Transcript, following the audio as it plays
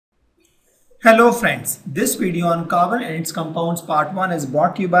Hello friends, this video on carbon and its compounds part 1 is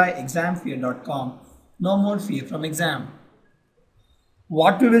brought to you by examfear.com. No more fear from exam.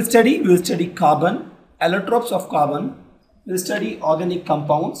 What we will study? We will study carbon, allotropes of carbon, we will study organic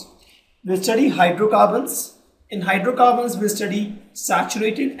compounds, we will study hydrocarbons. In hydrocarbons we will study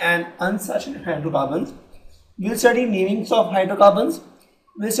saturated and unsaturated hydrocarbons. We will study namings of hydrocarbons,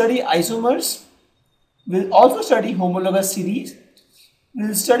 we will study isomers, we will also study homologous series. We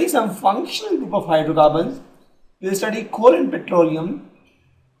will study some functional group of hydrocarbons. We will study coal and petroleum.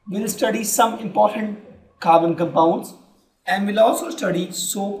 We will study some important carbon compounds, and we will also study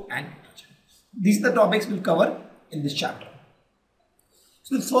soap and detergent. These are the topics we will cover in this chapter.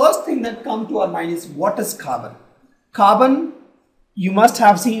 So the first thing that comes to our mind is, what is carbon? Carbon, you must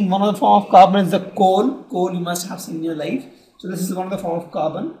have seen one of the form of carbon is the coal. Coal you must have seen in your life. So this is one of the form of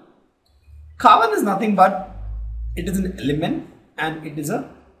carbon. Carbon is nothing but it is an element and it is a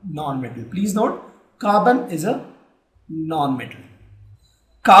non-metal. Please note, carbon is a non-metal.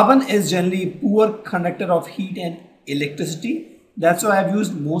 Carbon is generally a poor conductor of heat and electricity. That's why I've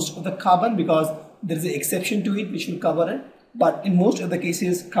used most of the carbon, because there is an exception to it which will cover it. But in most of the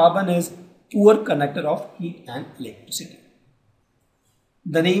cases, carbon is poor conductor of heat and electricity.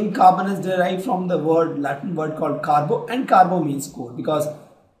 The name carbon is derived from the Latin word called carbo, and carbo means coal, because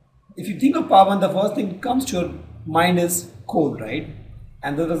if you think of carbon, the first thing that comes to your mind is coal, right?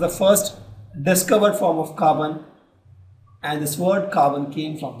 And this was the first discovered form of carbon, and this word carbon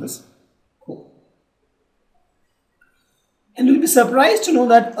came from this coal. And you'll be surprised to know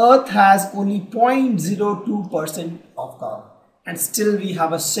that Earth has only 0.02% of carbon, and still we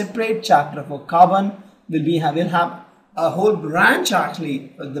have a separate chapter for carbon. We'll have a whole branch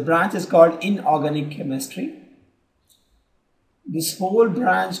actually. The branch is called inorganic chemistry. This whole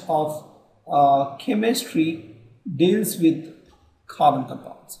branch of chemistry deals with carbon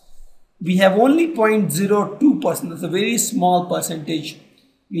compounds. We have only 0.02%, that's a very small percentage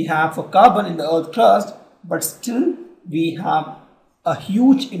we have for carbon in the earth crust, but still we have a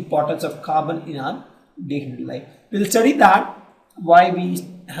huge importance of carbon in our day-to-day life. We'll study that, why we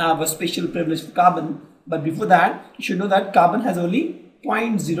have a special privilege for carbon, but before that you should know that carbon has only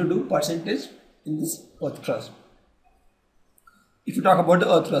 0.02% in this earth crust. If you talk about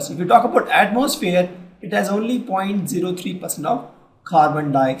the earth crust, if you talk about atmosphere, it has only 0.03% of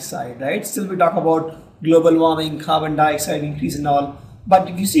carbon dioxide, right? Still we talk about global warming, carbon dioxide increase and all, but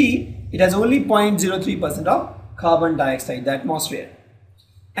if you see, it has only 0.03% of carbon dioxide, the atmosphere.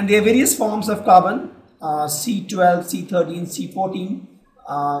 And there are various forms of carbon, C12, C13, C14.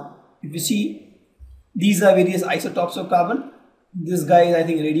 If you see, these are various isotopes of carbon. This guy is, I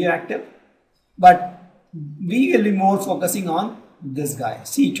think, radioactive, but we will be more focusing on this guy,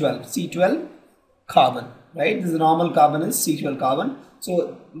 C12 carbon, right? This normal carbon is C12 carbon,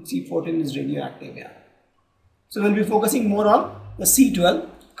 so C14 is radioactive, yeah. So we'll be focusing more on the C12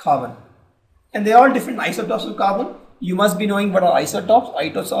 carbon, and they are all different isotopes of carbon. You must be knowing what are isotopes.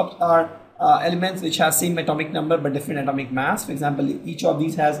 Isotopes are elements which have same atomic number but different atomic mass. For example, each of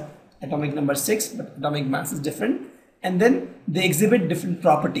these has atomic number 6, but atomic mass is different, and then they exhibit different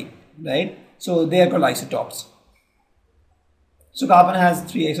property, right? So they are called isotopes. So carbon has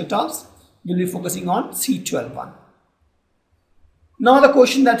 3 isotopes. We'll be focusing on C12 one. Now the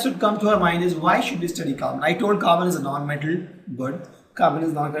question that should come to our mind is, why should we study carbon? I told carbon is a non-metal, good. Carbon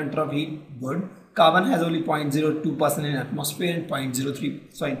is non-conductor of heat, good. Carbon has only 0.02% in atmosphere and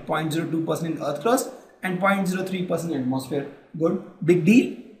 0.02% in earth crust and 0.03% in atmosphere, good. Big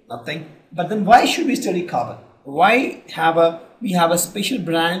deal? Nothing. But then why should we study carbon? Why we have a special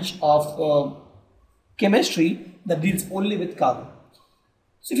branch of chemistry that deals only with carbon?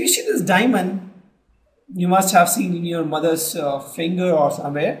 So if you see this diamond, you must have seen in your mother's finger or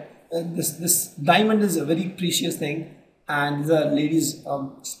somewhere. This diamond is a very precious thing, and the ladies'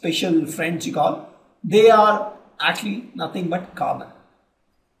 special friends you call, they are actually nothing but carbon.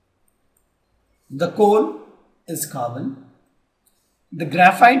 The coal is carbon. The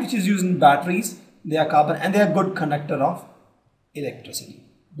graphite which is used in batteries, they are carbon, and they are good conductor of electricity.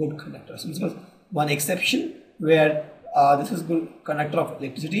 Good conductor. So this was one exception where this is good conductor of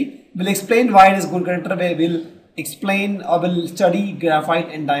electricity. We'll explain why it is good conductor. We'll explain or we'll study graphite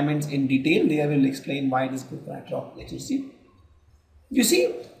and diamonds in detail. There we'll explain why it is good conductor of electricity. You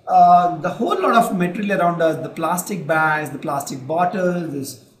see, the whole lot of material around us, the plastic bags, the plastic bottles,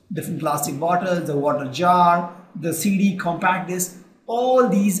 this different plastic bottles, the water jar, the CD, compact disc, all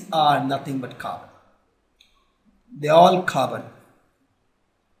these are nothing but carbon. They are all carbon.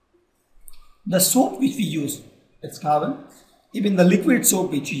 The soap which we use, it's carbon. Even the liquid soap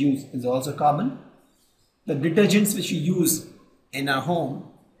which you use is also carbon. The detergents which you use in our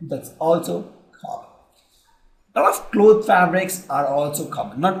home, That's also carbon. A lot of cloth fabrics are also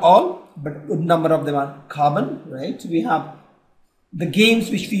carbon. Not all, but a good number of them are carbon, right? So we have the games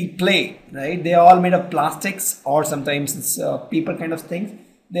which we play, right? They are all made of plastics, or sometimes it's paper kind of things.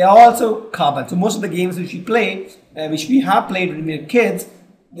 They are also carbon. So most of the games which we play, which we have played when we were kids,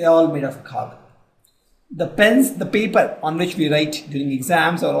 they are all made of carbon. The pens, the paper on which we write during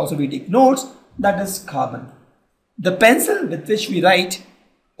exams or also we take notes, that is carbon. The pencil with which we write,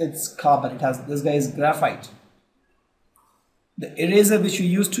 it's carbon. It has, this guy is graphite. The eraser which we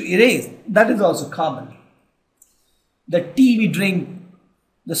use to erase, that is also carbon. The tea we drink,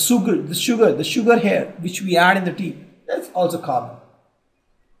 the sugar here which we add in the tea, that's also carbon.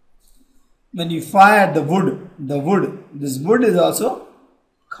 When you fire the wood, this wood is also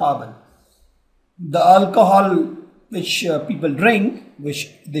carbon. The alcohol which people drink, which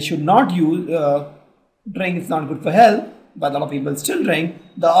they should not use, drink, it's not good for health, but a lot of people still drink.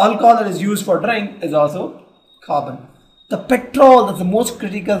 The alcohol that is used for drink is also carbon. The petrol, that's the most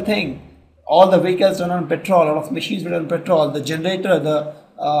critical thing. All the vehicles run on petrol, a lot of machines run on petrol. The generator,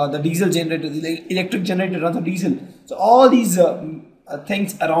 the diesel generator, the electric generator runs on diesel. So all these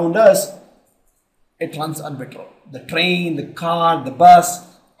things around us, it runs on petrol. The train, the car, the bus,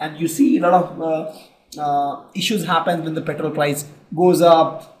 and you see a lot of issues happen when the petrol price goes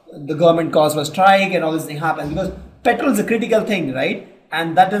up. The government calls for a strike and all this thing happens because petrol is a critical thing, right?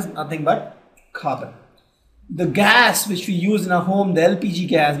 And that is nothing but carbon. The gas which we use in our home, the LPG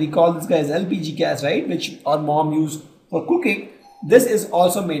gas, we call this guy as LPG gas, right? Which our mom used for cooking. This is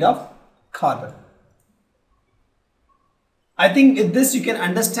also made of carbon. I think with this you can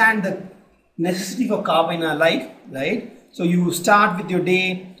understand the necessity for carbon in our life, right? So you start with your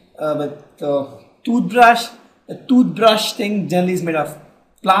day with toothbrush. The toothbrush thing generally is made of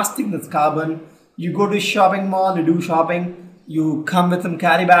plastic, that's carbon. You go to a shopping mall, you do shopping, you come with some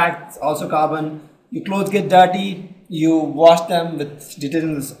carry bag, it's also carbon. Your clothes get dirty, you wash them with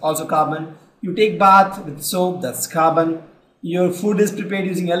detergent, that's also carbon. You take bath with soap, that's carbon. Your food is prepared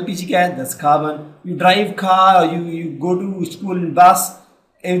using LPG gas, that's carbon. You drive car, or you go to school in bus,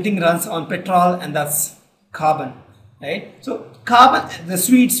 everything runs on petrol, and that's carbon, right? So carbon, the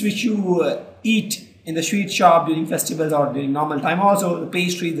sweets which you eat in the sweet shop during festivals or during normal time, also the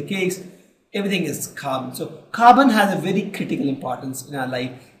pastries, the cakes, everything is carbon. So carbon has a very critical importance in our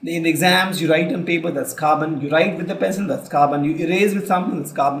life. In the exams, you write on paper, that's carbon. You write with a pencil, that's carbon. You erase with something,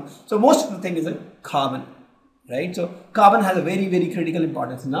 that's carbon. So most of the thing is a carbon, right? So carbon has a very, very critical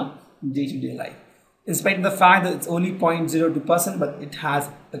importance in our day-to-day life. In spite of the fact that it's only 0.02%, but it has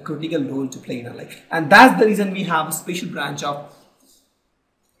a critical role to play in our life. And that's the reason we have a special branch of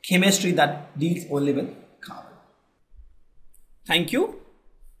chemistry that deals only with carbon. Thank you.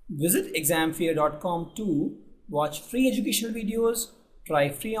 Visit examfear.com to watch free educational videos, try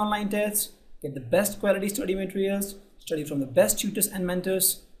free online tests, get the best quality study materials, study from the best tutors and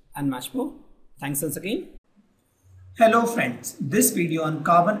mentors, and much more. Thanks once again. Hello friends, this video on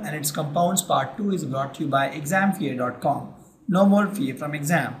carbon and its compounds part 2 is brought to you by examfear.com. No more fear from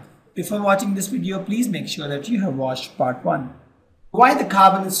exam. Before watching this video, please make sure that you have watched part 1. Why the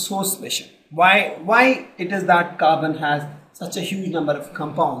carbon is so special? Why it is that carbon has such a huge number of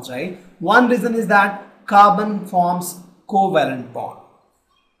compounds, right? One reason is that carbon forms covalent bond.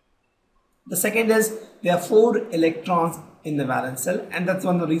 The second is there are 4 electrons in the valence shell, and that's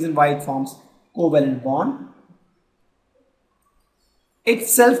one of the reasons why it forms covalent bond.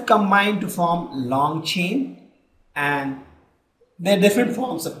 It's self-combined to form long chain, and there are different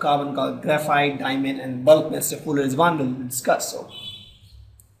forms of carbon called graphite, diamond, and bulk Mr. Fuller is one we'll discuss. So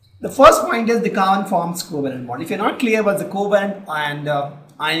the first point is the carbon forms covalent bond. If you're not clear what the covalent and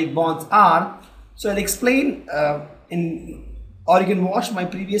ionic bonds are, so I'll explain or you can watch my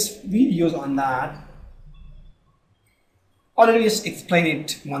previous videos on that, or I'll just explain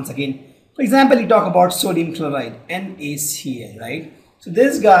it once again. For example, you talk about sodium chloride, NaCl, right? So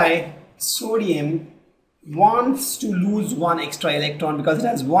this guy, sodium, wants to lose one extra electron because it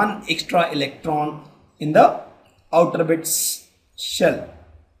has one extra electron in the outer bits shell.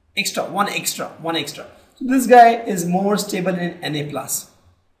 One extra. So this guy is more stable in Na+.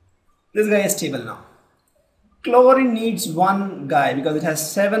 This guy is stable now. Chlorine needs one guy because it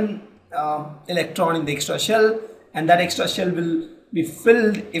has 7 electron in the extra shell, and that extra shell will be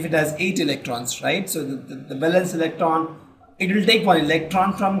filled if it has 8 electrons, right? So the valence electron, it will take 1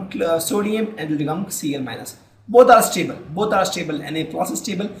 electron from sodium and it will become Cl-. Both are stable. Na+ is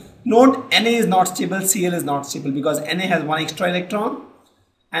stable. Note, Na is not stable, Cl is not stable because Na has 1 extra electron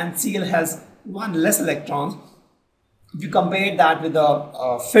and Cl has 1 less electrons. If you compare that with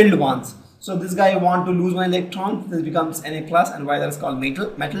the filled ones, So this guy want to lose 1 electron, this becomes Na plus, and why that is called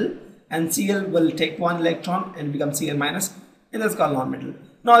metal, and Cl will take 1 electron and become Cl minus, and that's called non-metal.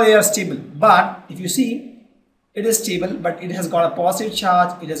 Now they are stable, but if you see, it is stable, but it has got a positive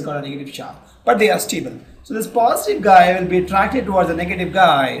charge, it has got a negative charge, but they are stable. So this positive guy will be attracted towards the negative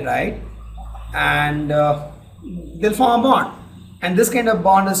guy, right? And they'll form a bond, and this kind of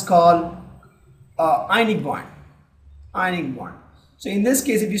bond is called ionic bond. Ionic bond. So in this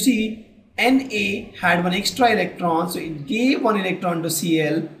case, if you see, Na had 1 extra electron, so it gave 1 electron to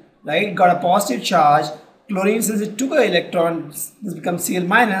Cl, right? Got a positive charge. Chlorine, since it took an electron, this becomes Cl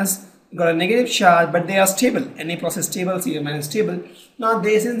minus, got a negative charge, but they are stable. Na plus is stable, Cl minus stable. Now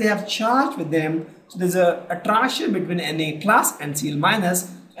since they have charge with them, so there's a attraction between Na plus and Cl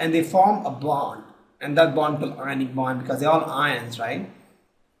minus, and they form a bond, and that bond called ionic bond, because they're all ions, right?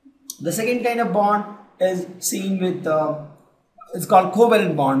 The second kind of bond is seen with it's called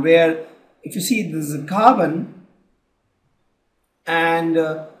covalent bond, where if you see, this is a carbon, and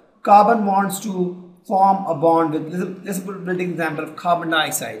carbon wants to form a bond with, let's put an example of carbon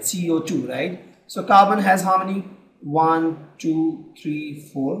dioxide, CO2, right? So carbon has how many? 1, 2,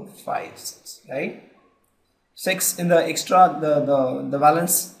 3, 4, 5, 6, right? 6 in the extra, the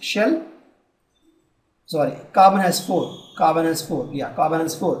valence shell. Sorry, carbon has 4. Carbon has 4. Yeah, carbon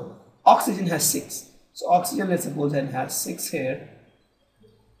has 4. Oxygen has 6. So oxygen, let's suppose that has 6 here,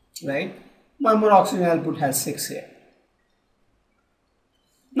 right? One more oxygen I'll put has 6 here.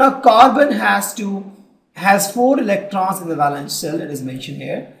 Now carbon has 4 electrons in the valence shell, it is mentioned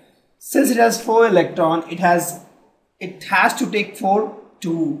here. Since it has 4 electrons, it has to take 4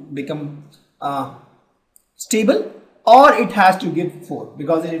 to become stable, or it has to give 4,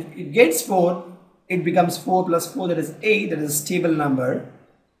 because if it gets 4, it becomes 4 plus 4, that is 8, that is a stable number,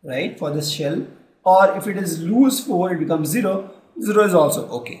 right, for this shell. Or if it is lose 4, it becomes 0. 0 is also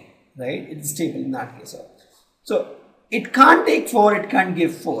okay, right? It is stable in that case. So it can't take 4, it can't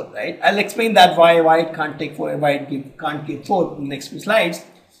give 4, right? I'll explain that why it can't take 4 and why it can't give 4 in the next few slides.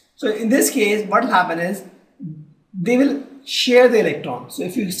 So in this case, what will happen is they will share the electron. So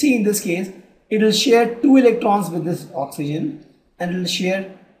if you see in this case, it will share 2 electrons with this oxygen, and it will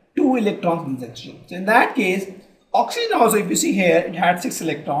share 2 electrons with this oxygen. So in that case, oxygen also, if you see here, it had 6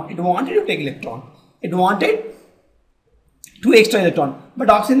 electrons. It wanted to take electron. It wanted 2 extra electron, but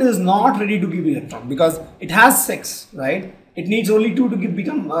oxygen is not ready to give electron because it has 6, right? It needs only 2 to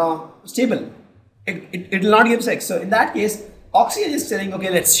become stable. It will not give 6. So in that case, oxygen is saying,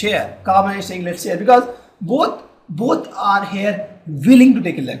 okay, let's share. Carbon is saying, let's share, because both are here willing to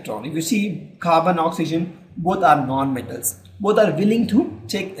take electron. If you see, carbon, oxygen, both are non-metals. Both are willing to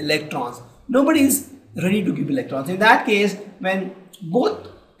take electrons. Nobody is ready to give electrons. In that case, when both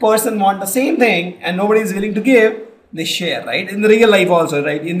person want the same thing and nobody is willing to give, they share, right? In the real life also,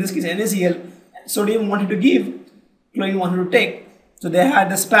 right? In this case, NaCl, sodium wanted to give, chlorine wanted to take. So they had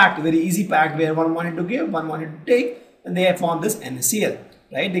this pact, very easy pact, where one wanted to give, one wanted to take, and they have formed this NaCl,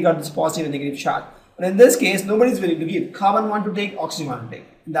 right? They got this positive and negative charge. But in this case, nobody is willing to give. Carbon want to take, oxygen want to take.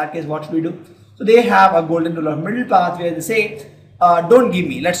 In that case, what should we do? So they have a golden rule of middle path where they say, don't give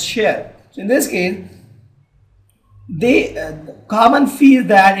me, let's share. So in this case, carbon feels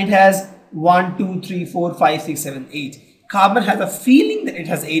that it has 1, 2, 3, 4, 5, 6, 7, 8. Carbon has a feeling that it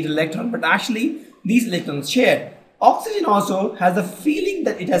has 8 electrons, but actually these electrons shared. Oxygen also has a feeling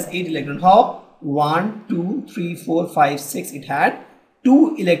that it has 8 electrons. How? 1, 2, 3, 4, 5, 6. It had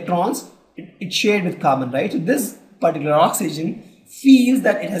 2 electrons. It shared with carbon, right? So this particular oxygen feels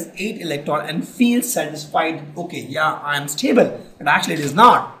that it has 8 electrons and feels satisfied. Okay, yeah, I am stable, but actually it is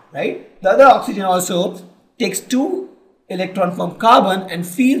not, right? The other oxygen also takes 2 electrons from carbon and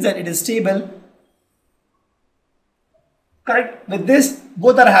feels that it is stable. Correct? With this,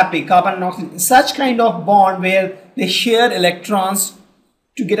 both are happy, carbon and oxygen. Such kind of bond where they share electrons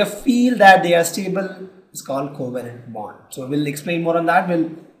to get a feel that they are stable is called covalent bond. So we'll explain more on that.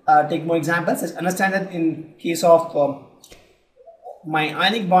 We'll take more examples. Let's understand that in case of my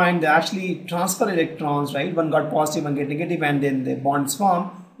ionic bond, they actually transfer electrons, right? One got positive, one get negative, and then the bonds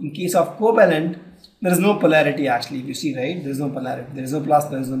form. In case of covalent, there is no polarity actually, if you see, right? There is no polarity. There is no plus,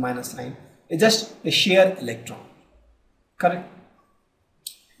 there is no minus sign. It's just a share electron. Correct?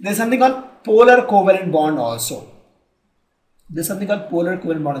 There is something called polar covalent bond also. There is something called polar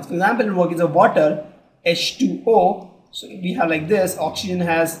covalent bond. For example, in work is of water, H2O. So we have like this, oxygen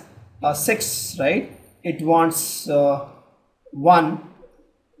has 6, right? It wants 1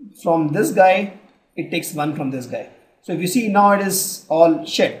 from this guy, it takes 1 from this guy. So if you see, now it is all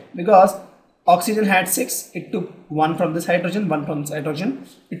shed because oxygen had 6, it took 1 from this hydrogen, 1 from this hydrogen,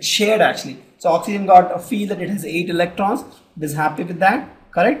 it shared actually. So oxygen got a feel that it has 8 electrons, it is happy with that,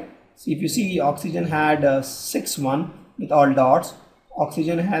 correct? So if you see, oxygen had 6 1 with all dots.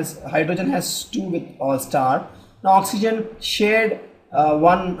 Hydrogen has 2 with all star. Now oxygen shared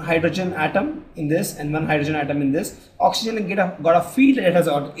one hydrogen atom in this and one hydrogen atom in this. Oxygen got a field that it has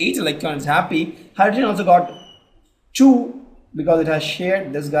got 8 electrons, happy. Hydrogen also got 2 because it has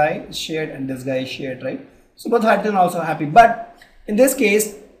shared. This guy is shared and this guy is shared, right? So both hydrogen are also happy. But in this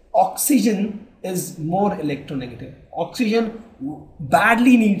case, oxygen is more electronegative. Oxygen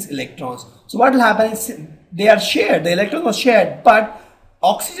badly needs electrons. So what will happen is they are shared, the electrons are shared, but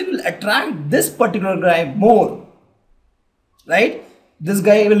oxygen will attract this particular guy more, right? This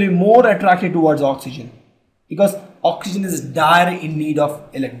guy will be more attracted towards oxygen because oxygen is dire in need of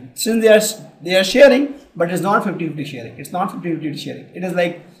electrons. Since they are sharing, but it's not 50-50 sharing. It's not 50-50 sharing. It is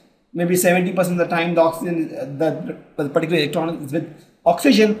like maybe 70% of the time the oxygen, the particular electron is with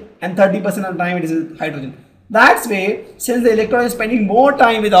oxygen, and 30% of the time it is with hydrogen. That's way, since the electron is spending more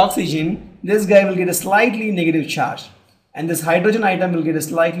time with oxygen, this guy will get a slightly negative charge, and this hydrogen item will get a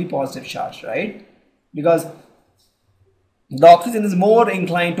slightly positive charge, right? Because the oxygen is more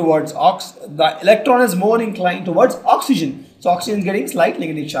inclined towards the electron is more inclined towards oxygen. So oxygen is getting slight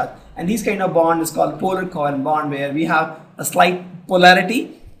negative charge, and this kind of bond is called polar covalent bond, where we have a slight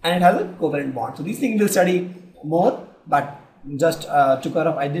polarity and it has a covalent bond. So these things we'll study more, but just to cover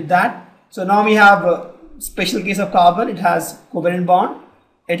up, I did that. So now we have a special case of carbon. It has covalent bond.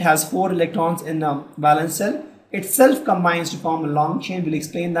 It has 4 electrons in the valence shell. It self combines to form a long chain. We'll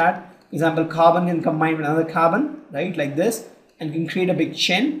explain that. For example, carbon can combine with another carbon, right, like this, and can create a big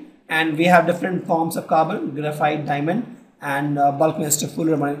chain. And we have different forms of carbon: graphite, diamond, and Buckminster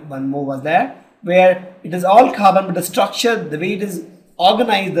Fuller. One more was there, where it is all carbon, but the structure, the way it is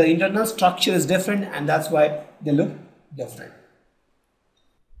organized, the internal structure is different, and that's why they look different.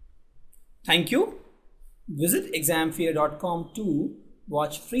 Thank you. Visit examfear.com to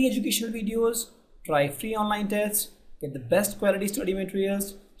watch free educational videos, try free online tests, get the best quality study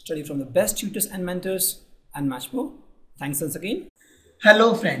materials, study from the best tutors and mentors, and much more. Thanks once again.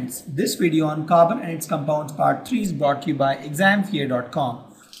 Hello friends, this video on carbon and its compounds part 3 is brought to you by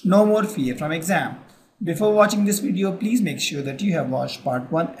examfear.com. No more fear from exam. Before watching this video, please make sure that you have watched part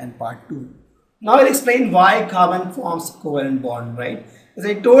 1 and part 2. Now I'll explain why carbon forms covalent bond, right? As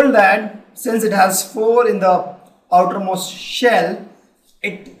I told that since it has 4 in the outermost shell,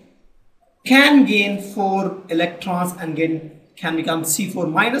 it can gain 4 electrons and can become C4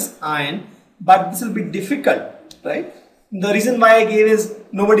 minus ion, but this will be difficult, right? The reason why I gave is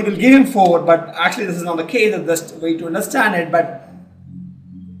nobody will give him 4, but actually this is not the case. That's the way to understand it, but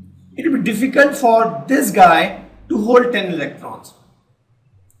it will be difficult for this guy to hold 10 electrons.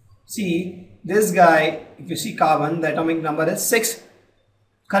 See, this guy, if you see carbon, the atomic number is 6,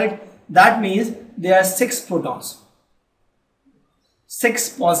 correct? That means there are 6 protons, 6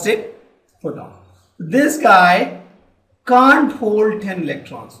 positive protons. This guy can't hold 10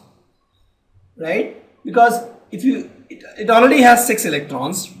 electrons, right? Because if it already has 6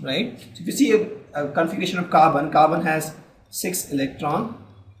 electrons, right? So if you see a configuration of carbon, carbon has 6 electrons,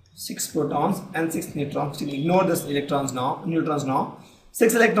 6 protons and 6 neutrons. Ignore this neutrons now.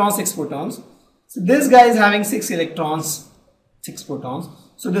 6 electrons, 6 protons. So this guy is having 6 electrons, 6 protons.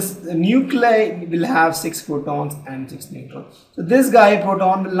 So this nuclei will have 6 protons and 6 neutrons. So this guy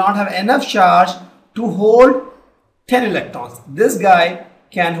proton will not have enough charge to hold 10 electrons. This guy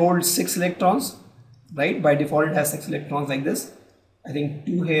can hold 6 electrons, right? By default it has 6 electrons like this. I think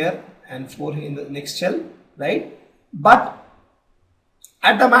 2 here and 4 here in the next shell, right? But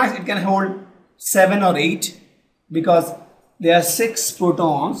at the max it can hold 7 or 8 because there are 6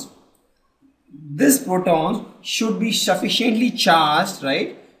 protons. This proton should be sufficiently charged,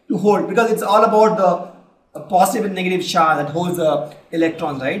 right, to hold, because it's all about the positive and negative charge that holds the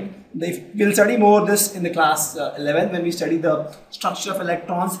electrons, right? We'll study more this in the class 11 when we study the structure of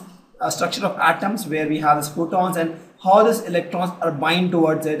electrons, structure of atoms, where we have these protons and how these electrons are bind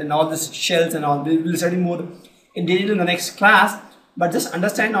towards it and all these shells and all. We'll study more in detail in the next class, but just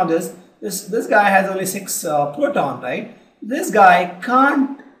understand now this guy has only 6 proton, right? This guy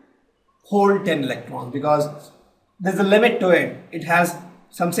can't hold 10 electrons because there's a limit to it. It has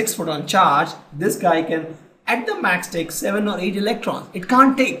some 6 proton charge. This guy can at the max take 7 or 8 electrons. It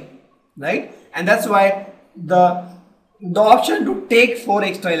can't take, right? And that's why the option to take 4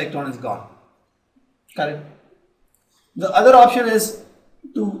 extra electrons is gone, correct? The other option is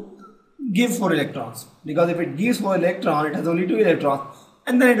to give 4 electrons, because if it gives 4 electrons, it has only 2 electrons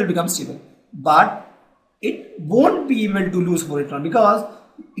and then it will become stable. But it won't be able to lose 4 electrons, because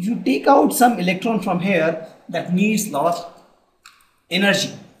if you take out some electron from here, that needs a lot of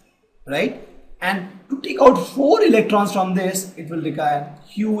energy, right? and to take out 4 electrons from this, it will require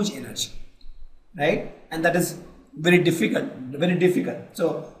huge energy, right? And that is very difficult, very difficult.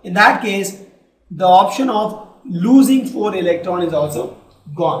 So in that case, the option of losing 4 electrons is also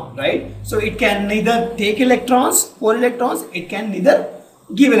gone, right? So it can neither take electrons, 4 electrons, it can neither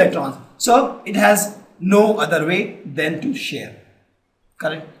give electrons. So it has no other way than to share,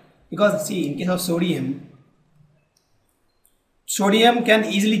 correct? Because see, in case of sodium can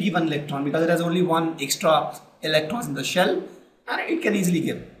easily give an electron because it has only 1 extra electrons in the shell and it can easily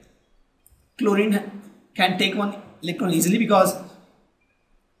give. Chlorine can take 1 electron easily because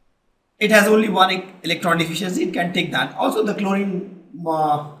it has only 1 electron deficiency, it can take that. Also the chlorine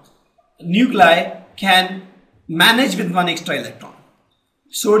nuclei can manage with 1 extra electron.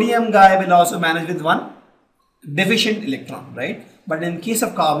 Sodium guy will also manage with 1 deficient electron, right? But in case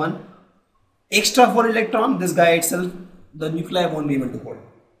of carbon, extra 4 electron, this guy itself, the nuclei won't be able to hold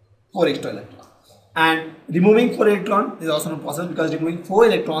 4 extra electrons. And removing 4 electrons is also not possible because removing 4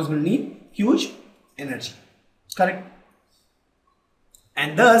 electrons will need huge energy, correct?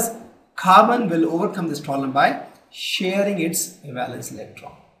 And thus carbon will overcome this problem by sharing its valence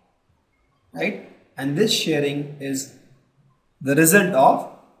electron, right? And this sharing is the result of,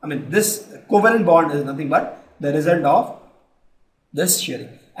 this covalent bond is nothing but the result of this sharing.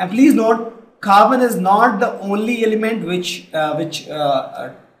 And please note, carbon is not the only element which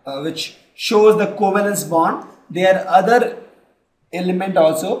shows the covalence bond. There are other element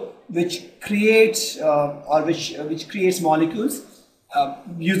also which creates which creates molecules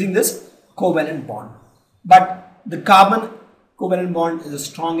using this covalent bond. But the carbon covalent bond is the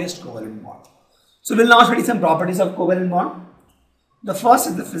strongest covalent bond. So we'll now study some properties of covalent bond. The first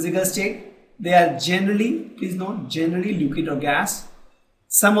is the physical state. They are generally, please note, generally liquid or gas.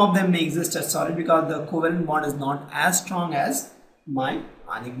 Some of them may exist as solid because the covalent bond is not as strong as my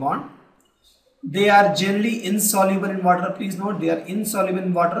ionic bond. They are generally insoluble in water. Please note, they are insoluble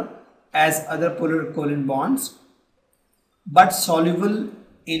in water as other polar covalent bonds, but soluble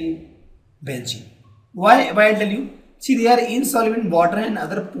in benzene. Why I'll tell you. See, they are insoluble in water and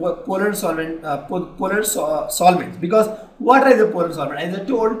other polar solvents because water is a polar solvent. As I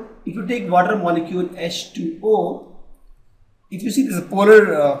told, if you take water molecule H2O, if you see this is a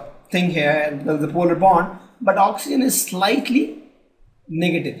polar thing here, there's a polar bond, but oxygen is slightly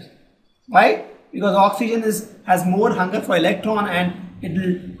negative. Why? Because oxygen has more hunger for electron and it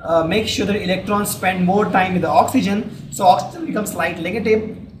will make sure that electrons spend more time with the oxygen, so oxygen becomes slightly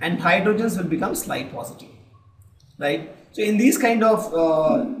negative and hydrogens will become slight positive, right? So in these kind of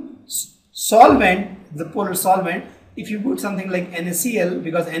solvent, the polar solvent, if you put something like NaCl,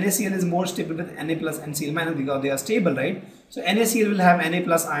 because NaCl is more stable with Na plus and Cl minus because they are stable, right? So NaCl will have Na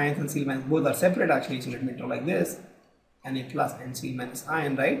plus ions and Cl minus, both are separate actually, so let me draw like this, Na plus and Cl minus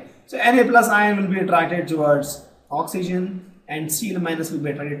ion, right? So Na plus ion will be attracted towards oxygen and Cl minus will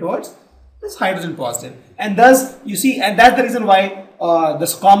be attracted towards this hydrogen positive, and thus you see, and that's the reason why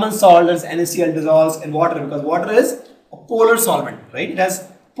this common salt as NaCl dissolves in water, because water is a polar solvent, right? It has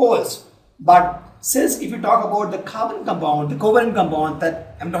poles. But since if you talk about the carbon compound, the covalent compound,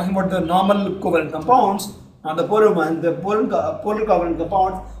 that I'm talking about the normal covalent compounds, not the polar ones, the polar covalent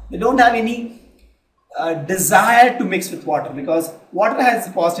compounds, they don't have any desire to mix with water because water has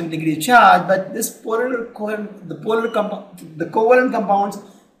a positive and negative charge, but this the covalent compounds,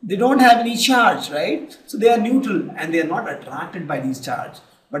 they don't have any charge, right? So they are neutral and they are not attracted by these charge.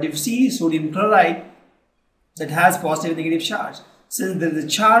 But if you see sodium chloride, that has positive and negative charge. Since there is a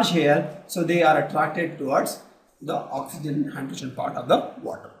charge here, so they are attracted towards the oxygen and hydrogen part of the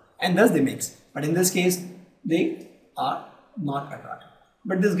water, and thus they mix. But in this case, they are not attracted.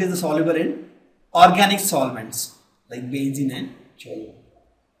 But this gives a soluble in organic solvents like benzene and toluene.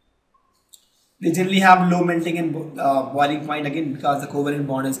 They generally have low melting and boiling point, again because the covalent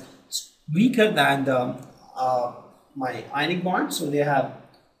bond is weaker than the my ionic bond, so they have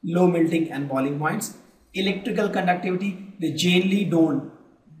low melting and boiling points. Electrical conductivity, they generally don't,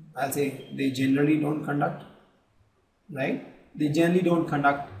 I'll say they generally don't conduct, right? They generally don't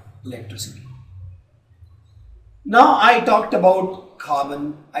conduct electricity. Now I talked about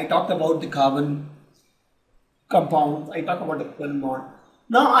carbon, I talked about the carbon compounds, I talked about the covalent bond.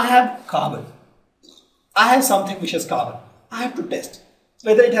 Now I have carbon. I have something which has carbon. I have to test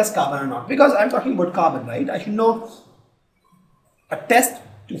whether it has carbon or not, because I'm talking about carbon, right? I should know a test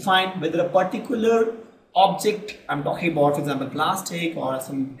to find whether a particular object, I'm talking about for example plastic or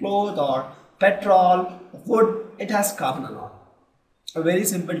some cloth or petrol, wood, it has carbon or not. A very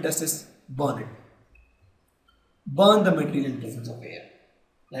simple test is burn it. Burn the material in presence of air,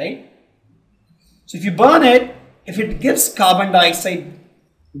 right? So if you burn it, if it gives carbon dioxide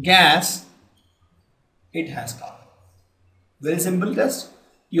gas, it has carbon. Very simple test.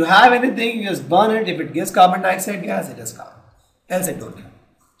 You have anything, you just burn it. If it gives carbon dioxide gas, it has carbon. Else it don't have.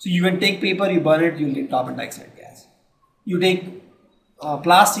 So you can take paper, you burn it, you get carbon dioxide gas. You take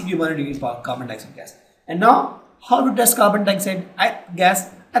plastic, you burn it, you get carbon dioxide gas. And now, how to test carbon dioxide gas?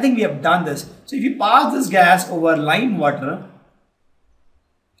 I think we have done this. So if you pass this gas over lime water,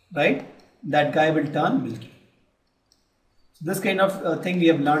 right, that guy will turn milky. So this kind of thing we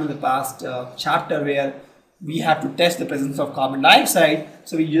have learned in the past chapter, where we have to test the presence of carbon dioxide.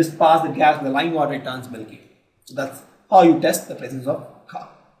 So we just pass the gas with the lime water, it turns milky. So that's how you test the presence of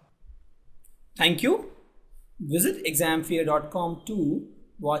carbon. Thank you. Visit examfear.com to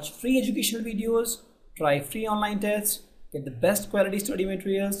watch free educational videos, try free online tests, get the best quality study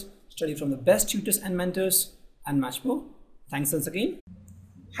materials, study from the best tutors and mentors, and much more. Thanks once again.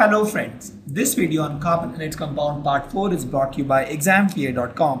 Hello friends, this video on carbon and its compound part 4 is brought to you by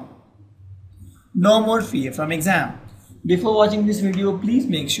examfear.com. No more fear from exam. Before watching this video, please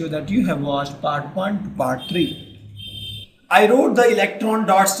make sure that you have watched part 1 to part 3. I wrote the electron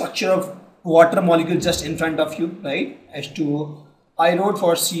dot structure of water molecule just in front of you, right? H2O. I wrote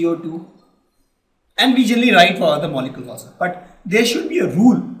for CO2. And we generally write for other molecules also. But there should be a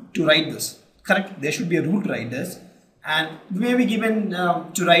rule to write this. Correct? There should be a rule to write this. And we may be given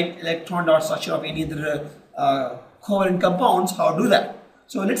to write electron dot structure of any other covalent compounds. How to do that?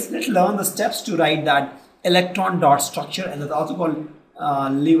 So let's learn the steps to write that electron dot structure, and that's also called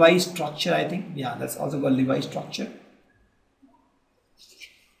Levy structure, I think. Yeah, that's also called Levy structure.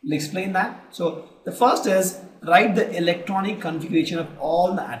 I'll explain that. So the first is write the electronic configuration of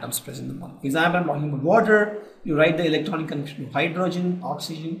all the atoms present in the molecule. For example, I'm talking about water. You write the electronic configuration of hydrogen,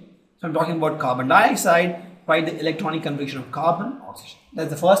 oxygen. So I'm talking about carbon dioxide. Write the electronic configuration of carbon, oxygen.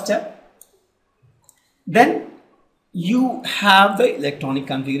 That's the first step. Then you have the electronic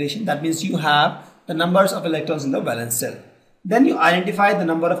configuration. That means you have the numbers of electrons in the valence shell. Then you identify the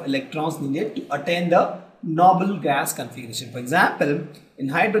number of electrons needed to attain the noble gas configuration. For example, in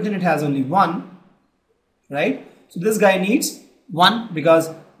hydrogen it has only 1, right? So this guy needs 1 because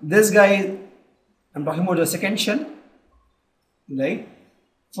this guy, I'm talking about the second shell, right?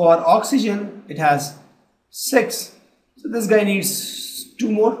 For oxygen it has 6. So this guy needs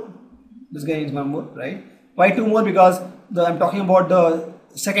 2 more. This guy needs 1 more, right? Why 2 more? Because I'm talking about the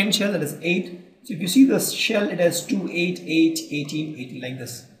second shell, that is 8. So if you see this shell, it has 2, 8, 8, 18, 18 like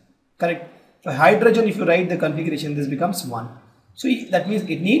this. Correct? For hydrogen, if you write the configuration, this becomes 1. So that means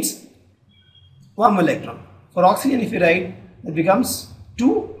it needs 1 more electron. For oxygen, if you write, it becomes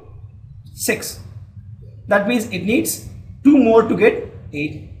 2, 6. That means it needs 2 more to get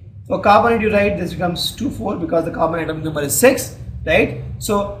 8. For carbon, if you write, this becomes 2, 4 because the carbon atomic number is 6, right?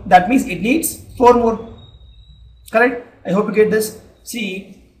 So that means it needs 4 more. Correct? I hope you get this.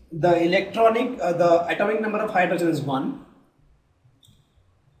 See, the atomic number of hydrogen is 1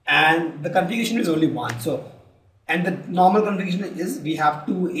 and the configuration is only 1. So, and the normal configuration is we have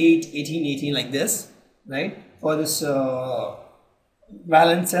 2, 8, 18, 18 like this, right? For this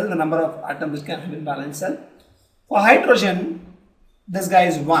valence shell, the number of atoms which can have in valence shell. For hydrogen, this guy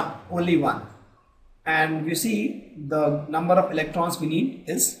is 1, only 1. And you see the number of electrons we need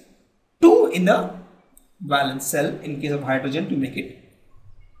is 2 in the valence shell in case of hydrogen to make it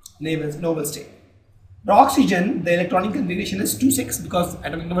noble state. For oxygen, the electronic configuration is 2, 6 because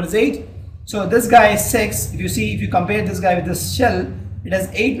atomic number is 8. So this guy is 6. If you compare this guy with this shell, it has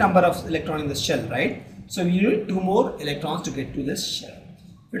 8 number of electrons in this shell, right? So we need 2 more electrons to get to this shell.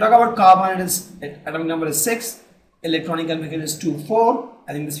 If we talk about carbon, atomic number is 6, electronic configuration is 2, 4.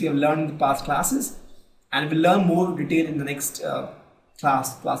 I think this we have learned in the past classes, and we'll learn more detail in the next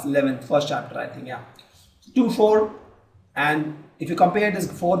class 11, first chapter, I think. Yeah, 2, 4. And if you compare this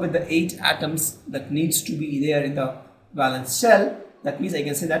 4 with the 8 atoms that needs to be there in the valence shell, that means I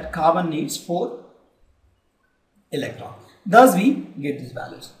can say that carbon needs 4 electrons. Thus we get these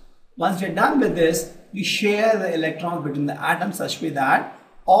values. Once we are done with this, we share the electrons between the atoms such way that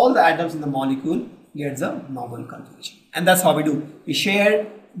all the atoms in the molecule gets a noble configuration. And that's how we do. We share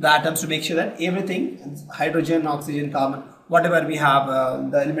the atoms to make sure that everything, hydrogen, oxygen, carbon, whatever we have,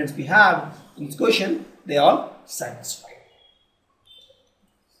 the elements we have in this question, they are satisfied.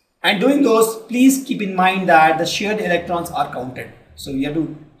 And doing those, please keep in mind that the shared electrons are counted. So you have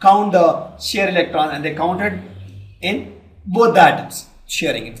to count the shared electrons, and they counted in both the atoms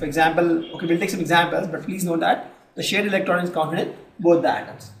sharing it. For example, okay, we'll take some examples, but please note that the shared electron is counted in both the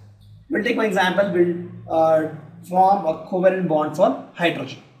atoms. We'll take my example. We'll form a covalent bond for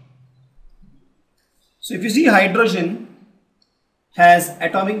hydrogen. So if you see, hydrogen has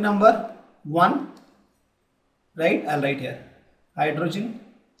atomic number 1, right? I'll write here hydrogen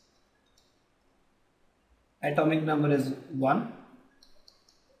atomic number is 1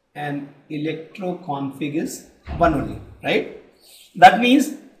 and electroconfig is 1 only, right? That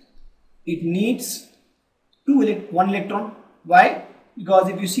means it needs 1 electron. Why? Because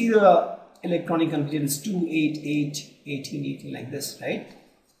if you see the electronic configuration is 2, 8, 8, 18, 18 like this, right?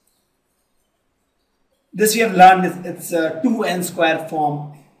 This we have learned it's 2n square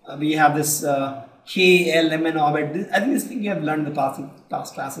form. We have this K, L, M, N orbit. I think this thing we have learned in the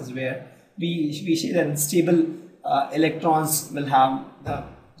past classes where we see that stable electrons will have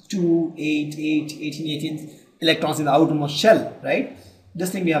 2, 8, 8, 18, 18 electrons in the outermost shell, right?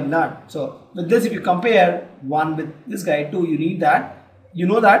 This thing we have learned. So with this, if you compare 1 with this guy 2, you need that. You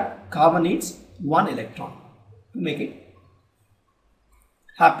know that carbon needs 1 electron to make it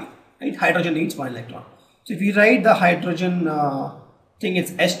happy, right? Hydrogen needs 1 electron. So if you write the hydrogen thing,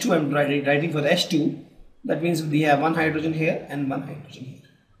 it's H2. I'm writing for the H2. That means we have 1 hydrogen here and 1 hydrogen here.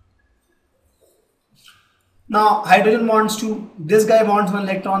 Now hydrogen wants to, this guy wants 1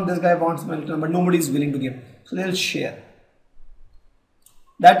 electron, this guy wants 1 electron, but nobody is willing to give. So they will share.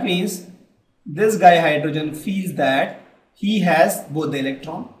 That means this guy hydrogen feels that he has both the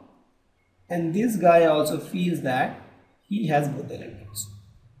electron, and this guy also feels that he has both the electrons.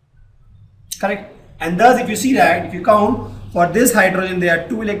 Correct? And thus if you see that, if you count for this hydrogen, there are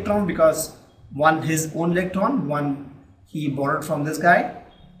 2 electrons because one his own electron, one he borrowed from this guy,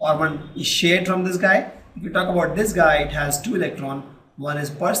 or one is shared from this guy. If you talk about this guy, it has 2 electrons, one is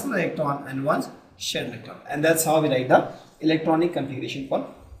personal electron and one's shared electron. And that's how we write the electronic configuration for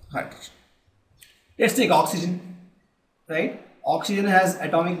hydrogen. Let's take oxygen, right? Oxygen has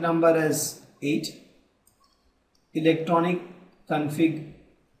atomic number as 8, electronic config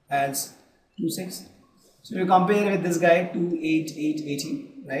as 2, 6. So you compare with this guy 2, 8, 8,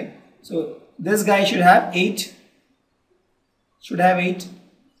 18, right? So this guy should have 8. So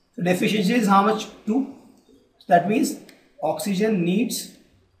the efficiency is how much? 2. So that means oxygen needs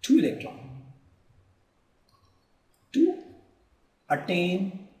 2 electrons to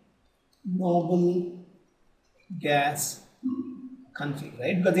attain noble gas config,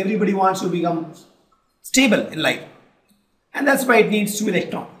 right? Because everybody wants to become stable in life, and that's why it needs 2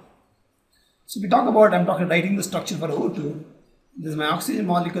 electrons. So we talk about, writing the structure for O2. This is my oxygen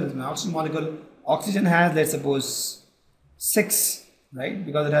molecule, this is my oxygen molecule. Oxygen has, let's suppose, 6, right?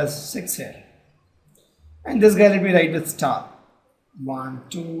 Because it has 6 here. And this guy, let me write with star. 1,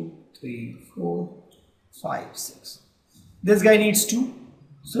 2, 3, 4, 5, 6. This guy needs 2.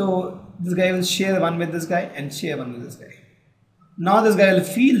 So this guy will share 1 with this guy and share 1 with this guy. Now this guy will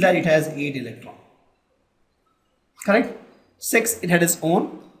feel that it has 8 electrons. Correct? 6, it had its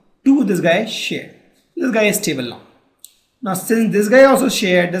own. 2, this guy shared. This guy is stable now. Now since this guy also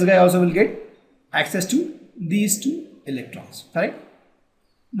shared, this guy also will get access to these 2 electrons. Correct?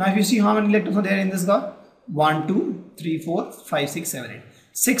 Now if you see how many electrons are there in this guy, 1, 2, 3, 4, 5, 6, 7, 8.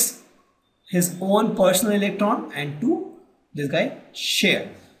 6 his own personal electron and 2 this guy share.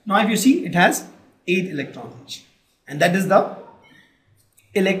 Now if you see, it has 8 electrons each, and that is the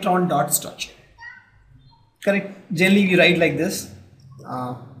electron dot structure. Correct? Generally we write like this.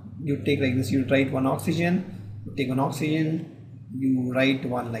 You take like this, you write 1 oxygen, you take 1 oxygen, you write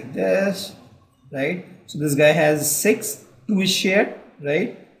 1 like this, right? So this guy has 6, 2 is shared,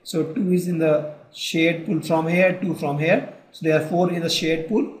 right? So 2 is in the shared pool from here, 2 from here. So there are 4 in the shared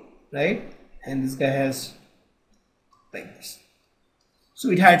pool, right? And this guy has like this.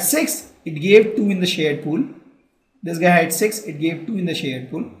 So it had 6, it gave 2 in the shared pool. This guy had 6, it gave 2 in the shared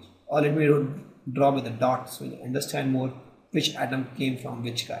pool. Or let me draw with a dot so you understand more which atom came from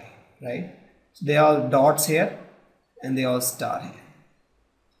which guy, right? So they are dots here and they are star here.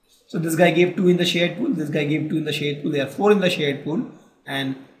 So this guy gave 2 in the shared pool, this guy gave 2 in the shared pool, there are 4 in the shared pool,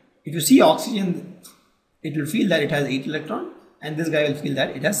 and if you see oxygen, it will feel that it has 8 electrons, and this guy will feel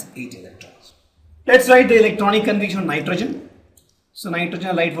that it has 8 electrons. Let's write the electronic configuration of nitrogen. So nitrogen,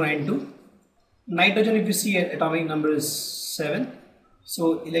 I'll write for N2. Nitrogen, if you see atomic number is 7,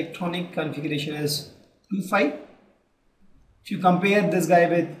 so electronic configuration is 2, 5. If you compare this guy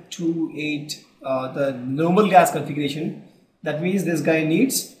with 2, 8, the noble gas configuration, that means this guy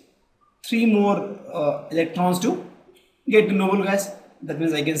needs 3 more electrons to get to noble gas. That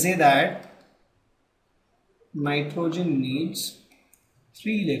means I can say that nitrogen needs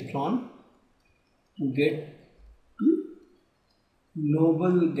 3 electrons to get to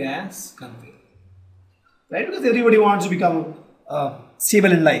noble gas configuration, right? Because everybody wants to become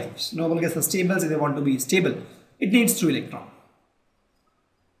stable in life. Noble gas is stable, so they want to be stable. It needs 2 electrons.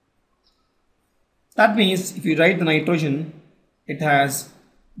 That means if you write the nitrogen, it has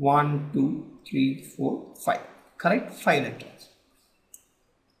 1, 2, 3, 4, 5. Correct? 5 electrons.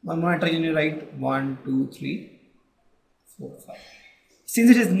 One more nitrogen you write 1, 2, 3, 4, 5.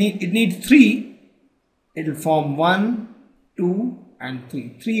 Since it needs 3, it will form 1, 2 and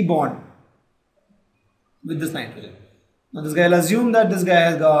 3. 3 bond with this nitrogen. Now this guy will assume that this guy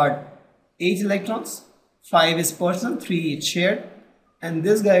has got 8 electrons, 5 is personal, 3 is shared, and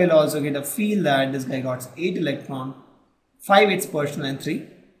this guy will also get a feel that this guy got 8 electron, 5 is personal and 3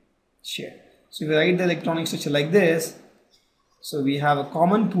 shared. So if we write the electronic structure like this, so we have a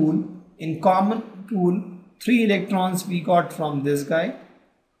common pool. In common pool, 3 electrons we got from this guy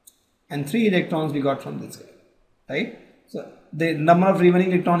and 3 electrons we got from this guy, right? So the number of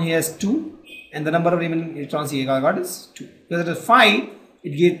remaining electron here is 2 and the number of remaining electrons he got is 2. Because it is 5, it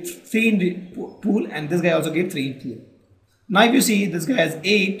gave 3 in the pool and this guy also gave 3 in pool. Now if you see this guy has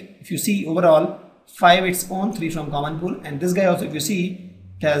 8, if you see overall 5 its own, 3 from common pool, and this guy also if you see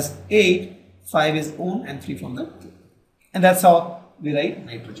it has 8, 5 is own and 3 from the pool. And that's how we write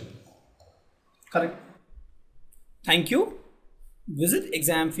nitrogen. Correct? Thank you. Visit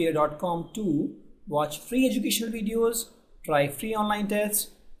examfear.com to watch free educational videos, try free online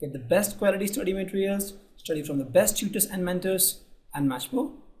tests, get the best quality study materials, study from the best tutors and mentors, and much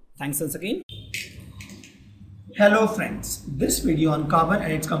more. Thanks once again. Hello friends, this video on carbon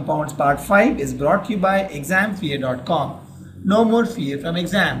and its compounds part 5 is brought to you by examfear.com. No more fear from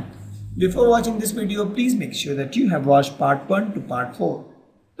exam. Before watching this video, please make sure that you have watched part 1 to part 4.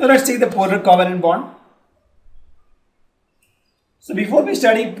 Now let's take the polar covalent bond. So before we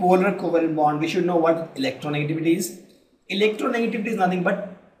study polar covalent bond, we should know what electronegativity is. Electronegativity is nothing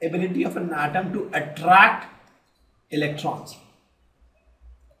but ability of an atom to attract electrons.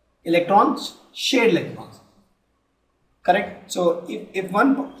 Electrons, shared electrons. Correct? So if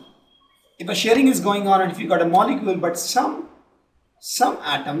a sharing is going on and if you got a molecule but some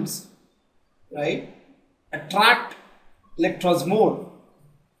atoms, right, attract electrons more,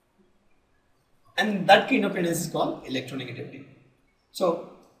 and that kind of tendency is called electronegativity. So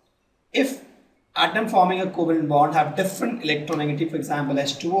if atom forming a covalent bond have different electronegativity, for example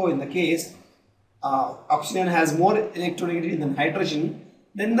H2O in the case, oxygen has more electronegativity than hydrogen,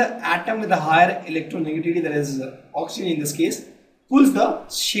 then the atom with the higher electronegativity, that is oxygen in this case, pulls the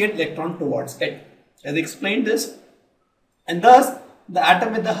shared electron towards it. As I explained this, and thus the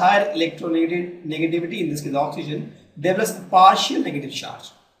atom with the higher electronegativity, in this case oxygen, develops a partial negative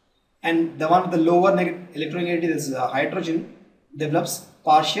charge, and the one with the lower electronegativity, that is hydrogen, develops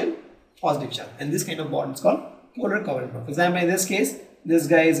partial positive charge, and this kind of bond is called polar covalent bond. For example, in this case, this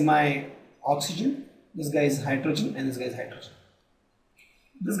guy is my oxygen, this guy is hydrogen, and this guy is hydrogen.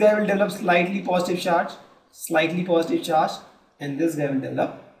 This guy will develop slightly positive charge, and this guy will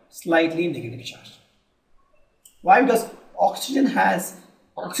develop slightly negative charge. Why? Because oxygen is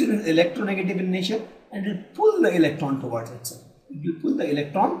electronegative in nature and it will pull the electron towards itself. It will pull the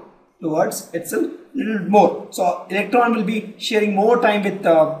electron towards itself a little more. So electron will be sharing more time with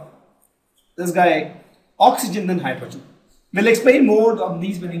this guy oxygen than hydrogen. We'll explain more of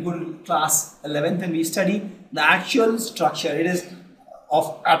these when we go to class 11th and we study the actual structure. It is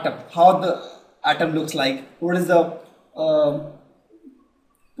of atom, how the atom looks like, what is the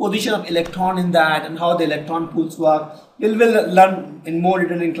position of electron in that, and how the electron pools work. We'll learn in more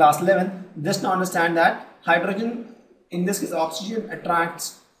detail in class 11. Just now understand that hydrogen, in this case oxygen,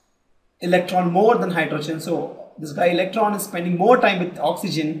 attracts electron more than hydrogen. So this guy electron is spending more time with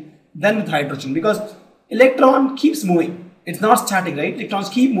oxygen than with hydrogen, because electron keeps moving. It's not static, right? Electrons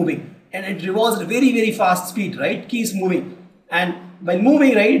keep moving and it revolves at a very, very fast speed, right? Keeps moving. And by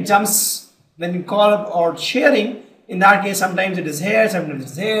moving, right, it jumps. When you call out sharing, in that case, sometimes it is here, sometimes it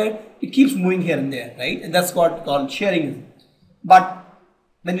is here. It keeps moving here and there, right? And that's what called sharing. But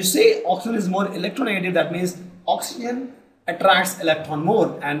when you say oxygen is more electronegative, that means oxygen attracts electron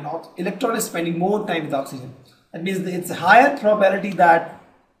more, and electron is spending more time with oxygen. That means it's a higher probability that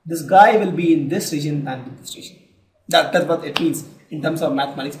this guy will be in this region than in this region. That's what it means in terms of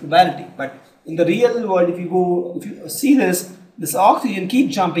mathematics probability. But in the real world, if you see this oxygen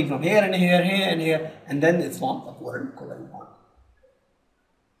keeps jumping from here and here, here and here, and then it's formed a polar covalent bond.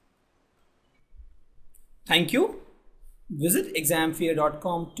 Thank you. Visit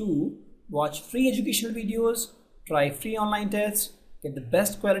examfear.com to watch free educational videos, try free online tests, get the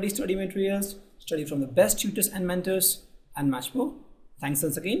best quality study materials, study from the best tutors and mentors, and much more. Thanks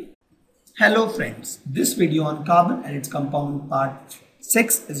once again. Hello friends, this video on carbon and its compound part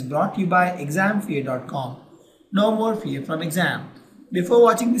 6 is brought to you by examfear.com. No more fear from exam. Before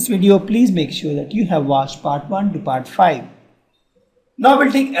watching this video, please make sure that you have watched part 1 to part 5. Now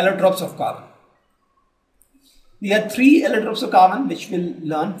we'll take allotropes of carbon. We have 3 allotropes of carbon which we'll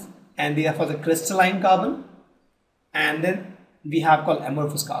learn, and they are for the crystalline carbon, and then we have called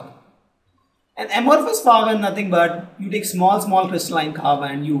amorphous carbon. And amorphous carbon, nothing but you take small crystalline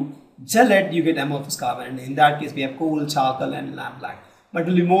carbon and you gel it, you get amorphous carbon. And in that case, we have coal, charcoal, and lamp black. But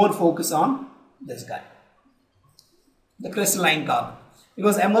we'll be more focused on this guy, the crystalline carbon.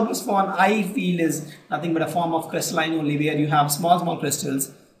 Because amorphous form, I feel, is nothing but a form of crystalline only, where you have small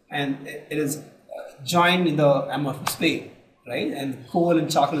crystals and it is joined in the amorphous way, right? And coal and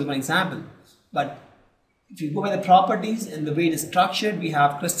charcoal is one example. But if you go by the properties and the way it is structured, we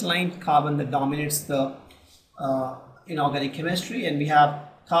have crystalline carbon that dominates the inorganic chemistry, and we have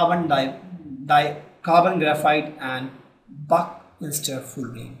carbon carbon graphite and Buckminster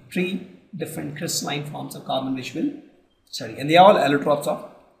fullerene. 3 different crystalline forms of carbon which we'll study, and they are all allotropes of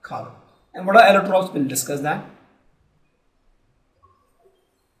carbon. And what are allotropes? We'll discuss that.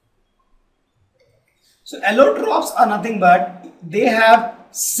 So allotropes are nothing but they have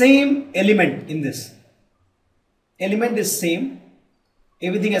same element in this. Element is same,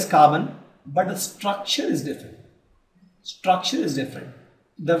 everything has carbon, but the structure is different. Structure is different.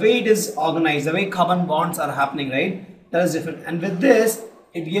 The way it is organized, the way carbon bonds are happening, right? That is different. And with this,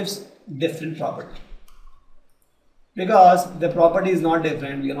 it gives different property. Because the property is not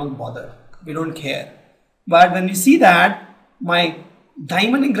different, we are not bothered. We don't care. But when we see that my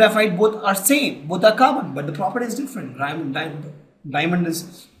diamond and graphite both are same, both are carbon, but the property is different. Diamond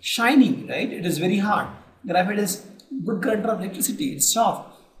is shiny, right? It is very hard. Graphite is good conductor of electricity, it's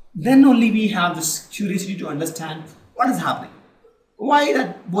soft. Then only we have this curiosity to understand what is happening. Why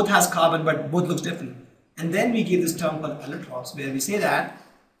that both has carbon but both looks different. And then we give this term called allotropes, where we say that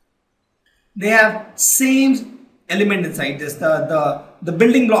they have same element inside this. The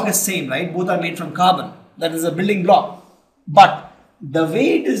building block is same, right? Both are made from carbon. That is a building block. But the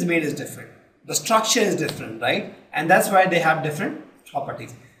way it is made is different. The structure is different, right? And that's why they have different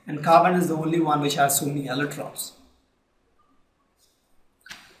properties. And carbon is the only one which has so many allotropes.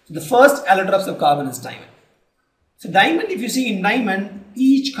 So the first allotropes of carbon is diamond. So diamond, if you see in diamond,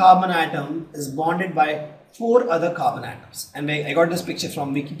 each carbon atom is bonded by 4 other carbon atoms. And I got this picture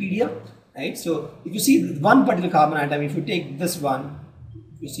from Wikipedia, right? So if you see one particular carbon atom, if you take this one,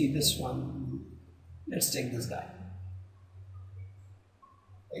 if you see this one, let's take this guy.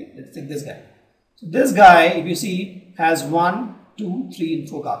 Right? Let's take this guy. So this guy, if you see, has 1, 2, 3 and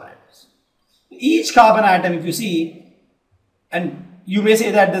 4 carbon atoms. Each carbon atom, if you see, and you may say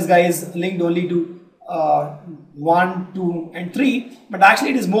that this guy is linked only to 1, 2 and 3, but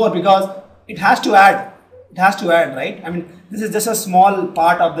actually it is more, because it has to add. It has to add, right? I mean, this is just a small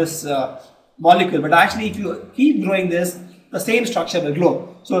part of this molecule, but actually if you keep growing this, the same structure will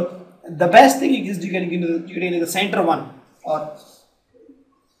grow. So the best thing is you get into the center one, or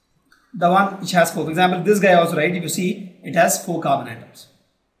the one which has 4. For example, this guy also, right? If you see, it has 4 carbon atoms.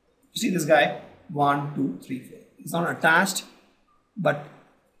 You see this guy, 1, 2, 3, 4. It's not attached, but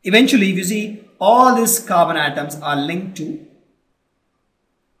eventually if you see, all these carbon atoms are linked to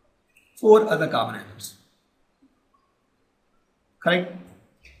 4 other carbon atoms. Correct?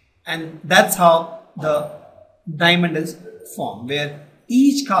 And that's how the diamond is formed, where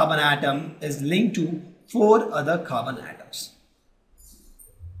each carbon atom is linked to 4 other carbon atoms.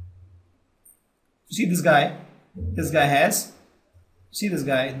 You see this guy has, see this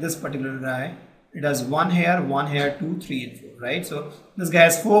guy, this particular guy, it has 1 here, 2, 3 and 4, right? So this guy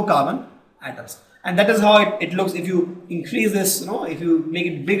has 4 carbon atoms. And that is how it looks. If you increase this, if you make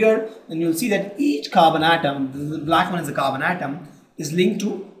it bigger, then you'll see that each carbon atom, the black one is a carbon atom, is linked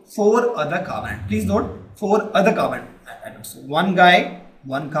to 4 other carbon atoms. Please note, 4 other carbon atoms. So one guy,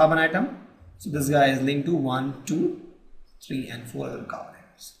 1 carbon atom. So this guy is linked to 1, 2, 3 and 4 other carbon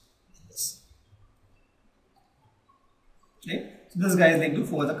atoms. Okay? So this guy is linked to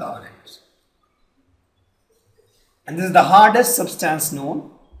 4 other carbon atoms. And this is the hardest substance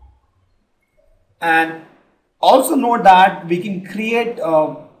known. And also note that we can create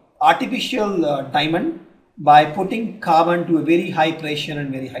artificial diamond by putting carbon to a very high pressure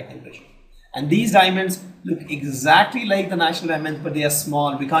and very high temperature. And these diamonds look exactly like the natural diamonds, but they are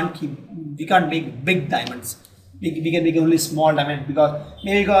small. We can't make big diamonds. We can make only small diamonds, because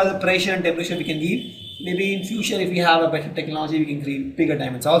maybe because of the pressure and temperature we can give. Maybe in future, if we have a better technology, we can create bigger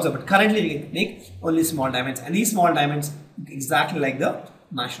diamonds also. But currently, we can make only small diamonds, and these small diamonds look exactly like the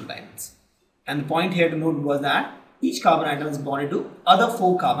natural diamonds. And the point here to note was that each carbon atom is bonded to other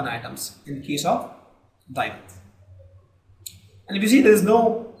 4 carbon atoms in the case of diamonds. And if you see, there is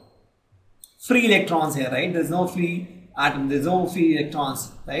no free electrons here, right? There is no free atom, there is no free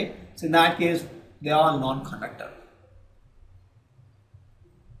electrons, right? So in that case, they are non-conductor.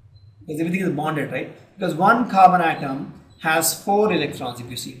 Because everything is bonded, right? Because one carbon atom has 4 electrons, if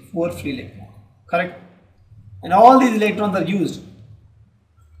you see, 4 free electrons, correct? and all these electrons are used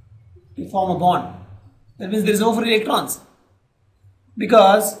to form a bond. That means there is no free electrons,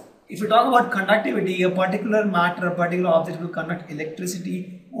 because if you talk about conductivity, a particular matter, a particular object will conduct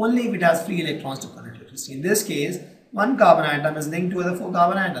electricity only if it has free electrons to conduct electricity. In this case, one carbon atom is linked to other 4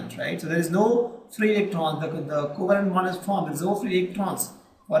 carbon atoms, right? So there is no free electrons. The covalent bond is formed. There is no free electrons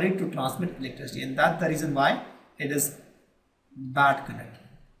for it to transmit electricity, and that's the reason why it is bad conductor.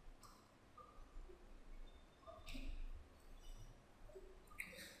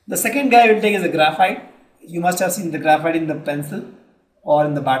 The second guy I will take is the graphite. You must have seen the graphite in the pencil or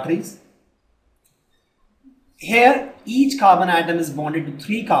in the batteries. Here, each carbon atom is bonded to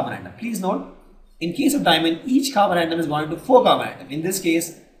 3 carbon atoms. Please note, in case of diamond, each carbon atom is bonded to 4 carbon atoms. In this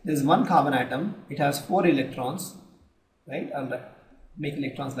case, there is one carbon atom. It has 4 electrons, right? I'll make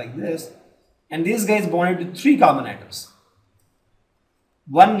electrons like this. And this guy is bonded to 3 carbon atoms.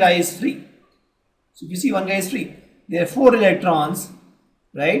 One guy is free. So if you see, one guy is free. There are 4 electrons,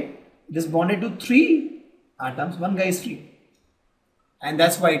 right? It is bonded to 3 atoms. One guy is free. And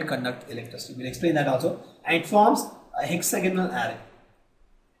that's why it conducts electricity. We'll explain that also. And it forms a hexagonal array.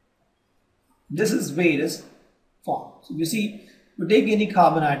 This is where it is formed. So you see, you take any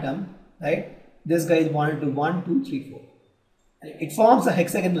carbon atom, right? This guy is bonded to 1, 2, 3, 4. It forms a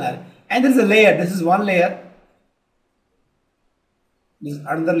hexagonal array. And there is a layer. This is one layer. This is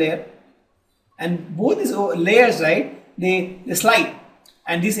another layer. And both these layers, right, they slide.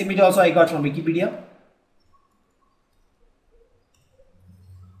 And this image also I got from Wikipedia.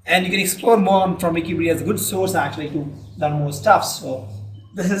 And you can explore more from Wikipedia. It's a good source actually to learn more stuff. So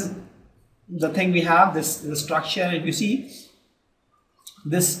this is the thing we have, this structure. If you see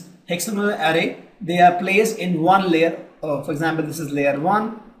this hexagonal array, they are placed in one layer. For example, this is layer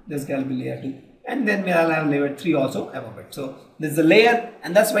 1, this will be layer 2, and then we'll have layer 3 also above it. So this is a layer,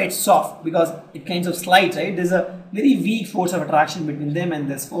 and that's why it's soft, because it kind of slides, right? There's a very weak force of attraction between them, and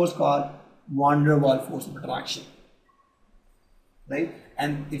this force called van der Waals force of attraction, right?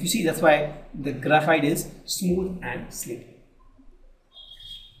 And if you see, that's why the graphite is smooth and slick.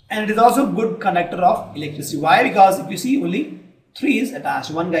 And it is also a good conductor of electricity. Why? Because if you see, only 3 is attached,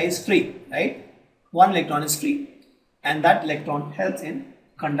 one guy is free, right? One electron is free, and that electron helps in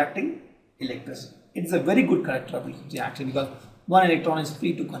conducting electricity. It is a very good conductor of electricity actually, because one electron is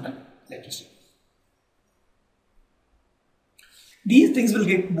free to conduct electricity. These things will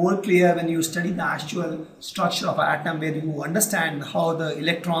get more clear when you study the actual structure of an atom, where you understand how the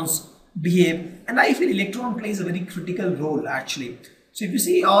electrons behave. And I feel electron plays a very critical role actually. So if you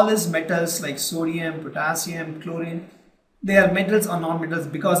see all these metals like sodium, potassium, chlorine, they are metals or non-metals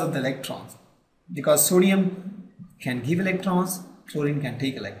because of the electrons. Because sodium can give electrons, chlorine can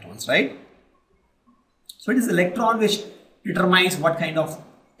take electrons, right? So it is electron which determines what kind of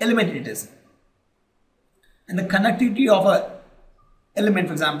element it is. And the conductivity of a element,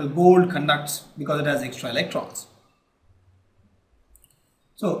 for example, gold conducts because it has extra electrons.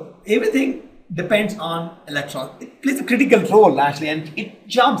 So everything depends on electrons. It plays a critical role actually, and it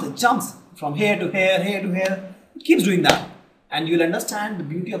jumps from here to here, here to here. It keeps doing that, and you'll understand the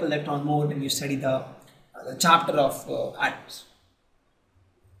beauty of electron more when you study the chapter of atoms.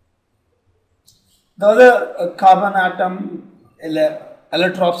 The other carbon atom,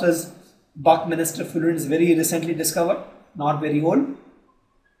 allotropsis Buckminster fullerene, is very recently discovered, not very old.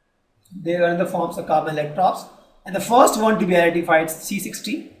 They are in the forms of carbon electrops, and the first one to be identified is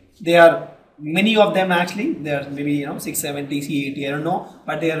C60. There are many of them actually. There are maybe 670, C80, I don't know,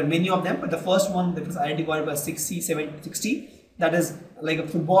 but there are many of them. But the first one that was identified was 6C760. That is like a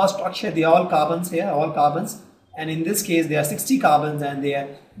football structure. They are all carbons here, all carbons, and in this case there are 60 carbons, and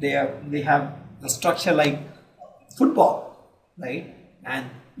they have the structure like football, right? And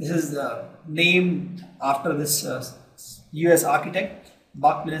this is named after this US architect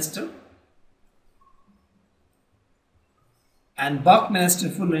Buckminster. And Buckminster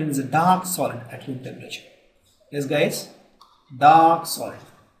fullerene is a dark solid at room temperature. Yes guys, dark solid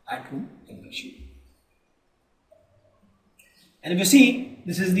at room temperature. And if you see,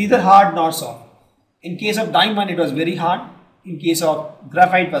 this is neither hard nor soft. In case of diamond it was very hard, in case of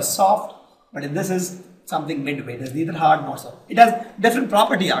graphite it was soft, but this is something midway. It is neither hard nor soft. It has different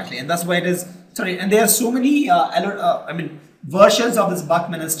property actually, and that's why it is, and there are so many versions of this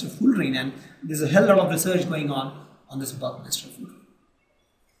Buckminster fullerene, and there's a hell lot of research going on this Buckminster fullerene.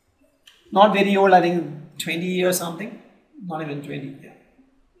 Not very old, I think 20 years something, not even 20, yeah.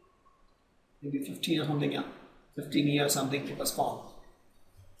 Maybe 15 or something, yeah. 15 years something it was formed.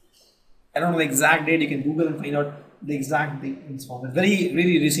 I don't know the exact date, you can Google and find out the exact date it's formed. Very,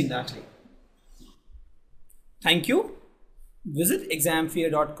 really recent actually. Thank you. Visit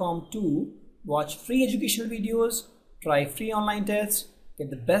examfear.com to watch free educational videos, try free online tests, get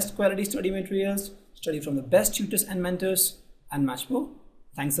the best quality study materials, study from the best tutors and mentors, and much more.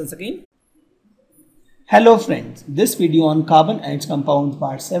 Thanks once again. Hello friends, this video on carbon and its compounds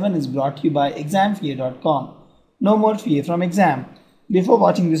part 7 is brought to you by examfear.com. No more fear from exam. Before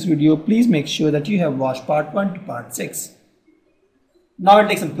watching this video, please make sure that you have watched part 1 to part 6. Now I'll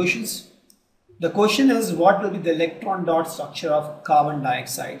take some questions. The question is, what will be the electron dot structure of carbon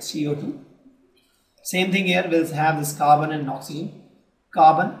dioxide, CO2? Same thing here, we'll have this carbon and oxygen.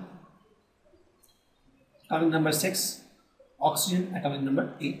 Carbon, atomic number 6, oxygen, atomic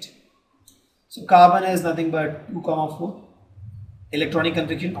number 8. So carbon is nothing but 2, 4. Electronic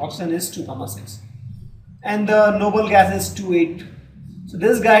configuration, oxygen is 2, 6. And the noble gas is 2, 8. So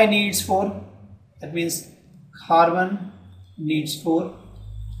this guy needs 4. That means carbon needs 4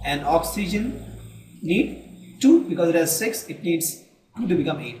 and oxygen need 2, because it has 6, it needs 2 to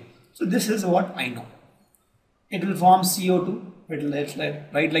become 8. So this is what I know. It will form CO2. Let's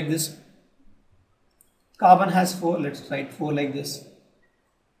write like this. Carbon has 4. Let's write 4 like this.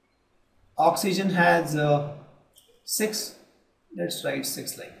 Oxygen has 6. Let's write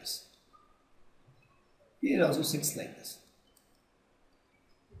 6 like this. Here also 6 like this.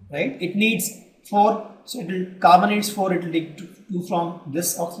 Right? It needs 4. So carbon needs 4. It will take 2 from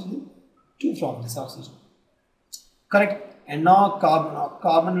this oxygen, 2 from this oxygen. Correct? And now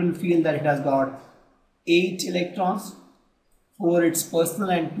carbon will feel that it has got 8 electrons, 4 its personal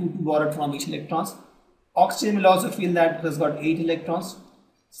and 2 borrowed from each electrons. Oxygen will also feel that it has got 8 electrons,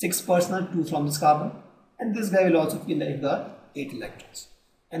 6 personal, 2 from this carbon. And this guy will also feel that it got 8 electrons.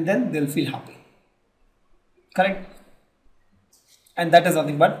 And then they'll feel happy. Correct? And that is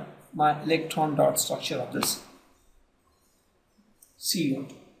nothing but my electron dot structure of this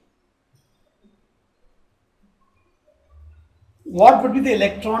CO2. What would be the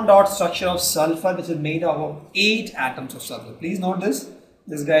electron dot structure of sulfur, which is made up of 8 atoms of sulfur? Please note this.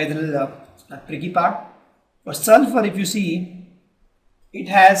 This guy is a little tricky part. For sulfur, if you see, it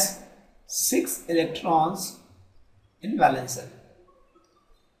has 6 electrons in valence shell.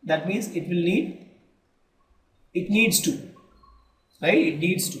 That means it needs 2. Right? It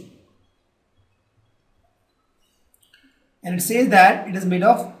needs 2. And it says that it is made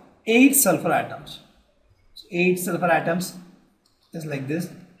of 8 sulfur atoms. So 8 sulfur atoms is like this.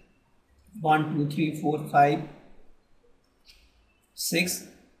 1, 2, 3, 4, 5, 6.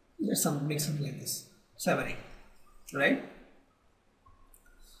 Let's make something like this. 7, 8. Right?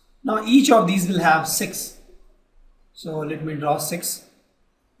 Now each of these will have 6. So let me draw 6.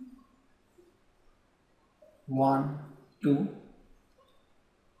 1, 2,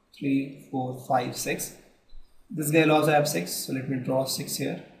 3, 4, 5, 6. This guy will also have 6. So let me draw 6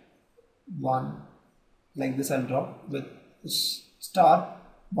 here. 1. Like this I'll draw with star.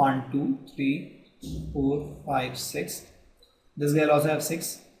 1, 2, 3, 4, 5, 6. This guy will also have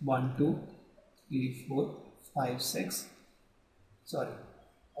 6. 1, 2, 3, 4, 5, 6. Sorry.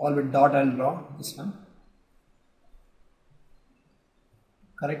 All with dot I'll draw this one.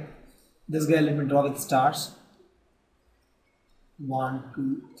 Correct. This guy let me draw with stars. 1,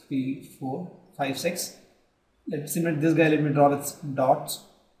 2, 3, 4, 5, 6. Let's see, this guy let me draw with dots.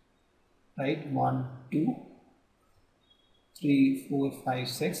 Right? 1, 2, 3, 4, 5,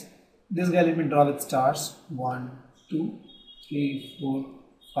 6. This guy let me draw with stars. 1, 2, 3, 4,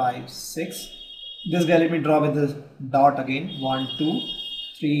 5, 6. This guy let me draw with the dot again. 1, 2,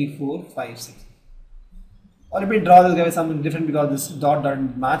 3, 4, 5, 6. Or let me draw this guy with something different, because this dot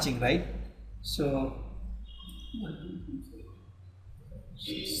isn't matching, right? So 1, 2, 3, 4, 5,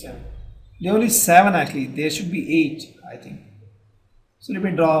 6, 7. There are only 7 actually. There should be 8, I think. So let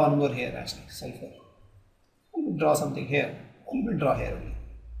me draw one more here actually. Sulfur. Let me draw something here. Let me draw here only.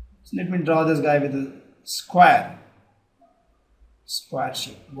 So let me draw this guy with a square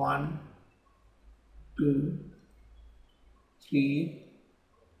shape. 1, 2, 3,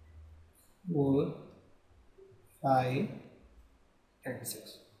 4, 5, and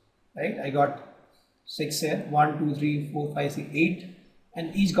 6. Right? I got 6 here. 1, 2, 3, 4, 5, 6, 8,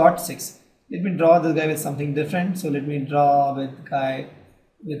 and each got 6. Let me draw this guy with something different. So let me draw with guy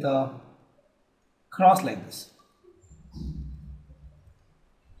with a cross like this.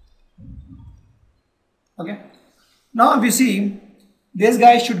 Okay. Now if you see, this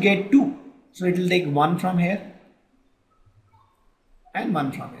guy should get 2. So it will take 1 from here and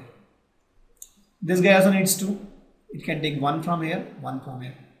 1 from here. This guy also needs 2. It can take 1 from here, 1 from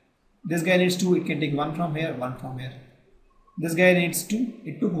here. This guy needs 2. It can take 1 from here, 1 from here. This guy needs 2.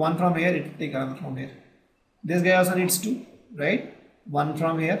 It took 1 from here. It will take another from here. This guy also needs 2, right? 1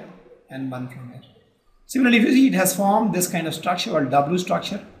 from here and 1 from here. Similarly, if you see, it has formed this kind of structure called W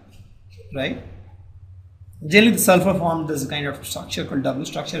structure. right? Generally, the sulfur formed this kind of structure called W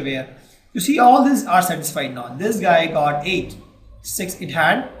structure, where you see all these are satisfied now. This guy got 8, 6 it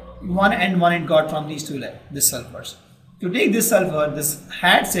had, 1 and 1 it got from these two, this sulfurs. To take this sulfur, this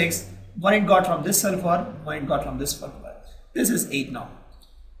had 6, 1 it got from this sulfur, 1 it got from this sulfur. This is 8 now.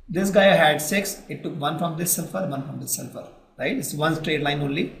 This guy had 6, it took 1 from this sulfur, 1 from this sulfur, right? It's one straight line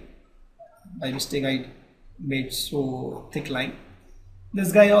only. By mistake I made so thick line.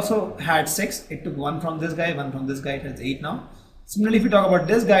 This guy also had 6, it took 1 from this guy, 1 from this guy, it has 8 now. Similarly, if you talk about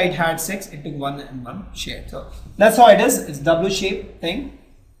this guy, it had 6, it took 1 and 1 shared. So that's how it is. It's W-shaped thing,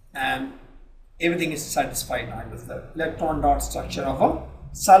 and everything is satisfied now. It is the electron dot structure of a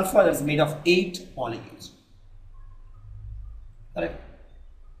sulfur that is made of 8 molecules. Correct?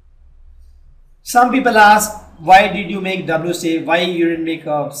 Some people ask, why did you make W shape? Why you didn't make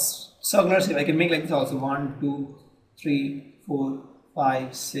a circular shape? I can make like this also. 1, 2, 3, 4,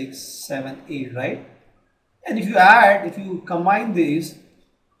 5, 6, 7, 8, right? And if you combine these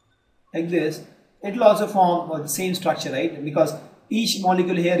like this, it will also form the same structure, right? Because each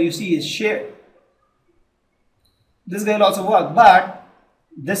molecule here you see is shared. This guy will also work, but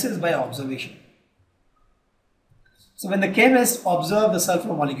this is by observation. So when the chemists observed the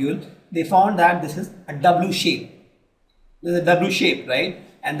sulfur molecule, they found that this is a W shape. This is a W shape, right?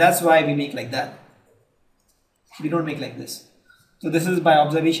 And that's why we make like that. We don't make like this. So this is by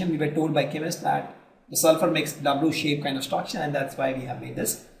observation. We were told by chemists that the sulfur makes W shape kind of structure, and that's why we have made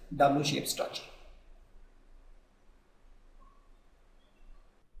this W shape structure.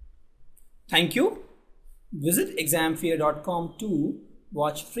 Thank you. Visit examfear.com to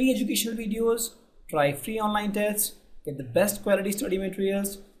watch free educational videos, try free online tests, get the best quality study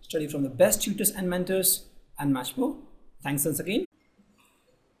materials, study from the best tutors and mentors, and much more. Thanks once again.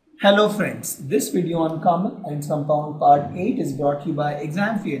 Hello friends, this video on common and compound part 8 is brought to you by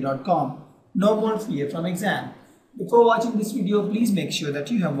examfear.com. No more fear from exam. Before watching this video, please make sure that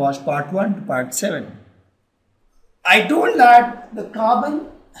you have watched part 1 to part 7. I told that the carbon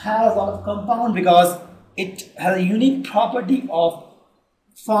has a lot of compound because it has a unique property of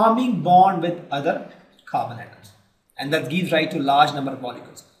forming bond with other carbon atoms, and that gives rise to large number of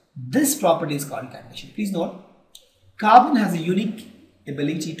molecules. This property is called catenation. Please note, carbon has a unique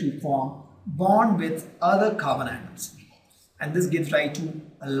ability to form bond with other carbon atoms, and this gives rise to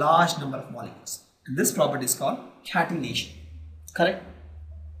a large number of molecules, and this property is called catenation. Correct?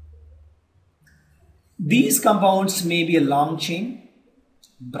 These compounds may be a long chain,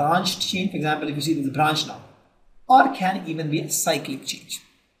 branched chain. For example, if you see this is a branch now, or can even be a cyclic chain.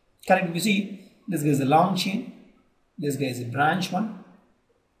 Correct? If you see, this guy is a long chain, this guy is a branch one,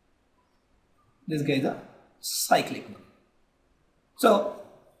 this guy is a cyclic one. So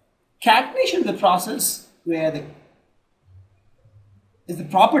catenation is the process where is the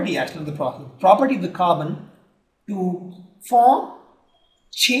property actually of the process, property of the carbon to form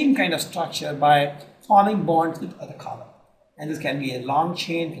chain kind of structure by forming bonds with other carbon. And this can be a long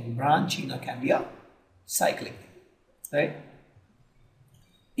chain, can be a branch chain, or can be a cyclic, right?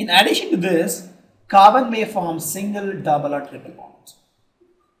 In addition to this, carbon may form single, double, or triple bonds.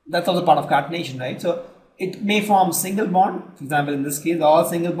 That's also part of catenation, right? So it may form single bond. For example, in this case, all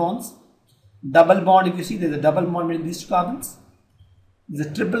single bonds. Double bond, if you see, there's a double bond between these two carbons. There's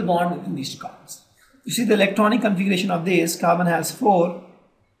a triple bond between these two carbons. You see the electronic configuration of this, carbon has 4,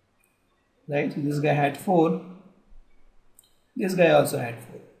 right? So this guy had 4. This guy also had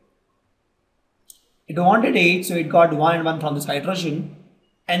 4. It wanted 8, so it got 1 and 1 from this hydrogen,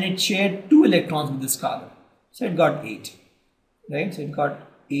 and it shared 2 electrons with this carbon. So it got 8, right? So it got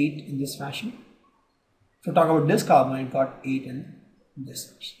 8 in this fashion. So talk about this carbon, it got 8 in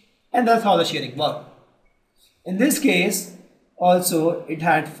this fashion. And that's how the sharing worked. In this case, also it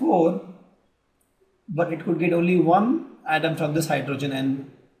had 4, but it could get only 1 atom from this hydrogen,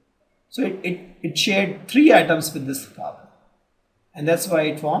 and so it shared 3 atoms with this carbon. And that's why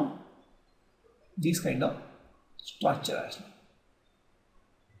it formed this kind of structure as well.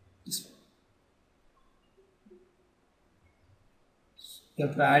 This one. You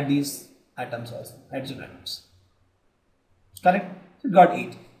have to add these atoms also, hydrogen atoms. Correct? So it got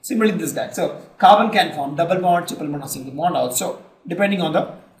 8. Similarly this guy. So carbon can form double bond, triple bond, or single bond also, depending on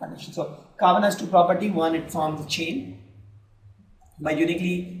the condition. So carbon has 2 properties. One, it forms a chain by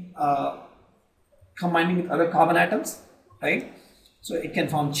uniquely combining with other carbon atoms, right? So it can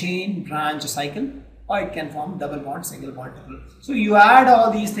form chain, branch, or cycle, or it can form double bond, single bond, triple. So you add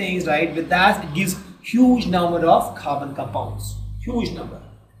all these things, right? With that, it gives huge number of carbon compounds. Huge number.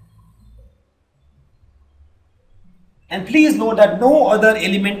 And please note that no other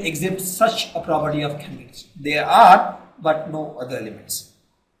element exhibits such a property of catenation. There are, but no other elements.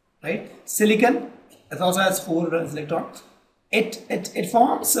 right? Silicon, it also has 4 valence electrons. It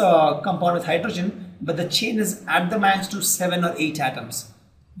forms a compound with hydrogen, but the chain is at the max to 7 or 8 atoms.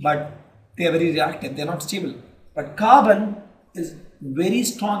 But they are very reactive, they are not stable. But carbon is very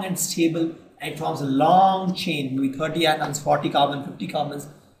strong and stable, and it forms a long chain, maybe 30 atoms, 40 carbon, 50 carbons.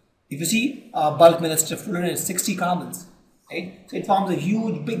 If you see bulk mineral fluorine is 60 carbons, right? So it forms a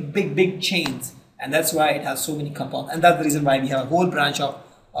huge, big chains, and that's why it has so many compounds. And that's the reason why we have a whole branch of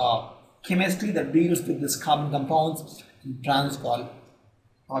chemistry that deals with this carbon compounds, and branch called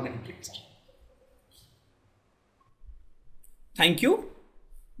organic chemistry. Thank you.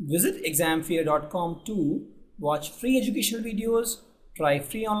 Visit examfear.com to watch free educational videos, try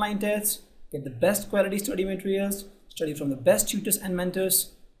free online tests, get the best quality study materials, study from the best tutors and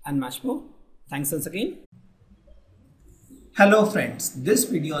mentors, and much more. Thanks once again. Hello friends, this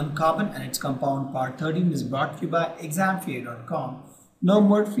video on carbon and its compound part 13 is brought to you by examfear.com. No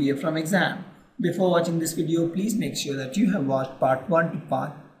more fear from exam. Before watching this video, please make sure that you have watched part 1 to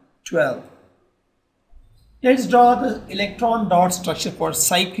part 12. Let's draw the electron dot structure for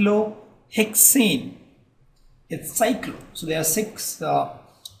cyclohexane. It's cyclo, so there are 6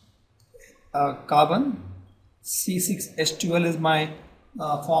 carbon. C6H12 is my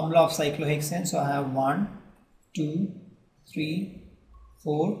formula of cyclohexane. So I have 1, 2, 3,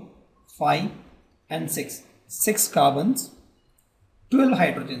 4, 5 and 6. 6 carbons, 12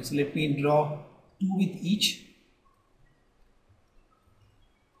 hydrogens. So let me draw 2 with each.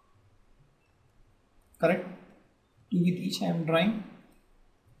 Correct? 2 with each I am drawing.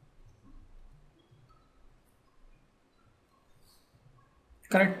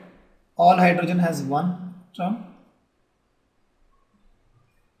 Correct? All hydrogen has 1 term.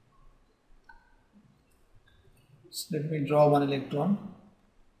 So let me draw 1 electron.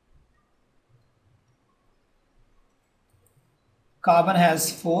 Carbon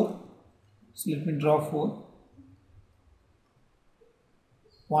has 4. So let me draw 4.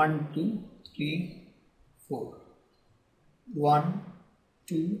 1, 2, 3, 4. 1,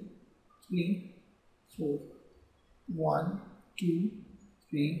 2, 3, 4. 1, 2,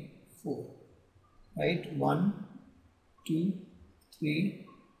 3, 4. Right? 1, 2, 3,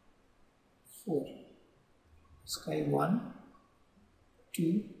 4. Sky 1,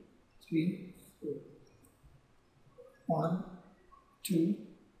 2, 3, 4. 1, 2,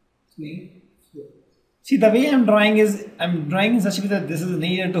 3, 4. See, the way I'm drawing in such a way that this is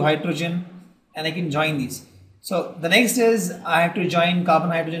near to hydrogen and I can join these. So the next is I have to join carbon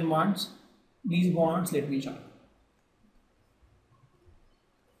hydrogen bonds. These bonds let me join.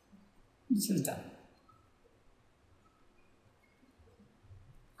 This is done.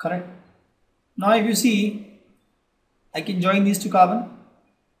 Correct? Now if you see, I can join these 2 carbon.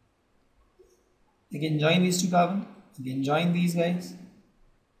 I can join these 2 carbon. I can join these guys.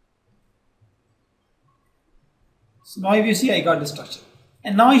 So now if you see, I got the structure.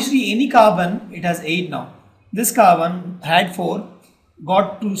 And now you see any carbon, it has 8 now. This carbon had 4,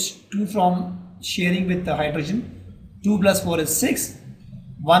 got 2 from sharing with the hydrogen. 2 plus 4 is 6.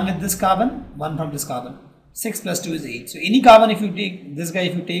 1 with this carbon, 1 from this carbon. 6 plus 2 is 8. So any carbon, if you take this guy,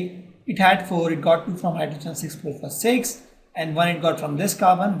 if you take, it had 4, it got 2 from hydrogen, 6 plus 6, and 1 it got from this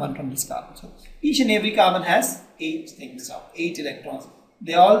carbon, 1 from this carbon. So each and every carbon has 8 things now, 8 electrons.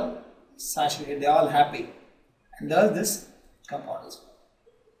 They all saturated, they are all happy. And thus this compound is.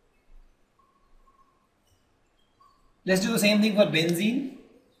 Let's do the same thing for benzene.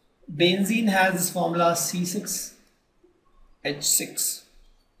 Benzene has this formula C6H6.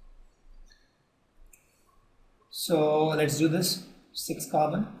 So let's do this. 6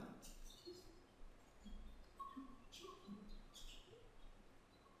 carbon.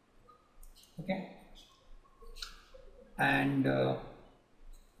 Okay. And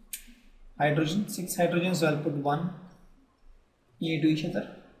hydrogen, 6 hydrogens, so I'll put 1 near to each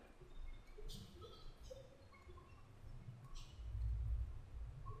other.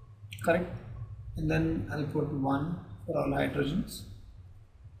 Correct? And then I'll put 1 for all hydrogens.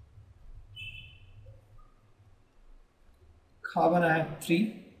 Carbon I have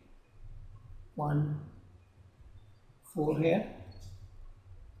 3. 1, 4 here.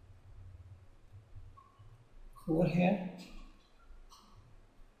 4 here.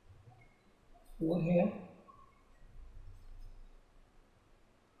 4 here.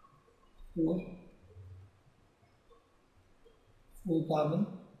 4. 4 carbon.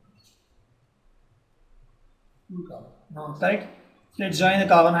 2 carbon. Now, correct? Let's join the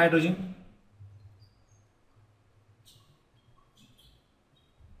carbon hydrogen.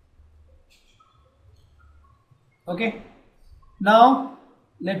 Okay. Now,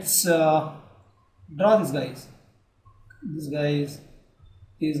 let's draw these guys. This guy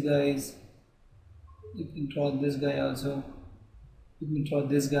these guys. You can draw this guy also. You can draw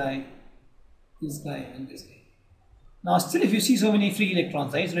this guy, and this guy. Now still if you see so many free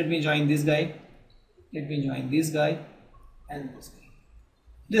electrons, right? So let me join this guy, let me join this guy and this guy.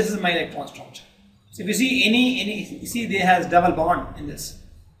 This is my electron structure. So if you see you see there has double bond in this,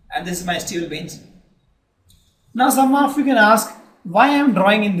 and this is my stable benzene. Now some of you can ask why I am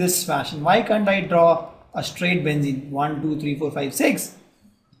drawing in this fashion. Why can't I draw a straight benzene 1, 2, 3, 4, 5, 6,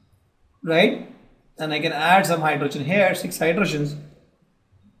 right? And I can add some hydrogen here, 6 hydrogens,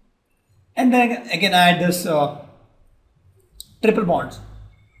 and then I can add this triple bonds,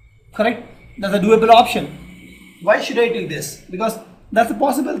 correct? That's a doable option. Why should I do this? Because that's a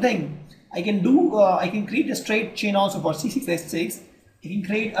possible thing. I can do, I can create a straight chain also for C6H6. I can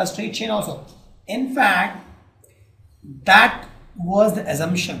create a straight chain also. In fact, that was the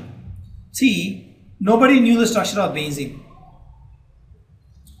assumption. See, nobody knew the structure of benzene.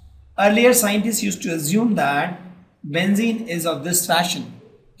 Earlier scientists used to assume that benzene is of this fashion,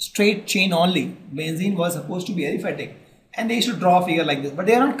 straight chain only. Benzene was supposed to be aliphatic, and they should draw a figure like this, but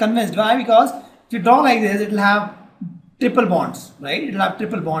they are not convinced. Why? Because if you draw like this, it will have triple bonds, right? It will have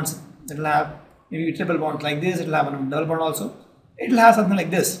triple bonds. It will have maybe triple bonds like this. It will have a double bond also. It will have something like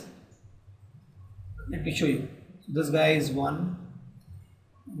this. Let me show you. So this guy is 1,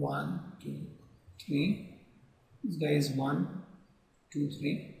 1, 2, 3. This guy is 1, 2,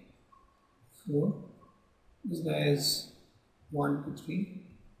 3, 4. This guy is 1, 2, 3,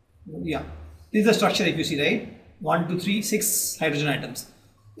 4. Yeah, this is the structure if you see, right? 1, 2, 3, 6 hydrogen atoms.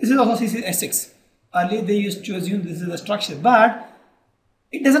 This is also C6H6. Earlier they used to assume this is the structure, but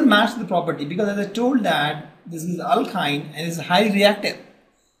it doesn't match the property, because as I told that this is alkyne and is highly reactive.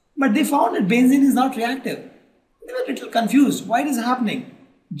 But they found that benzene is not reactive. They were a little confused. Why it is happening?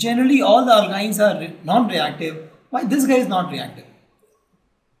 Generally all the alkynes are non-reactive. Why this guy is not reactive?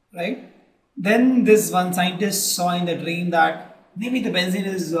 Right? Then this one scientist saw in the dream that maybe the benzene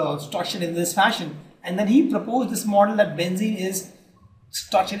is structured in this fashion, and then he proposed this model that benzene is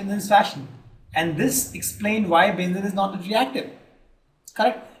structured in this fashion, and this explained why benzene is not reactive,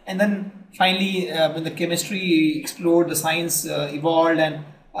 correct? And then finally when the chemistry explored, the science evolved, and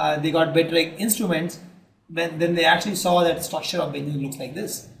they got better instruments, then they actually saw that the structure of benzene looks like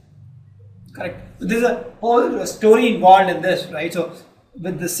this, correct? So there's a whole story involved in this, right? So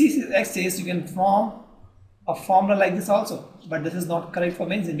with the C6H6 you can form a formula like this also, but this is not correct for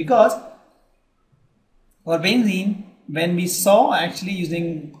benzene, because for benzene, when we saw actually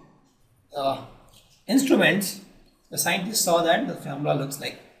using instruments, the scientists saw that the formula looks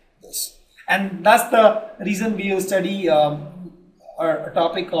like this, and that's the reason we will study a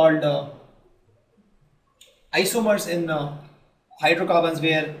topic called isomers in hydrocarbons,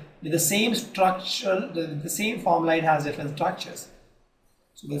 where with the same structure, the same formula, it has different structures.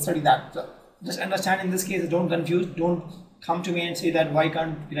 So we'll study that. So just understand in this case, don't confuse, don't come to me and say that why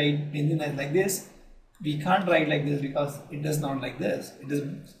can't we write benzene like this. We can't write like this because it does not like this. It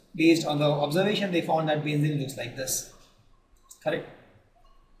is based on the observation. They found that benzene looks like this, correct?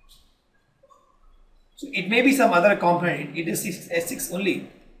 So it may be some other component. It is C6H6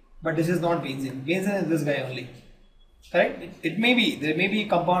 only, but this is not benzene. Benzene is this guy only, correct? It may be, there may be a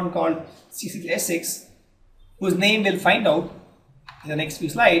compound called C6H6 whose name we'll find out in the next few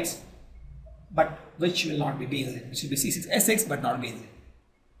slides, but which will not be benzene. It should be C6H6 but not benzene.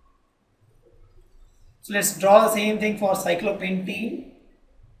 So let's draw the same thing for cyclopentene.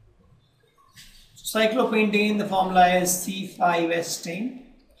 Cyclopentene, the formula is C5H10.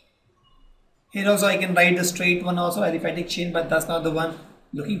 Here also I can write the straight one also, aliphatic chain, but that's not the one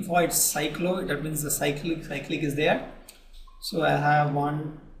looking for. It's cyclo, that means the cyclic is there. So I have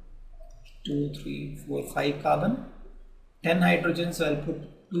 1, 2, 3, 4, 5 carbon, 10 hydrogen, so I'll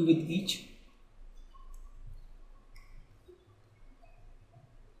put 2 with each,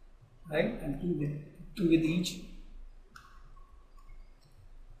 right, and 2 with each.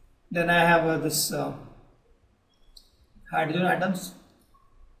 Then I have this hydrogen atoms,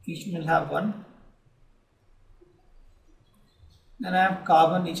 each will have 1. Then I have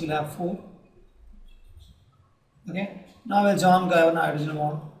carbon, each will have 4. Okay, now we'll join carbon hydrogen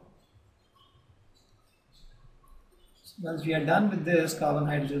bond. So once we are done with this carbon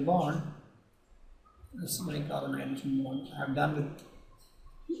hydrogen bond, this is my carbon hydrogen bond I have done with.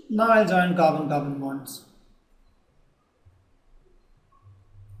 Now I'll join carbon bonds.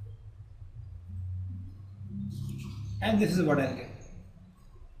 And this is what I'll get.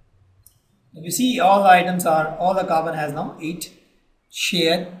 If you see, all the items are, all the carbon has now 8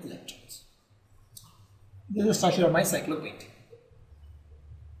 shared electrons. This is the structure of my cyclopentene.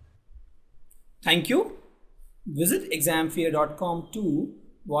 Thank you. Visit examfear.com to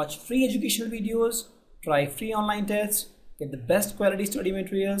watch free educational videos, try free online tests, get the best quality study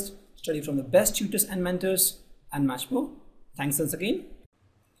materials, study from the best tutors and mentors, and much more. Thanks once again.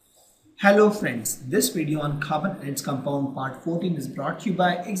 Hello friends, this video on carbon and its compound part 14 is brought to you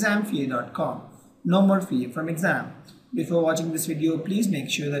by examfear.com. No more fear from exam. Before watching this video, please make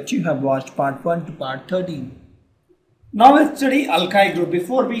sure that you have watched part 1 to part 13. Now we'll study alkyl group.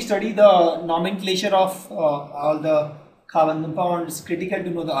 Before we study the nomenclature of all the carbon compounds, it's critical to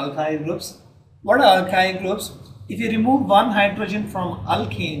know the alkyl groups. What are alkyl groups? If you remove one hydrogen from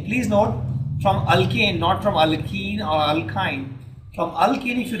alkane, please note from alkane, not from alkene or alkyne. From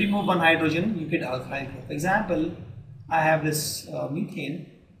alkane, if you remove one hydrogen, you get alkyl group. For example, I have this methane.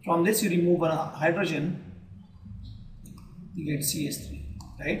 From this, you remove one hydrogen, you get CH3,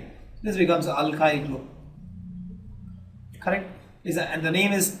 right? This becomes an alkyl group. Correct? And the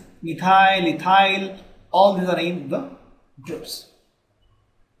name is methyl, ethyl. All these are named the groups.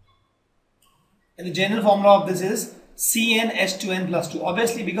 And the general formula of this is CnH2n plus 2.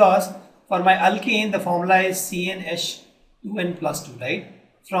 Obviously, because for my alkane, the formula is CnH2n plus 2, right?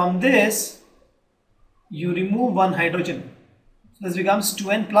 From this, you remove one hydrogen. So this becomes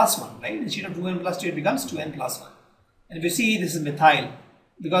 2n plus 1, right? Instead of 2n plus 2, it becomes 2n plus 1. And if you see, this is methyl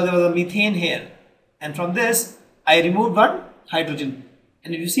because there was a methane here. And from this, I removed one hydrogen.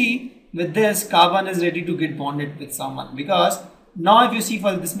 And if you see, with this, carbon is ready to get bonded with someone. Because now if you see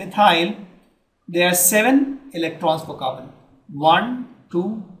for this methyl, there are 7 electrons for carbon. 1,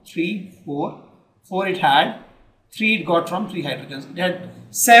 2, 3, 4. 4 it had. 3 it got from 3 hydrogens. It had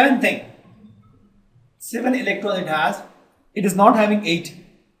 7 thing. 7 electrons it has. It is not having 8.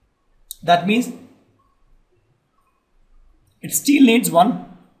 That means it still needs 1.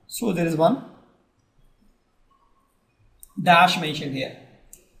 So there is 1 dash mentioned here.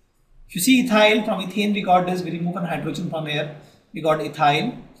 If you see ethyl, from ethane we got this, we remove one hydrogen from here, we got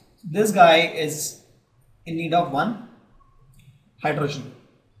ethyl. This guy is in need of 1 hydrogen.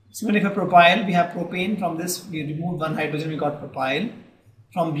 Similarly for propyl, we have propane. From this we remove 1 hydrogen, we got propyl.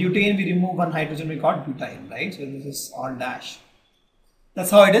 From butane we remove 1 hydrogen, we got butyl, right? So this is all dash. That's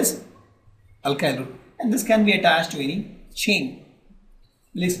how it is alkyl group. And this can be attached to any chain.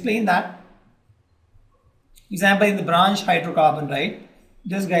 We'll explain that. Example, in the branch hydrocarbon, right?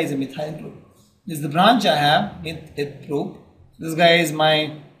 This guy is a methyl group. This is the branch I have, meth group. This guy is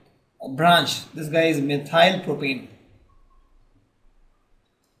my branch. This guy is methyl propane.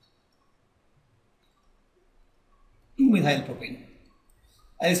 Methyl propane.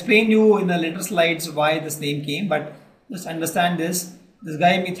 I'll explain you in the later slides why this name came, but just understand this. This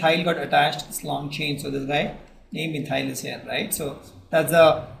guy methyl got attached to this long chain, so this guy name methyl is here, right? So that's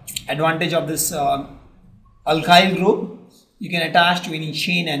the advantage of this alkyl group. You can attach to any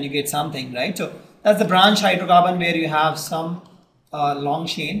chain and you get something, right? So that's the branch hydrocarbon where you have some long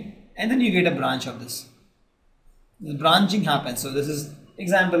chain and then you get a branch of this. The branching happens. So this is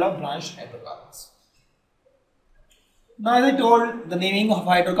example of branched hydrocarbons. Now, as I told, the naming of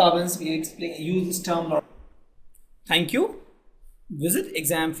hydrocarbons, we use this term. Thank you. Visit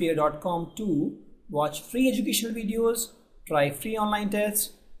examfear.com to watch free educational videos, try free online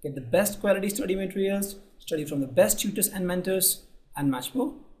tests, get the best quality study materials, study from the best tutors and mentors, and much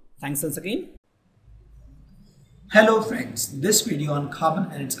more. Thanks once again. Hello friends, this video on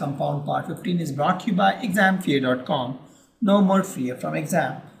carbon and its compound part 15 is brought to you by examfear.com. No more fear from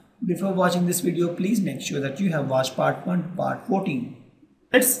exam. Before watching this video, please make sure that you have watched part 1 to part 14.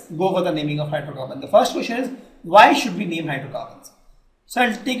 Let's go over the naming of hydrocarbon. The first question is, why should we name hydrocarbons? So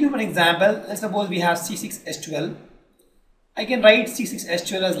I'll take you an example. Let's suppose we have C6H12. I can write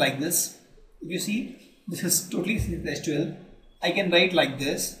C6H12 as like this. If you see, this is totally C6H12. I can write like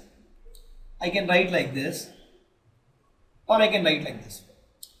this. I can write like this. Or I can write like this.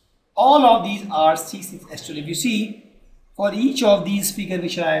 All of these are C6H12. If you see, for each of these figure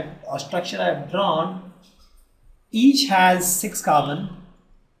which structure I have drawn, each has 6 carbon,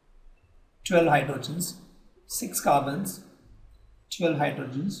 12 hydrogens, 6 carbons, 12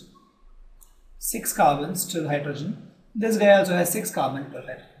 hydrogens, 6 carbons, 12 hydrogen. This guy also has 6 carbon, 12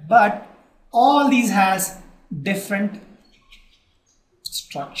 hydrogen. But all these has different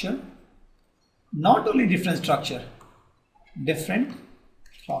structure. Not only different structure, different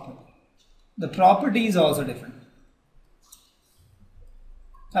property. The property is also different.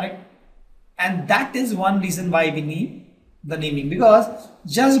 Correct? And that is one reason why we need the naming, because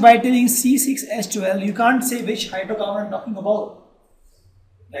just by telling C6H12 you can't say which hydrocarbon I'm talking about,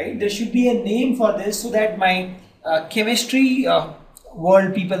 right? There should be a name for this so that my chemistry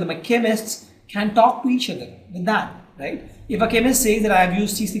world people, my chemists can talk to each other with that, right? If a chemist says that I have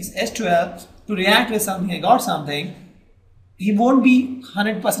used C6H12 to react with something, I got something, he won't be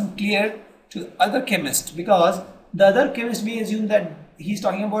 100% clear to other chemist, because the other chemist may assume that he's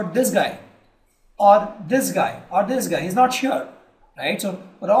talking about this guy or this guy or this guy. He's not sure, right? So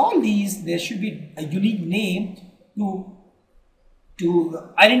for all these, there should be a unique name to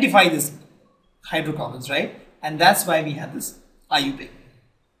identify this hydrocarbons, right? And that's why we have this IUPAC.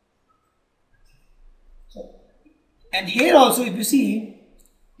 And here also, if you see,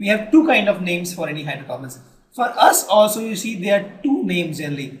 we have two kind of names for any hydrocarbons. For us also, you see there are two names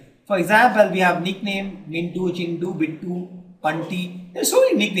generally. For example, we have nickname Mintu, Chintu, Bittu, Panti. There's so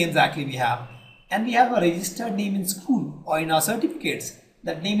many nicknames actually we have. And we have a registered name in school or in our certificates.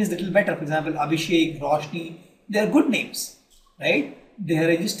 That name is little better. For example, Abhishek, Roshni, they are good names, right? They are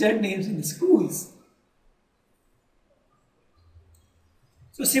registered names in the schools.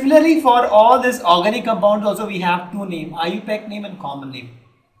 So similarly, for all these organic compounds also we have two names, IUPAC name and common name.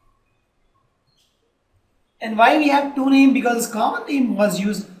 And why we have two names? Because this common name was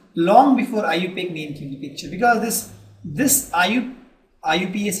used long before IUPAC name came into picture. Because this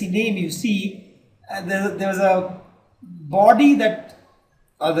IUPAC name, you see, there was a body that,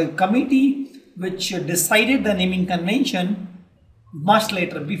 or the committee which decided the naming convention much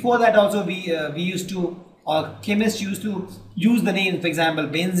later. Before that also we used to, or chemists used to use the name, for example,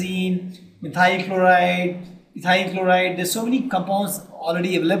 benzene, methyl chloride. There's so many compounds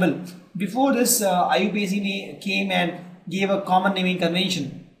already available. Before this, IUPAC came and gave a common naming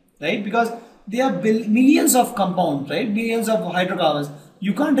convention, right? Because there are millions of compounds, right? Millions of hydrocarbons.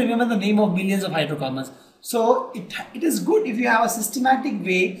 You can't remember the name of millions of hydrocarbons. So it is good if you have a systematic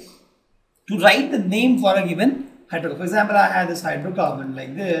way to write the name for a given hydrocarbon. For example, I have this hydrocarbon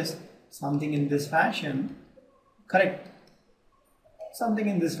like this, something in this fashion, correct? Something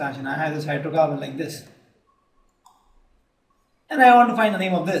in this fashion. I have this hydrocarbon like this. And I want to find the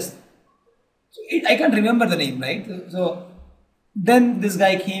name of this. So I can't remember the name, right? So then this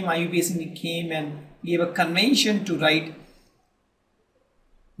guy came, IUPAC came and gave a convention to write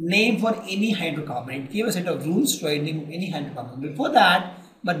name for any hydrocarbon. It gave a set of rules to write name of any hydrocarbon. Before that,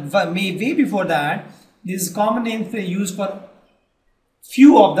 but way before that, these common names were used for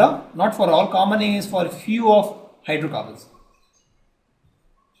few of the, not for all, common names for few of hydrocarbons.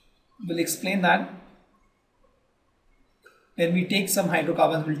 We'll explain that. When we take some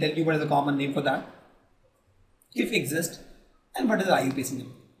hydrocarbons, we'll tell you what is the common name for that, if exists, and what is the IUPAC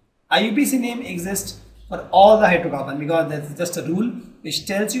name. IUPAC name exists for all the hydrocarbons because that's just a rule which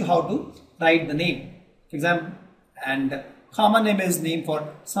tells you how to write the name. For example, and common name is name for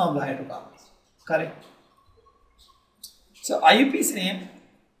some of the hydrocarbons, correct? So IUPAC name,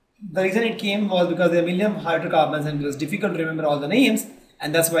 the reason it came was because there are million hydrocarbons and it was difficult to remember all the names,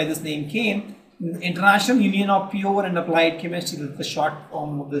 and that's why this name came. International Union of Pure and Applied Chemistry, the short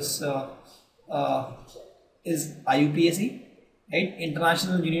form of this is IUPAC, right?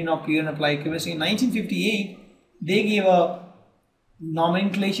 International Union of Pure and Applied Chemistry. In 1958, they gave a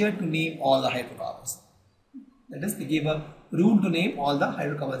nomenclature to name all the hydrocarbons. That is, they gave a rule to name all the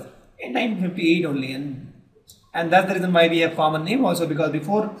hydrocarbons in 1958 only, and that's the reason why we have common name also, because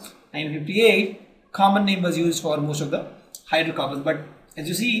before 1958, common name was used for most of the hydrocarbons. But as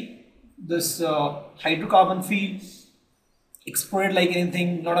you see, this hydrocarbon field exploded like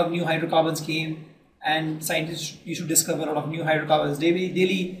anything. A lot of new hydrocarbons came, and scientists used to discover a lot of new hydrocarbons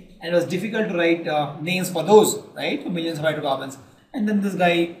daily, and it was difficult to write names for those, right, for millions of hydrocarbons. And then this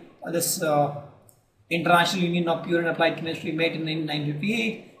guy, this International Union of Pure and Applied Chemistry met in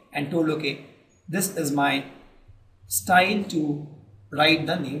 1958 and told, okay, this is my style to write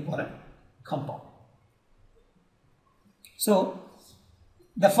the name for a compound. So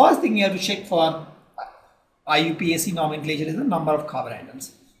the first thing you have to check for IUPAC nomenclature is the number of carbon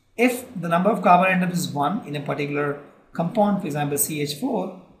atoms. If the number of carbon atoms is 1 in a particular compound, for example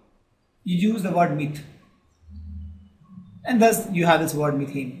CH4, you use the word meth, and thus you have this word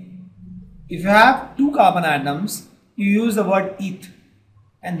methane. If you have 2 carbon atoms, you use the word eth,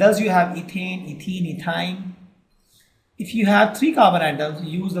 and thus you have ethane, ethene, ethyne. If you have 3 carbon atoms,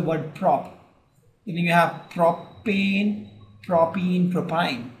 you use the word prop. Then you have propane, propene,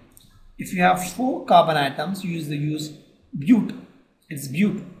 propyne. If you have 4 carbon atoms, you use bute. It's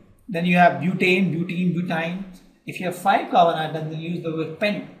bute. Then you have butane, butene, butyne. If you have 5 carbon atoms, then you use the word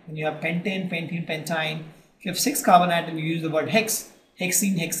pen. Then you have pentane, pentene, pentyne. If you have 6 carbon atoms, you use the word hex.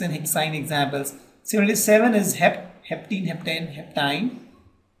 Hexene, hexane, hexyne examples. Similarly, 7 is heptene, heptane, heptyne.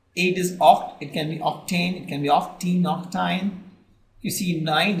 8 is oct. It can be octane. It can be octene, octyne. You see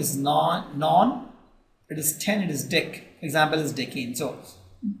 9 is non. It is 10. It is dec. Example is decane. So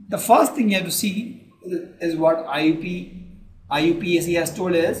the first thing you have to see is what IUPAC has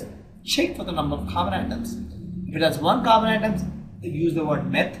told is check for the number of carbon atoms. If it has 1 carbon atom, use the word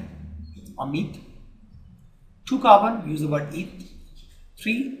meth or meth. 2 carbon, use the word eth.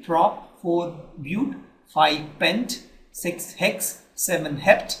 3 prop, 4 bute, 5 pent, 6 hex, 7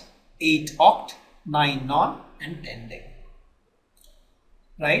 hept, 8 oct, 9 non, and 10 dec.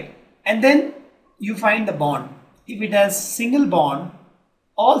 Right? And then you find the bond. If it has single bond,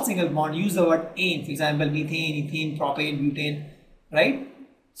 all single bond, use the word ane. For example, methane, ethane, propane, butane. Right?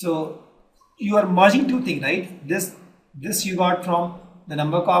 So you are merging two things, right? This you got from the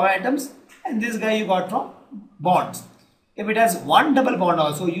number of carbon atoms, and this guy you got from bonds. If it has one double bond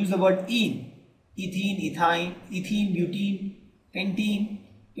also, use the word ene. Ethene, ethine, ethene, butene, pentene.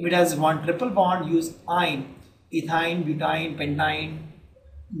 If it has one triple bond, use ine. Ethyne, butine, pentine,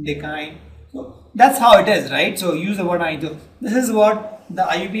 decyne. So that's how it is, right? So use the word ine. So this is what the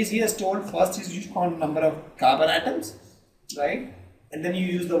IUPAC has told. First is you count number of carbon atoms, right? And then you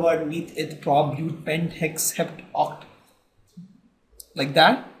use the word meth, eth, prop, bute, pent, hex, hept, oct, like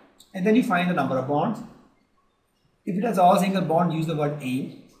that. And then you find the number of bonds. If it has all single bond, use the word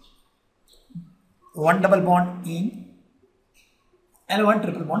ane. One double bond, ene, and one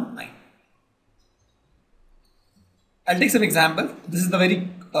triple bond, ine. I'll take some example. This is the very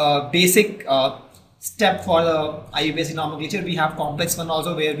basic step for the IUPAC nomenclature. We have complex one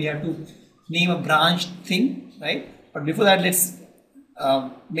also where we have to name a branched thing, right? But before that, let's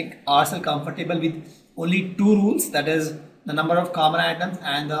make ourselves comfortable with only two rules, that is the number of carbon atoms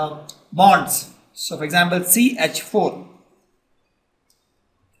and the bonds. So for example, CH4.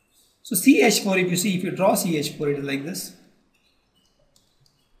 So CH4, if you draw CH4, it is like this.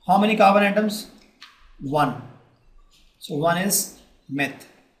 How many carbon atoms? 1. So 1 is meth,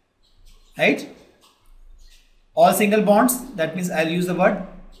 right? All single bonds, that means I'll use the word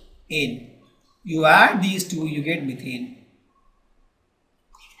ane. You add these two, you get methane.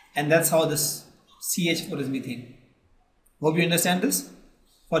 And that's how this CH4 is methane. Hope you understand this.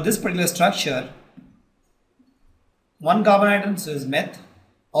 For this particular structure, one carbon atom, so is meth,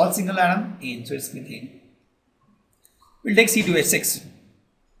 all single atom, ane, so it's methane. We'll take C2H6.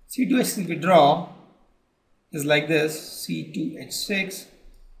 C2H6 if we draw is like this, C2H6,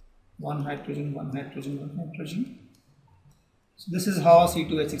 one hydrogen, one hydrogen, one hydrogen. So this is how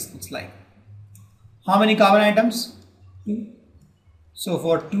C2H6 looks like. How many carbon atoms? 2. So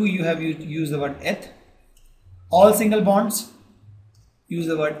for 2 you have used the word eth. All single bonds, use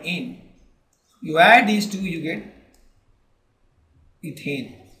the word ane. You add these two, you get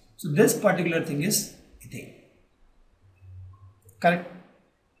ethane. So this particular thing is ethane. Correct?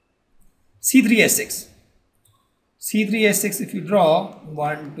 C3H6. C3H6 if you draw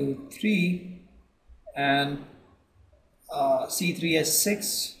 1, 2, 3 and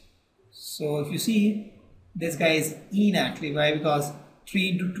C3H6. So if you see, this guy is ene actually. Why? Because 3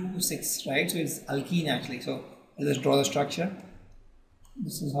 into 2, 6, right? So it's alkene actually. So I'll just draw the structure.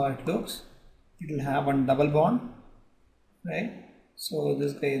 This is how it looks. It will have one double bond, right? So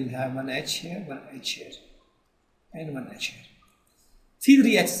this guy will have one H here, one H here, and one H here.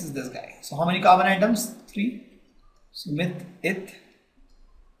 C3H is this guy. So how many carbon atoms? 3. So meth, eth,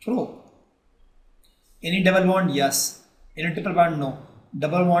 pro. Any double bond? Yes. Any triple bond? No.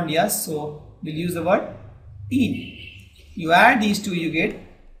 Double bond? Yes. So we'll use the word ene. You add these two, you get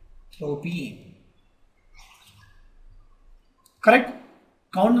propene. Correct?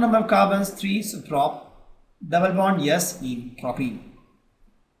 Count the number of carbons, 3, so prop. Double bond, yes, ene, propene.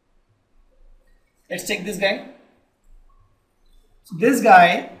 Let's check this guy. So this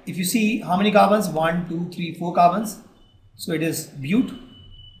guy, if you see how many carbons, 1, 2, 3, 4 carbons. So it is bute,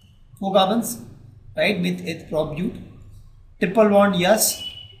 4 carbons, right? Meth, eth, prop, bute. Triple bond, yes.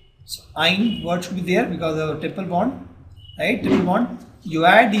 So ine word should be there because of a triple bond, right? Triple bond. You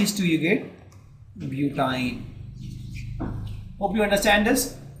add these two, you get butane. Hope you understand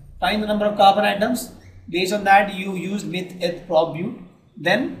this. Find the number of carbon atoms. Based on that, you use meth, eth, prop, bute.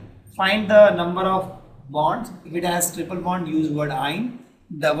 Then find the number of bonds. If it has triple bond, use word ine.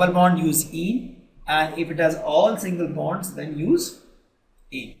 Double bond, use ene. And if it has all single bonds, then use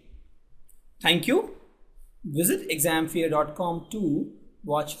ane. Thank you. Visit examfear.com to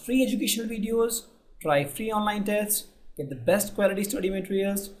watch free educational videos, try free online tests, get the best quality study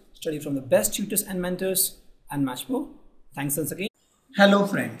materials, study from the best tutors and mentors, and much more. Thanks once again. Hello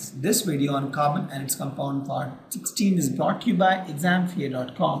friends, this video on carbon and its compound part 16 is brought to you by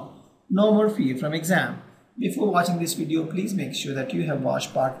examfear.com. No more fear from exam. Before watching this video, please make sure that you have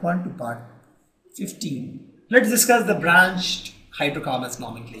watched part 1 to part 15. Let's discuss the branched hydrocarbons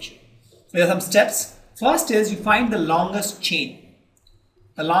nomenclature. There are some steps. First is you find the longest chain.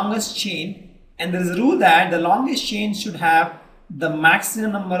 The longest chain, and there is a rule that the longest chain should have the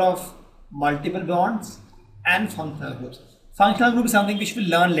maximum number of multiple bonds and functional groups. Functional group is something which we'll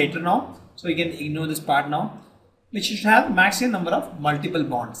learn later now, so you can ignore this part now. Which should have maximum number of multiple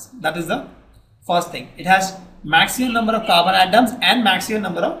bonds. That is the first thing. It has maximum number of carbon atoms and maximum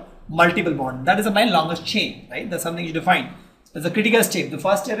number of multiple bonds. That is my longest chain, right? That's something you define. That's a critical step. The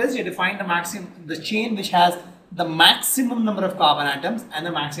first step is you define the chain which has the maximum number of carbon atoms and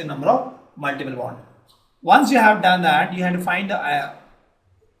the maximum number of multiple bonds. Once you have done that, you have to find the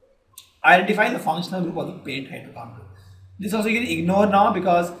identify the functional group of the parent hydrocarbon group. This also you can ignore now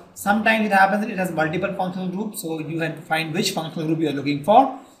because sometimes it happens that it has multiple functional groups, so you have to find which functional group you are looking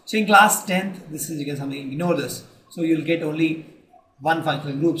for. So in class 10th, this is you can something ignore this. So you will get only one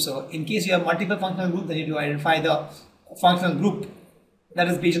functional group. So in case you have multiple functional groups, then you need to identify the functional group that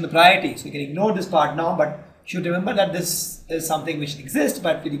is based on the priority. So you can ignore this part now, but you should remember that this is something which exists,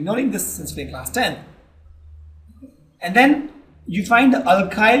 but we're ignoring this since we're in class 10. And then you find the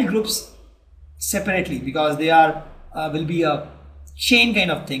alkyl groups separately because they are will be a chain kind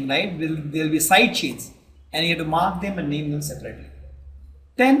of thing, right? There will be side chains and you have to mark them and name them separately.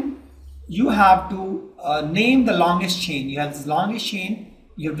 Then you have to name the longest chain. You have this longest chain,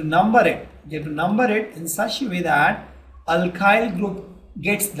 you have to number it. You have to number it in such a way that alkyl group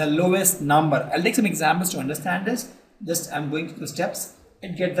gets the lowest number. I'll take some examples to understand this. Just I'm going through the steps.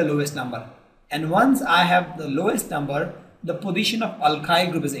 It gets the lowest number. And once I have the lowest number, the position of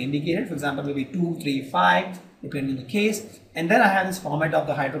alkyl group is indicated. For example, maybe 2, 3, 5, depending on the case. And then I have this format of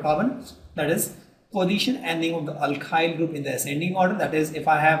the hydrocarbon, that is position and name of the alkyl group in the ascending order. That is, if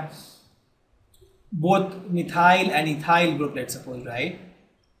I have both methyl and ethyl group, let's suppose, right?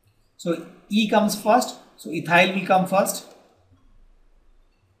 So E comes first, so ethyl will come first,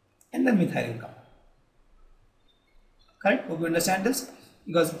 and then methyl will come. Correct? Hope you understand this,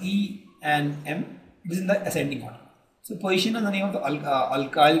 because E and M is in the ascending order. So position and the name of the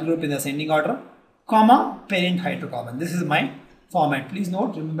alkyl group in the ascending order, comma parent hydrocarbon. This is my format. Please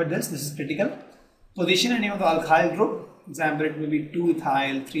note, remember this. This is critical. Position and name of the alkyl group. Example, it may be 2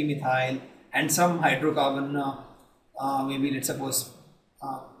 ethyl, 3 methyl, and some hydrocarbon. Maybe let's suppose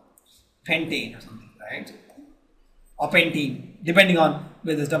pentane or something, right? Or pentene, depending on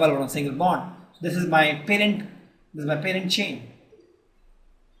whether it's double bond or single bond. So this is my parent. This is my parent chain.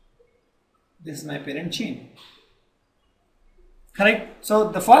 This is my parent chain. Correct. So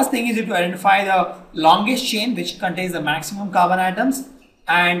the first thing is you have to identify the longest chain which contains the maximum carbon atoms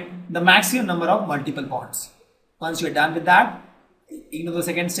and the maximum number of multiple bonds. Once you are done with that, ignore the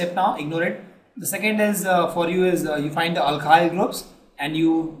second step now. Ignore it. The second is for you is you find the alkyl groups and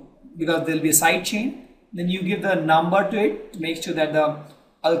you, because there will be a side chain, then you give the number to it to make sure that the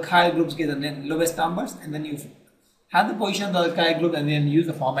alkyl groups get the lowest numbers, and then you have the position of the alkyl group and then use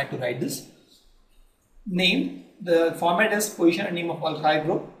the format to write this name. The format is position and name of alkyl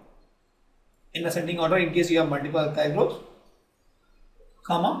group in ascending order in case you have multiple alkyl groups,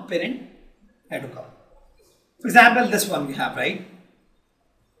 comma parent hydrocarbon. For example, this one we have, right?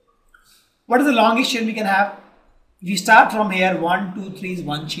 What is the longest chain we can have? We start from here. 1, 2, 3 is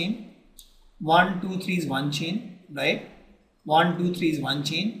one chain. 1, 2, 3 is one chain, right? 1, 2, 3 is one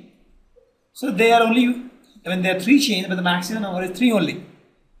chain. So they are only, there are 3 chains, but the maximum number is 3 only.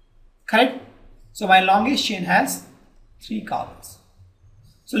 Correct? So my longest chain has 3 carbons.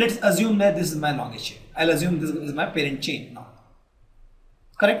 So let's assume that this is my longest chain. I'll assume this is my parent chain now.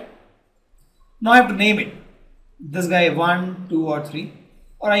 Correct? Now I have to name it. This guy 1, 2 or 3.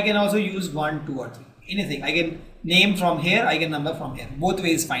 Or I can also use 1, 2 or 3. Anything. I can name from here, I can number from here. Both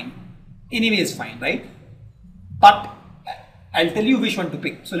ways fine. Any way is fine, right? But I'll tell you which one to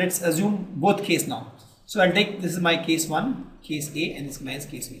pick. So let's assume both case now. So I'll take, this is my case 1, case A, and this is my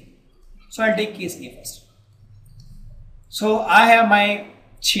case B. So I'll take case A first. So I have my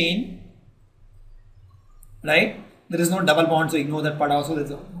chain, right? There is no double bond, so ignore that part also.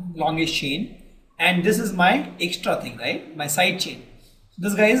 There's a longest chain. And this is my extra thing, right? My side chain.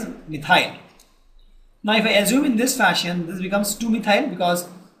 This guy is methyl. Now if I assume in this fashion, this becomes 2-methyl because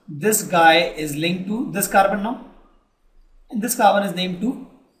this guy is linked to this carbon now. And this carbon is named 2.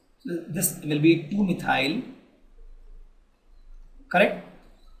 So this will be 2-methyl. Correct?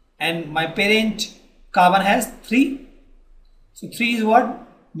 And my parent carbon has 3. So 3 is what?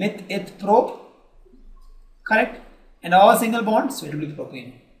 Meth, eth, prop. Correct? And all single bonds, so it will be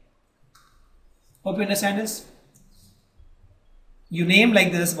propane. Hope you understand this. You name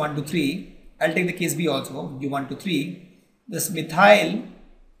like this 1, 2, 3. I'll take the case B also. You 1, 2, 3. This methyl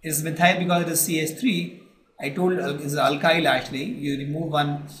is methyl because it is CH3. I told is alkyl actually. You remove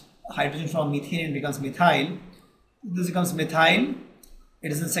one hydrogen from methane and it becomes methyl. This becomes methyl.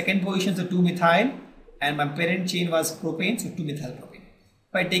 It is in second position, so 2-methyl, and my parent chain was propane, so 2-methyl propane.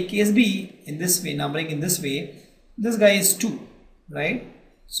 If I take case B in this way, numbering in this way, this guy is 2, right?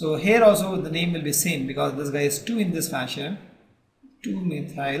 So here also the name will be same because this guy is 2 in this fashion,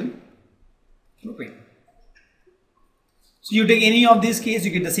 2-methyl propane. So you take any of these cases,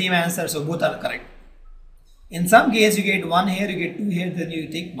 you get the same answer, so both are correct. In some case you get 1 here, you get 2 here, then you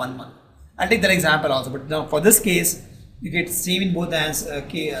take 1. I'll take that example also, but now for this case you get same in both the answer,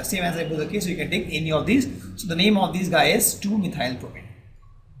 same answer in both the cases, so you can take any of these. So the name of this guy is 2-methyl propane.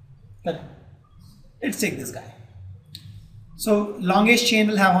 But let's take this guy. So longest chain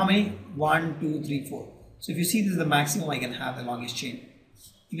will have how many? 1, 2, 3, 4. So if you see, this is the maximum I can have the longest chain.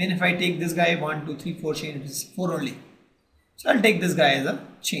 Even if I take this guy 1, 2, 3, 4 chain, it is 4 only. So I'll take this guy as a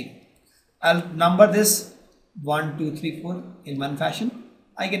chain. I'll number this 1, 2, 3, 4 in one fashion.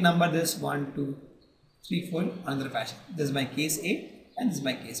 I can number this 1, 2, 3, 4 in another fashion. This is my case A and this is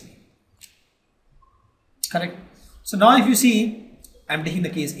my case B. Correct. So now if you see, I'm taking the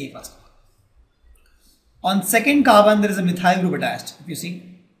case A first. On second carbon there is a methyl group attached. If you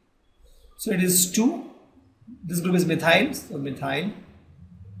see, so it is 2. This group is methyl, so methyl.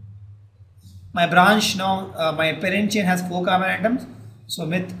 My branch now, my parent chain has 4 carbon atoms. So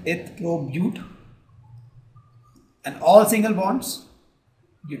meth, eth, pro, but, and all single bonds,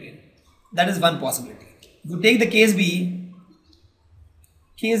 butane. That is one possibility. If you take the case B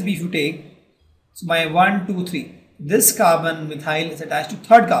if you take, so my 1, 2, 3, this carbon methyl is attached to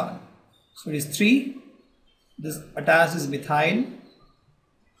third carbon. So it is 3. This attached is methyl,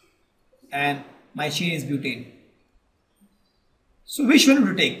 and my chain is butane. So which one would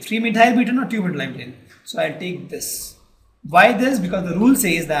you take? 3-methyl butane or 2-methyl butane? So I'll take this. Why this? Because the rule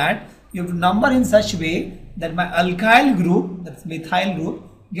says that you have to number in such way that my alkyl group, that's methyl group,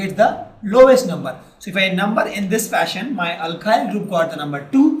 gets the lowest number. So if I number in this fashion, my alkyl group got the number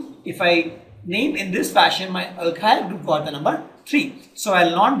 2. If I name in this fashion, my alkyl group got the number 3. So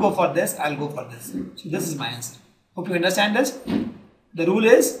I'll not go for this, I'll go for this. So this is my answer. Hope you understand this. The rule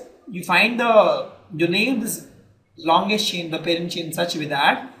is you find you name this longest chain, the parent chain, in such a way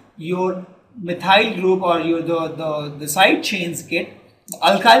that your methyl group or your the side chains get, the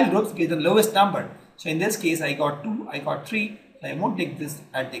alkyl groups get the lowest number. So in this case I got 2, I got 3. I won't take this,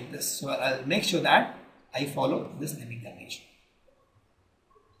 I'll take this. So I'll make sure that I follow this naming convention.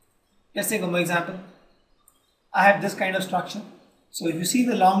 Let's take one more example. I have this kind of structure. So if you see,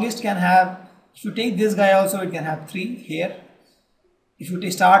 the longest can have, if you take this guy also, it can have 3 here. If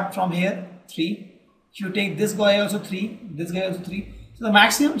you start from here, 3. If you take this guy also 3, this guy also 3. So the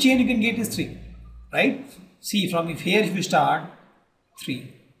maximum chain you can get is 3, right? See, from if you start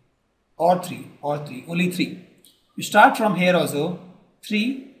 3 or 3 or 3, only 3. You start from here also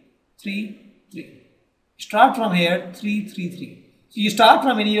 3, 3, 3. Start from here 3, 3, 3. So you start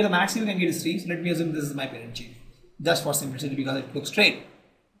from anywhere, the maximum you can get is 3. So let me assume this is my parent chain, just for simplicity because it looks straight.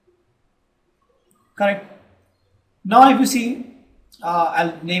 Correct. Now if you see,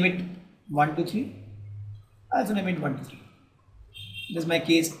 I'll name it 1, 2, 3. I'll also name it 1, 2, 3. This is my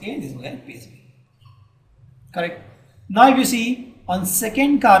case A, this is my case B. Correct. Now if you see, on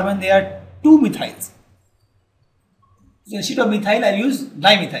second carbon there are 2 methyls. So instead of methyl, I'll use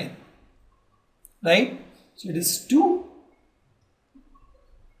dimethyl, right? So it is 2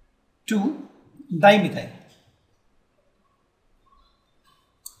 dimethyl,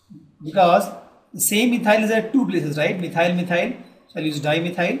 because the same methyl is at 2 places, right? Methyl, methyl. So I'll use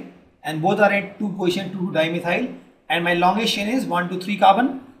dimethyl, and both are at 2 position, 2 dimethyl, and my longest chain is 1, 2, 3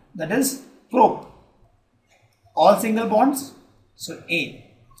 carbon, that is pro. All single bonds, so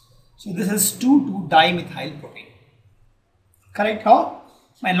A. So this is 2 dimethyl propane. Correct. How?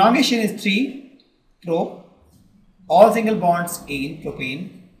 My longest chain is 3 pro, all single bonds A in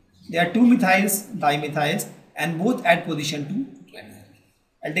propane. There are 2 methyls, dimethyls, and both at position 2 dimethyl.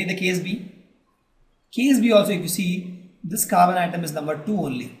 I'll take the case B. Case B also, if you see, this carbon atom is number 2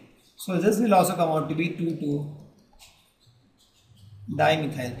 only. So this will also come out to be 2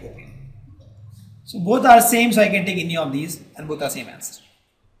 dimethyl propane. So both are same, so I can take any of these and both are same answer.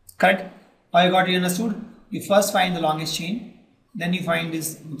 Correct? How you got it understood? You first find the longest chain, then you find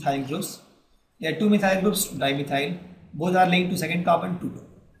these methyl groups. There are 2 methyl groups, dimethyl. Both are linked to second carbon 2.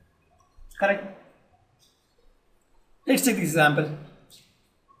 Correct? Let's take this example.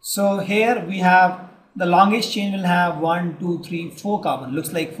 So here we have the longest chain will have 1, 2, 3, 4 carbon.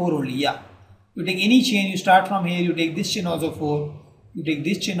 Looks like 4 only. Yeah. You take any chain, you start from here, you take this chain also 4, you take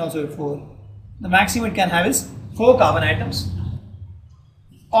this chain also 4. The maximum it can have is 4 carbon atoms.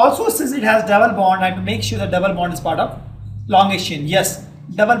 Also, since it has double bond, I have to make sure that double bond is part of longest chain. Yes,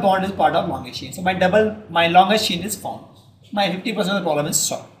 double bond is part of longest chain. So my longest chain is formed. My 50% of the problem is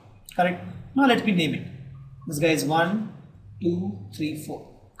solved. Correct? Now let me name it. This guy is 1, 2, 3, 4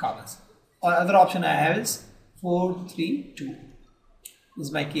 carbons. Or other option I have is 4, 3, 2. This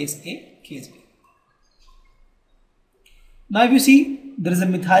is my case A, case B. Now if you see, there is a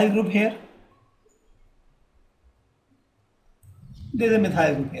methyl group here. There is a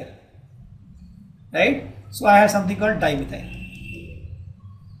methyl group here, right? So I have something called dimethyl.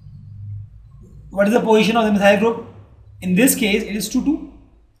 What is the position of the methyl group? In this case, it is 2, 2.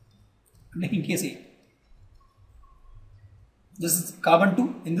 I'm making case A. This is carbon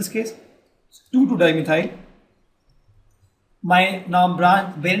 2 in this case, 2, 2 dimethyl. My now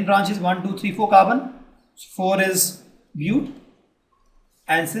parent branch is 1, 2, 3, 4 carbon. 4 is but,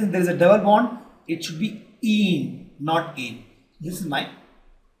 and since there is a double bond, it should be ene, not ane. This is my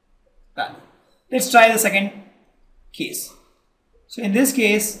value. Let's try the second case. So in this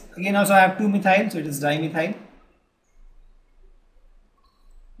case, again also I have 2 methyl, so it is dimethyl.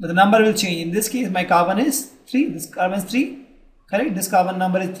 But the number will change. In this case, my carbon is 3. This carbon is 3. Correct? This carbon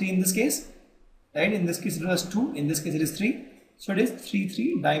number is 3 in this case. Right? In this case it was 2. In this case it is 3. So it is 3,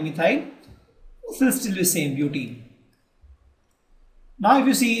 3 dimethyl. This will still be the same, butene. Now if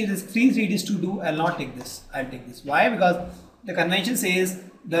you see it is 3, 3, it is 2, 2. I will not take this. I will take this. Why? Because the convention says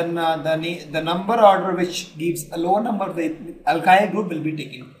the number order which gives a lower number of the alkyl group will be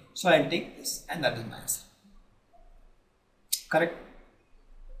taken. So I will take this, and that is my answer. Correct?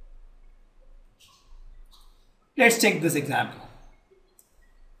 Let's take this example.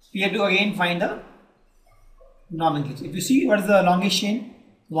 We have to again find the nomenclature. If you see what is the longest chain,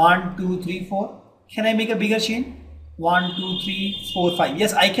 1, 2, 3, 4. Can I make a bigger chain? 1, 2, 3, 4, 5.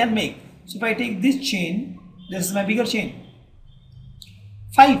 Yes, I can make. So if I take this chain, this is my bigger chain.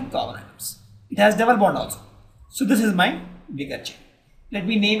 5 carbon atoms. It has double bond also. So this is my bigger chain. Let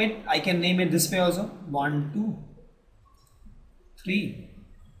me name it. I can name it this way also. 1, 2, 3,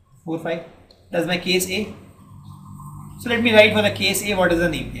 4, 5. That's my case A. So let me write for the case A what is the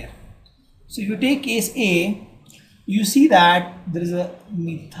name here. So if you take case A, you see that there is a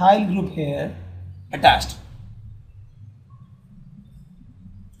methyl group here attached.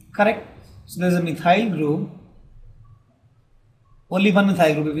 Correct? So there is a methyl group, only one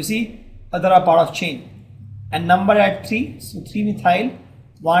methyl group. If you see, other are part of chain, and number at 3. So 3 methyl,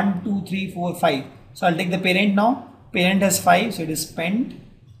 1, 2, 3, 4, 5. So I'll take the parent now. Parent has 5, so it is pent,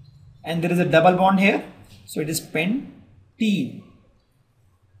 and there is a double bond here, so it is pentene.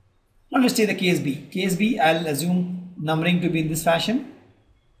 Now let's take the case B. Case B, I'll assume numbering to be in this fashion.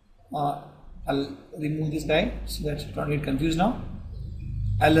 I'll remove this guy so that you don't get confused now.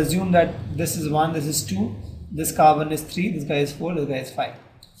 I'll assume that this is 1, this is 2, this carbon is 3, this guy is 4, this guy is 5.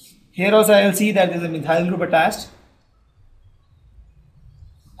 Here also I will see that there is a methyl group attached,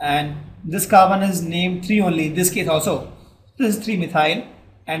 and this carbon is named 3 only. In this case also, this is 3 methyl,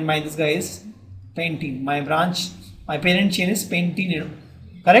 and this guy is pentene. My parent chain is pentene.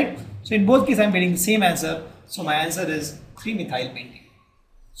 Correct? So in both cases I am getting the same answer. So my answer is 3 methyl pentene.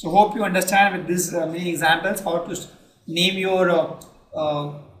 So hope you understand with these many examples how to name your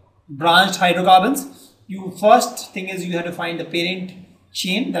branched hydrocarbons. You first thing is you have to find the parent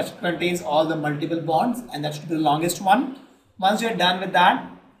chain that contains all the multiple bonds, and that should be the longest one. Once you are done with that,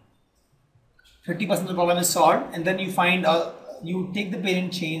 50% of the problem is solved, and then you find you take the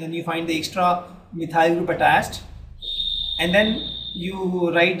parent chain and you find the extra methyl group attached, and then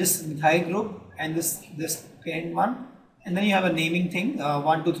you write this methyl group and this parent one, and then you have a naming thing,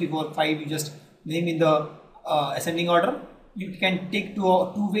 1, 2, 3, 4, 5. You just name in the ascending order. You can take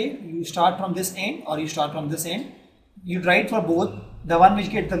two way. You start from this end or you start from this end. You write for both. The one which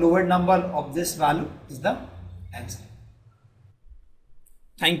gets the lower number of this value is the answer.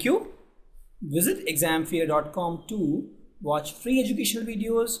 Thank you. Visit examfear.com to watch free educational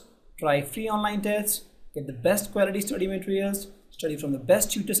videos, try free online tests, get the best quality study materials, study from the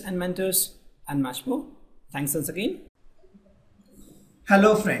best tutors and mentors, and much more. Thanks once again.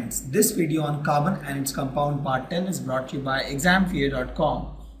 Hello friends, this video on carbon and its compound part 10 is brought to you by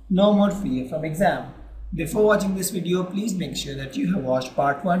examfear.com. No more fear from exam. Before watching this video, please make sure that you have watched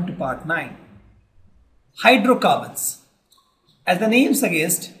part 1 to part 9. Hydrocarbons. As the name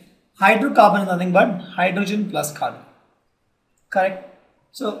suggests, hydrocarbon is nothing but hydrogen plus carbon. Correct?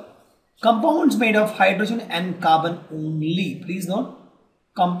 So, compounds made of hydrogen and carbon only. Please note,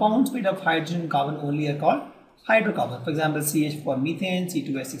 compounds made of hydrogen and carbon only are called hydrocarbons. For example, CH for methane,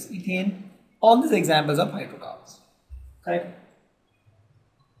 C2H6 ethane. All these examples of hydrocarbons. Correct?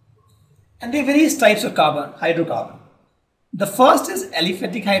 And there are various types of hydrocarbon. The first is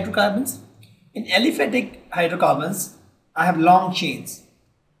aliphatic hydrocarbons. In aliphatic hydrocarbons, I have long chains,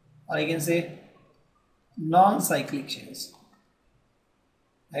 or I can say non-cyclic chains.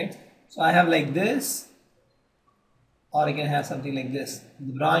 Right? So I have like this, or I can have something like this.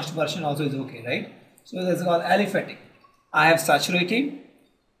 The branched version also is okay, right? So that's called aliphatic. I have saturated.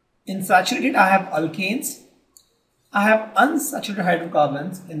 In saturated, I have alkanes. I have unsaturated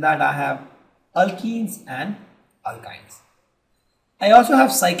hydrocarbons. In that, I have alkenes and alkynes. I also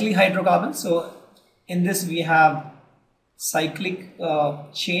have cyclic hydrocarbons. So in this, we have cyclic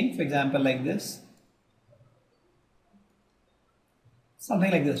chain, for example, like this.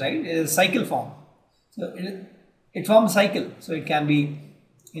 Something like this, right? It is cycle form. So it forms a cycle. So it can be,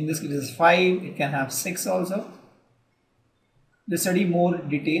 in this case, 5. It can have 6 also. We study more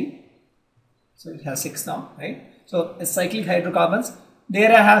detail. So it has 6 now, right? So it's cyclic hydrocarbons.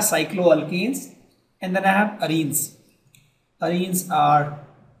 There I have cycloalkanes, and then I have arenes. Arenes are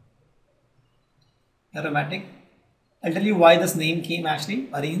aromatic. I'll tell you why this name came actually.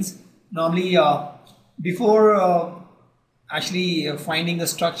 Arenes. Normally, before actually finding a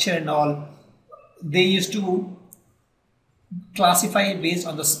structure and all, they used to classify it based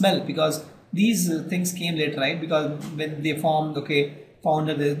on the smell, because these things came later, right? Because when they formed, found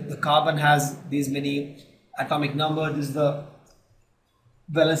that the carbon has these many atomic numbers, this is the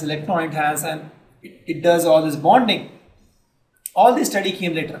valence electron it has, and it does all this bonding. All this study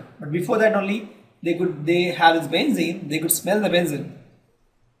came later, but before that only they had this benzene, they could smell the benzene.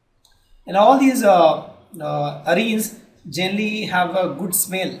 And all these arenes generally have a good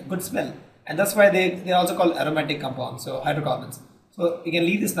smell, and that's why they are also called aromatic compounds, so hydrocarbons. So you can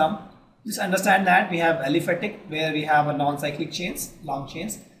leave this now. Just understand that we have aliphatic, where we have a non-cyclic chains, long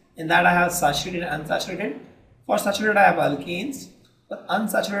chains. In that I have saturated and unsaturated. For saturated I have alkanes, for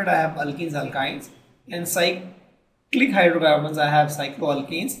unsaturated I have alkenes, alkynes. In cyclic hydrocarbons I have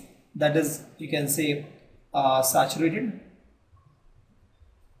cycloalkanes, that is, you can say saturated,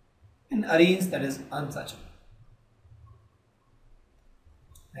 and arenes, that is unsaturated.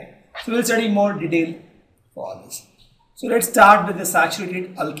 Right? So we'll study more detail for all this. So let's start with the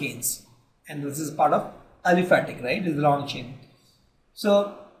saturated alkanes, and this is part of aliphatic, right? This is the long chain.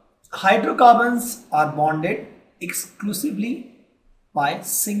 So hydrocarbons are bonded exclusively by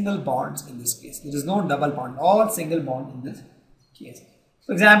single bonds in this case. There is no double bond, all single bond in this case.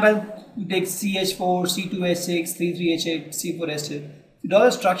 For example, you take CH4, C2H6, 3,3H8, C4H2. You draw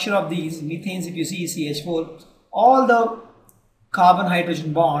the structure of these methanes. If you see CH4, all the carbon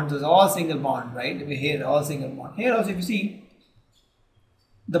hydrogen bonds is all single bond, right? If you here, all single bond. Here also, if you see,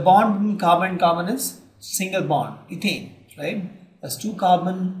 the bond between carbon and carbon is single bond, ethane, right? That's 2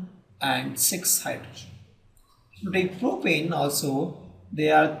 carbon and 6 hydrogen. If you take propane also,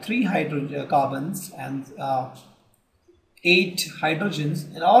 there are 3 hydrocarbons and 8 hydrogens,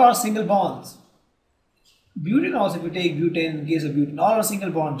 and all are single bonds. Butane also, if you take butane, in case of butane, all are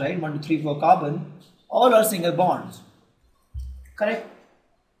single bonds, right? 1, 2, 3, 4 carbon, all are single bonds. Correct?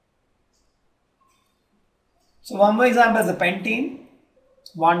 So one more example is the pentane.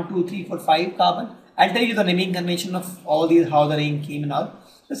 1, 2, 3, 4, 5 carbon. I'll tell you the naming convention of all these, how the name came and all.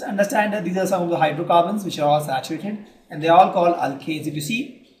 Just understand that these are some of the hydrocarbons which are all saturated, and they are all called alkanes. If you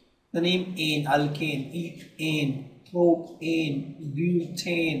see the name ane, alkane, ethane, propane,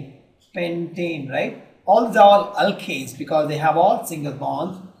 butane, pentane, right? All these are all alkanes because they have all single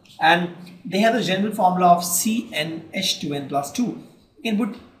bonds, and they have the general formula of CnH2n plus 2. You can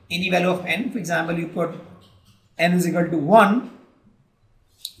put any value of n. For example, you put n is equal to 1,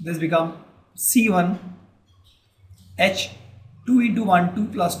 this becomes C1H2 into 1, 2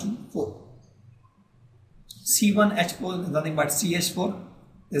 plus 2, 4. C1H4 is nothing but CH4,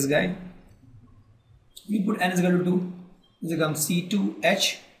 this guy. You put n is equal to 2, this becomes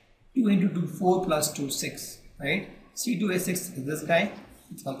C2H, 2 into 2, 4 plus 2, 6, right? C2H6 is this guy,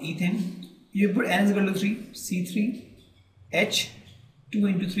 it's called ethane. You put n is equal to 3, C3H, 2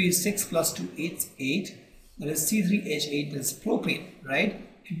 into 3 is 6 plus 2, 8, that is C3H8 is propane, right?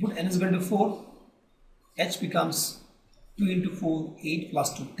 If you put n is equal to 4, H becomes 2 into 4, 8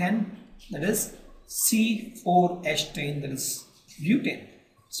 plus 2, 10, that is C4H10, that is butane.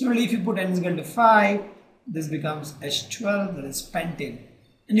 Similarly, if you put n is equal to 5, this becomes H12, that is pentane.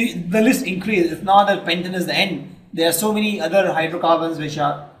 And the list increases. It's not that pentane is the end. There are so many other hydrocarbons which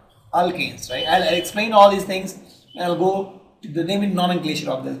are alkanes, right? I'll explain all these things and I'll go to the naming nomenclature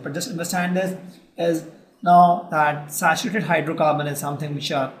of this. But just understand this is now that saturated hydrocarbon is something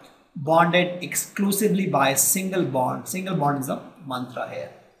which are bonded exclusively by a single bond. Single bond is the mantra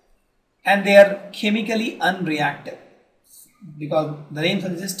here. And they are chemically unreactive because the name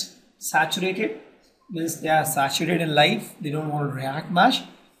suggests saturated means they are saturated in life, they don't want to react much,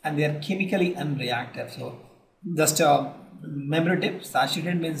 and they are chemically unreactive. So just a memory tip,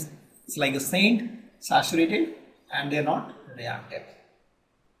 saturated means it's like a saint, saturated, and they are not reactive.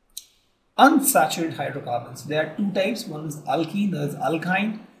 unsaturated hydrocarbons. There are two types. One is alkene, there is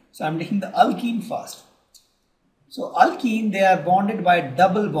alkyne. So I'm taking the alkene first. So alkene, they are bonded by a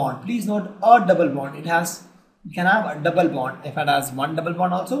double bond. Please note a double bond. It can have a double bond. If it has one double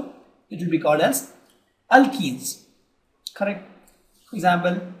bond also, it will be called as alkenes. Correct? For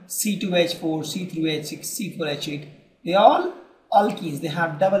example, C2H4, C3H6, C4H8. They are all alkenes. They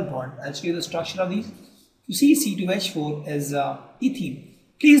have double bond. I'll show you the structure of these. You see C2H4 is ethene.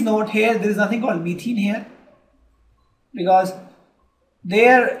 Please note here there is nothing called methane here, because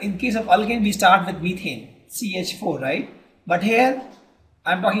there in case of alkane we start with methane, CH4, right? But here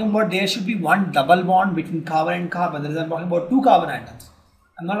I'm talking about there should be one double bond between carbon and carbon. That is, I'm talking about two carbon atoms.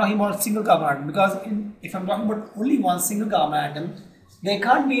 I'm not talking about single carbon atom, because if I'm talking about only one single carbon atom, there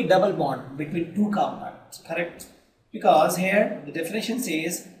can't be a double bond between two carbon atoms, correct? Because here the definition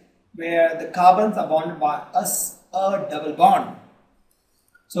says where the carbons are bonded by a double bond.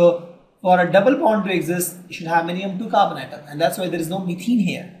 So for a double bond to exist, you should have minimum two carbon atoms, and that's why there is no methane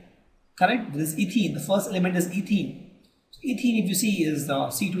here. Correct? This is ethene. The first element is ethene. So ethene, if you see, is the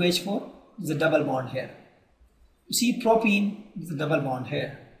C2H4. There's a double bond here. You see propene, there's a double bond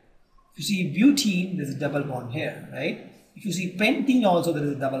here. If you see butene, there's a double bond here, right? If you see pentene also, there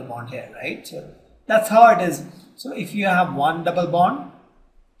is a double bond here, right? So that's how it is. So if you have one double bond,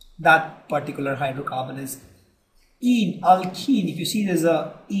 that particular hydrocarbon is ene, alkene. If you see there's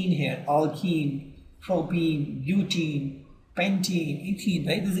a ene here, alkene, propene, butene, pentene, ethene,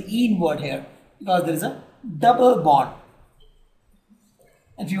 right? There's an ene word here because there is a double bond.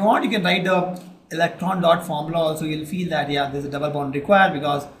 And if you want, you can write the electron dot formula also. You'll feel that, yeah, there's a double bond required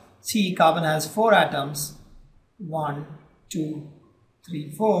because see, carbon has 4 atoms. 1, 2,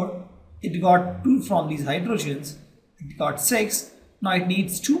 3, 4. It got 2 from these hydrogens. It got 6. Now it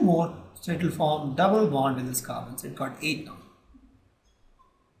needs 2 more. So it will form double bond with this carbon. So it got 8 now.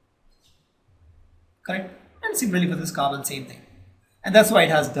 Correct? And similarly for this carbon, same thing. And that's why it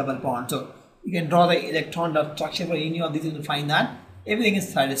has double bond. So you can draw the electron dot structure for any of these and find that everything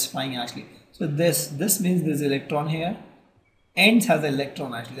is satisfying actually. So this means there's an electron here. Ends has an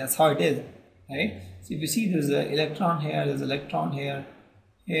electron actually. That's how it is. Right? So if you see there's an electron here, there's an electron here,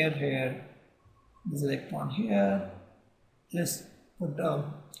 here, there's an electron here. Just put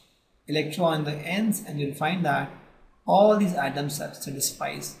electron in the ends and you'll find that all these atoms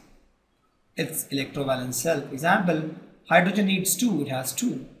satisfies its electrovalence cell. For example, hydrogen needs 2, it has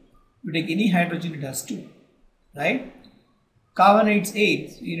 2. You take any hydrogen, it has 2, right? Carbon needs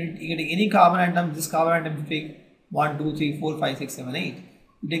 8. So you can take any carbon atom, this carbon atom you take 1, 2, 3, 4, 5, 6, 7, 8.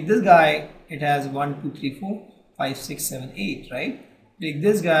 You take this guy, it has 1, 2, 3, 4, 5, 6, 7, 8, right? You take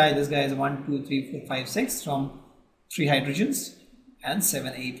this guy is 1, 2, 3, 4, 5, 6 from 3 hydrogens and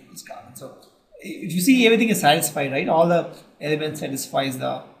 7, 8 is carbon. So if you see, everything is satisfied, right? All the elements satisfies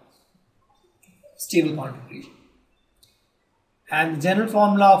the stable configuration. And the general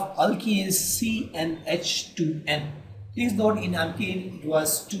formula of alkene is CnH2n. Please note in alkene it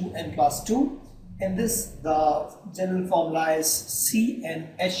was 2n plus 2. In this, the general formula is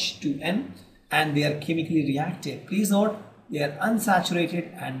CnH2n and they are chemically reactive. Please note they are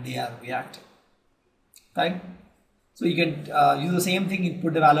unsaturated and they are reactive. Right? So you can use the same thing, you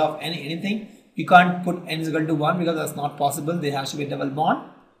put the value of anything. You can't put n is equal to 1 because that's not possible. There has to be a double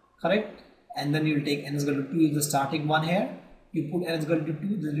bond. Correct? And then you will take n is equal to 2 is the starting one here. You put n is equal to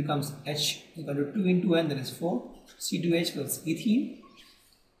 2, this becomes H equal to 2 into n, that is 4. C2H plus ethene.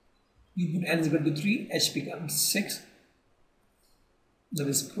 You put n is equal to 3, H becomes 6. That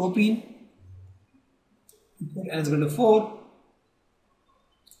is propene. You put n is equal to 4.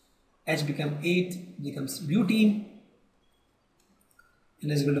 H becomes 8, becomes butene. N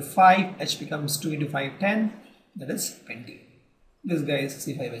is equal to 5, H becomes 2 into 5, 10. That is pentene. This guy is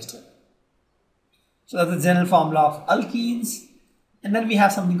C5H12. So that's the general formula of alkenes. And then we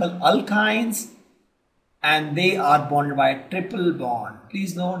have something called alkynes. And they are bonded by a triple bond.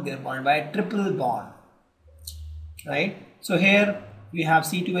 Please note they are bonded by a triple bond. Right? So here we have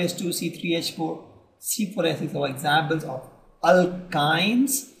C2H2, C3H4, C4H6 are examples of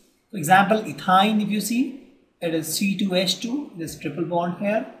alkynes. For example, ethyne, if you see, it is C2H2, this triple bond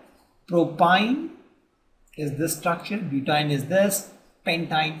here. Propyne is this structure, butane is this,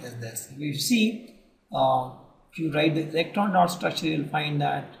 pentyne is this. If you see, if you write the electron dot structure, you will find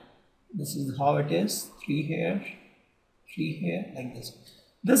that this is how it is, 3 here, 3 here, like this.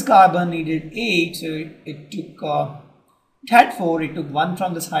 This carbon needed 8, so it had 4, it took 1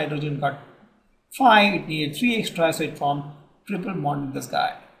 from this hydrogen, got 5, it needed 3 extra, so it formed triple bond with this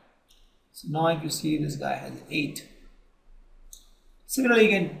guy. So now if you see, this guy has 8. Similarly, you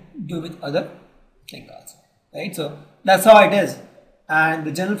can do with other things also, right? So that's how it is. and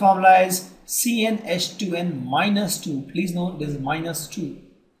the general formula is CnH2n minus 2. Please note this is minus 2,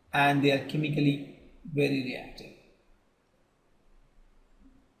 and they are chemically very reactive.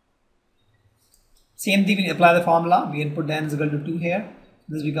 Same thing, we apply the formula. We can put the n is equal to 2 here.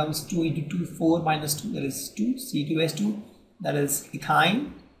 This becomes 2 into 2, 4 minus 2, that is 2, C2H2, that is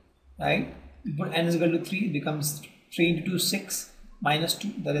ethyne, right? We put n is equal to 3, it becomes 3 into 2, 6 minus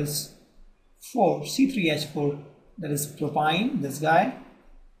 2, that is 4, C3H4, that is propyne, this guy.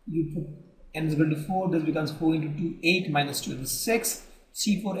 You put n is equal to 4, this becomes 4 into 2, 8 minus 2, that is 6,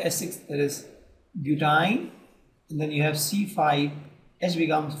 C4H6, that is butane, and then you have C5, H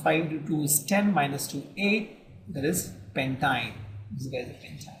becomes 5 into 2 is 10 minus 2, 8, that is pentyne. This guy is a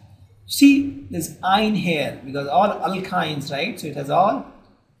pentyne. See, there's ine here because all alkynes, right? So it has all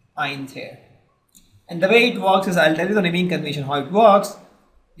ines here. And the way it works is, I'll tell you the naming convention, how it works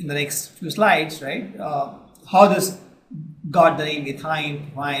in the next few slides, right? How this got the name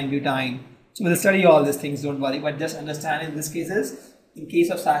ethyne, propyne, butane. So we'll study all these things, don't worry, but just understand in this cases, in case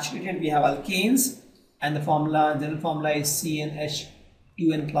of saturated, we have alkanes, and the formula, general formula is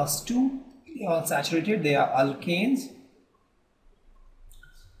CnH2n plus 2. They are all saturated, they are alkanes.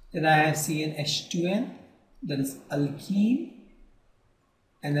 Then I have CnH2n, that is alkene,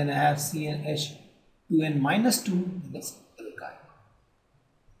 and then I have CnH2n minus 2, that is alkyne.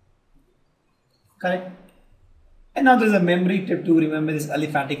 Correct? And now there is a memory tip to remember this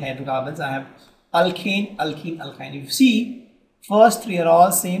aliphatic hydrocarbons. I have alkane, alkene, alkyne. You see, first three are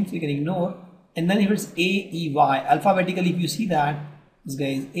all same, so you can ignore. And then if it's A, E, Y, alphabetically, if you see that, this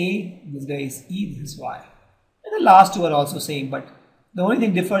guy is A, this guy is E, this is Y. And the last two are also same, but the only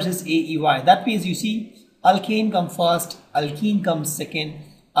thing differs is A, E, Y. That means you see, alkane comes first, alkene comes second,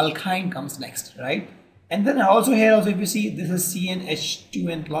 alkyne comes next, right? And then also here also, if you see, this is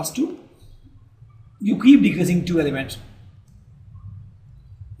CnH2n plus 2. You keep decreasing 2 elements.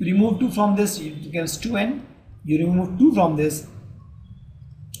 You remove 2 from this, it becomes 2n. You remove 2 from this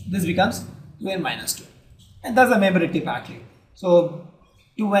becomes 2n minus 2. And that's the memory tip actually. So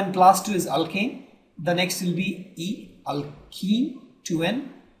 2n plus 2 is alkane. The next will be E, alkene, 2n.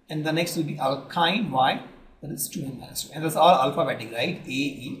 And the next will be alkyne, Y. That is 2n minus 2. And that's all alphabetic, right? A,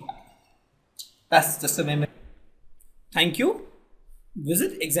 E, Y. That's just a memory. Thank you.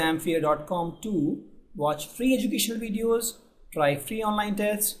 Visit examfear.com to watch free educational videos, try free online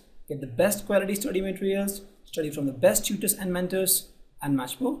tests, get the best quality study materials, study from the best tutors and mentors, and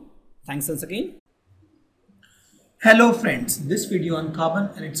much more. Thanks once again. Hello friends, this video on carbon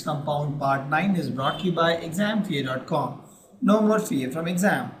and its compound part 9 is brought to you by examfear.com. No more fear from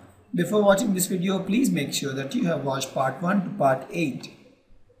exam. Before watching this video, please make sure that you have watched part 1 to part 8.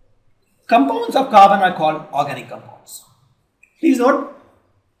 Compounds of carbon are called organic compounds. Please note,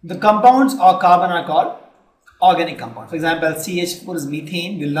 the compounds of carbon are called organic compounds. For example, CH4 is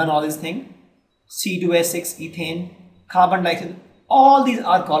methane. We'll learn all these things. C2H6, ethane, carbon dioxide. All these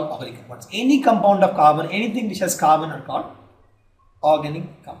are called organic compounds. Any compound of carbon, anything which has carbon are called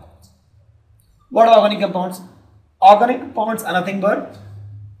organic compounds. What are organic compounds? Organic compounds are nothing but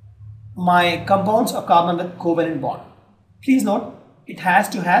my compounds of carbon with covalent bond. Please note, it has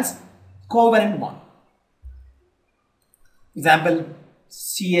to has covalent bond. Example,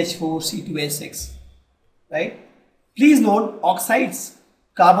 CH4, C2H6, right? Please note, oxides,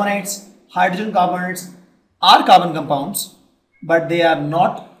 carbonates, hydrogen carbonates are carbon compounds, but they are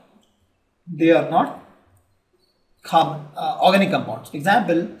not carbon organic compounds. For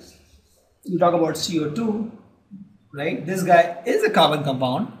example, you talk about CO2, right? This guy is a carbon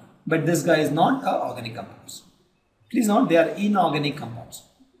compound, but this guy is not an organic compound. Please note, they are inorganic compounds.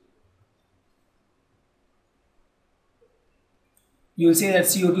 You will say that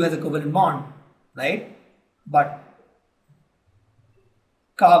CO2 has a covalent bond, right? But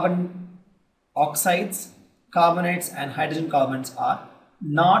carbon oxides, carbonates and hydrogen carbons are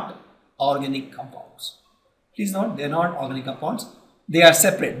not organic compounds. Please note, they are not organic compounds. They are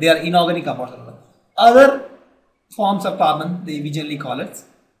separate. They are inorganic compounds. Other forms of carbon, we generally call it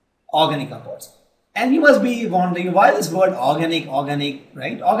organic compounds. And you must be wondering, why this word organic,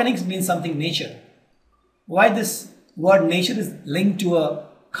 right? Organic means something nature. Why this word nature is linked to a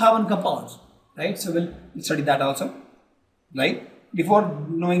carbon compounds, right? So we'll study that also, right? Before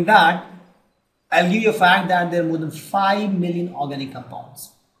knowing that, I'll give you a fact that there are more than 5 million organic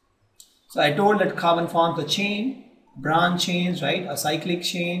compounds. So I told that carbon forms a chain, branch chains, right? A cyclic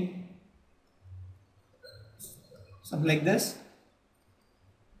chain, something like this.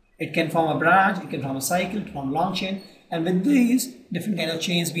 It can form a branch, it can form a cycle, it can form a long chain. And with these different kind of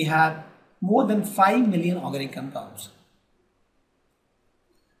chains, we have more than 5 million organic compounds.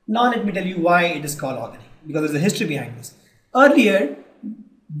 Now let me tell you why it is called organic, because there's a history behind this. Earlier,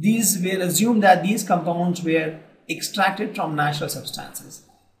 these will assume that these compounds were extracted from natural substances,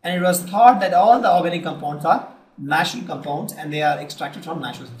 and it was thought that all the organic compounds are natural compounds and they are extracted from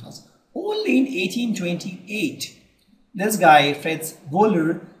natural substances. Only in 1828, this guy Fritz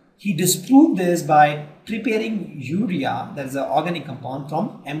Wohler, he disproved this by preparing urea, that is an organic compound,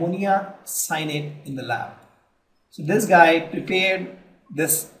 from ammonia cyanide in the lab. So this guy prepared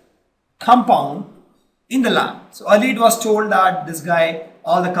this compound in the lab. So earlier it was told that this guy,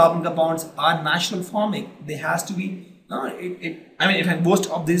 all the carbon compounds are natural forming. They has to be, if most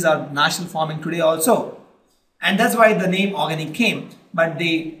of these are natural forming today also. And that's why the name organic came. But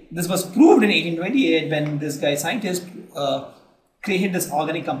this was proved in 1828 when this guy scientist created this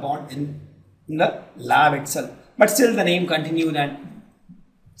organic compound in the lab itself. But still the name continued and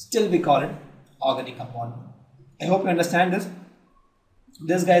still we call it organic compound. I hope you understand this.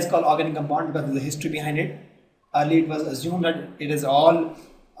 This guy is called organic compound because of the history behind it. Earlier it was assumed that it is all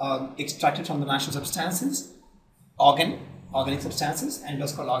extracted from the natural substances, organic substances, and it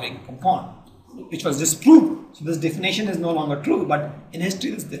was called organic compound, which was disproved. So this definition is no longer true, but in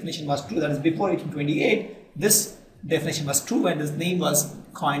history this definition was true. That is, before 1828, this definition was true and this name was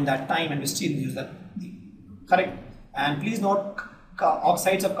coined that time, and we still use that name. Correct? And please note,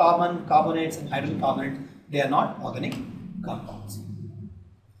 oxides of carbon, carbonates and hydrogen carbonate, they are not organic compounds.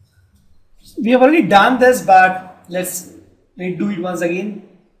 We have already done this, but let's do it once again.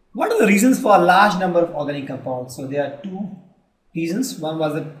 What are the reasons for a large number of organic compounds? So there are two reasons. One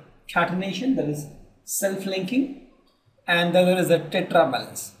was the catenation, that is self-linking, and the other is the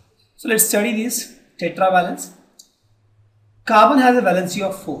tetravalence. So let's study this tetravalence. Carbon has a valency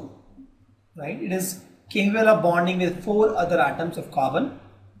of 4, right? It is capable of bonding with 4 other atoms of carbon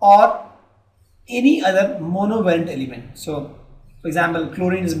or any other monovalent element. So for example,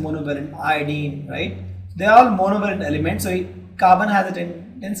 chlorine is monovalent, iodine, right? They are all monovalent elements. So carbon has a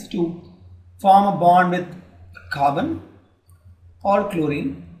tendency to form a bond with carbon or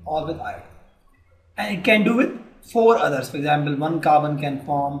chlorine or with iodine. And it can do with 4 others. For example, one carbon can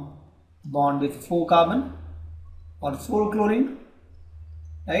form a bond with 4 carbon or 4 chlorine,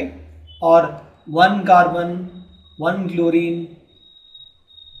 right? Or 1 carbon, 1 chlorine,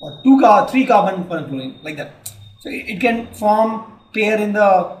 or 3 carbon, 1 chlorine, like that. So it can form pair in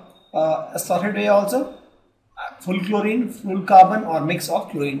the assorted way also, full chlorine, full carbon, or mix of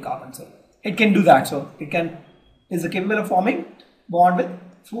chlorine carbon. So it can do that. So it is capable of forming bond with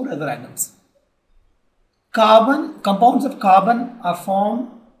 4 other atoms. Compounds of carbon are formed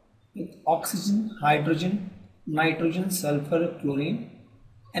with oxygen, hydrogen, nitrogen, sulfur, chlorine,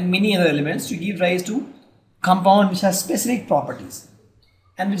 and many other elements to give rise to compound which has specific properties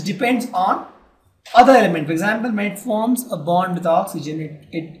and which depends on other element. For example, when it forms a bond with oxygen,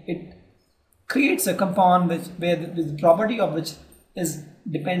 it creates a compound where the property of which is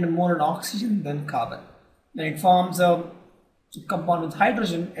dependent more on oxygen than carbon. When it forms a compound with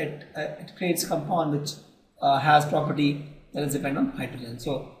hydrogen, it creates a compound which has property that is dependent on hydrogen.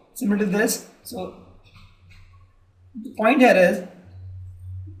 So similar to this, so the point here is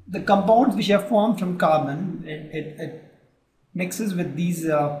the compounds which are formed from carbon, it mixes with these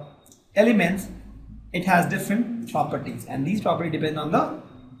elements. It has different properties, and these properties depend on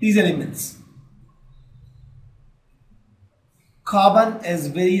these elements. Carbon is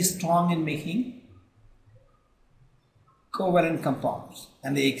very strong in making covalent compounds,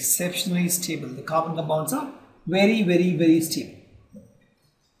 and they are exceptionally stable. The carbon compounds are very, very, very stable.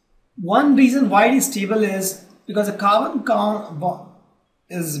 One reason why it is stable is because the carbon bond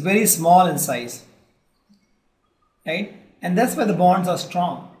is very small in size, right? And that's why the bonds are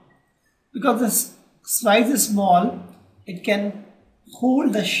strong. Because this size is small, it can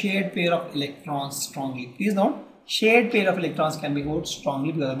hold the shared pair of electrons strongly. Please note, shared pair of electrons can be held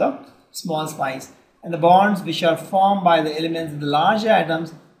strongly because of the small size. And the bonds which are formed by the elements in the larger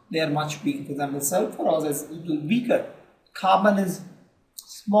atoms, they are much weaker. For example, sulfur also is a little weaker. Carbon is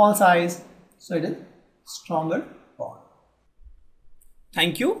small size, so it is stronger bond.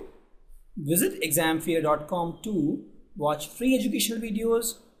 Thank you. Visit examfear.com to watch free educational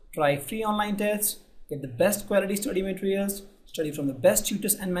videos, try free online tests, get the best quality study materials, study from the best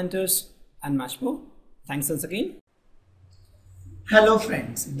tutors and mentors, and much more. Thanks once again. Hello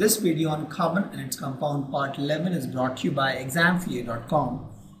friends, this video on carbon and its compound part 11 is brought to you by examfear.com.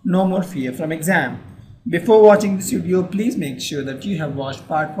 No more fear from exam. Before watching this video, please make sure that you have watched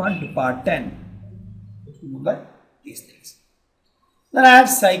part 1 to part 10. Remember these things. Then I have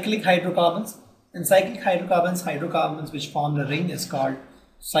cyclic hydrocarbons. In cyclic hydrocarbons which form the ring is called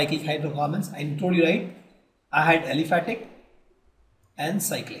cyclic hydrocarbons. I told you, right? I had aliphatic and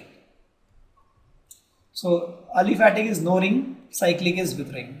cyclic. So aliphatic is no ring, cyclic is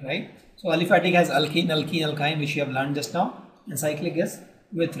with ring, right? So aliphatic has alkene, alkene, alkyne, which you have learned just now, and cyclic is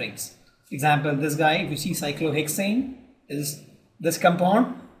with rings. Example, this guy, if you see cyclohexane is this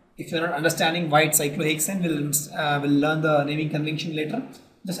compound. If you're not understanding why it's cyclohexane, we'll learn the naming convention later.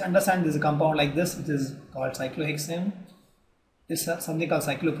 Just understand there's a compound like this, which is called cyclohexane. This is something called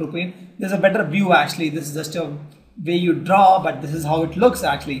cyclopropane. There's a better view actually. This is just a way you draw, but this is how it looks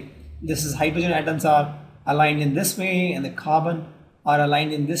actually. This is hydrogen atoms are aligned in this way, and the carbon are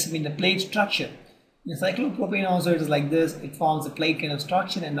aligned in this way in the plate structure. In cyclopropane also it is like this. It forms a plate kind of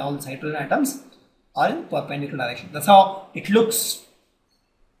structure, and all the hydrogen atoms are in perpendicular direction. That's how it looks.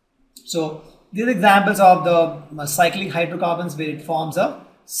 So these are examples of the cyclic hydrocarbons where it forms a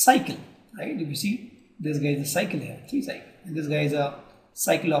cycle, right? If you see, this guy is a cycle here, 3 cycle, and this guy is a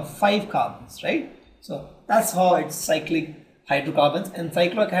cycle of 5 carbons, right? So that's how it's cyclic hydrocarbons. And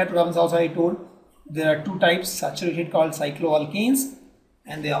cyclic hydrocarbons also I told there are 2 types, saturated called cycloalkanes,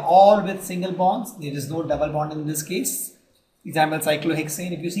 and they are all with single bonds. There is no double bond in this case. Example,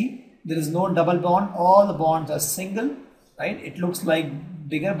 cyclohexane, if you see, there is no double bond, all the bonds are single, right? It looks like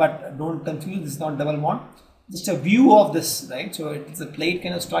bigger, but don't confuse, this is not double bond. Just a view of this, right? So it's a plate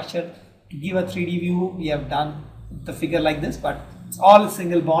kind of structure. To give a 3D view, we have done the figure like this, but it's all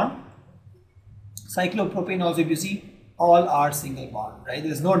single bond. Cyclopropane also, if you see, all are single bond, right?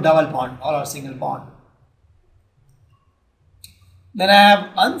 There is no double bond, all are single bond. Then I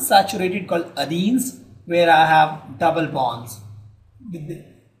have unsaturated called adenes, where I have double bonds.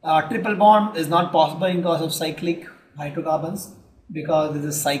 Triple bond is not possible because of cyclic hydrocarbons, because there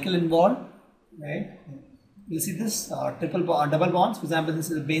is a cycle involved, right? You see this double bonds. For example,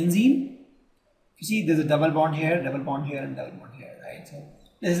 this is a benzene. You see, there's a double bond here, and double bond here, right? So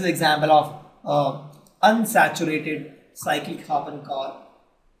this is an example of unsaturated cyclic carbon called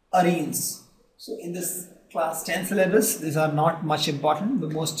arenes. So in this class 10 syllabus, these are not much important. The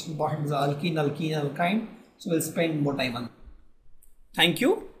most important is alkene, alkene, alkyne. So we'll spend more time on them. Thank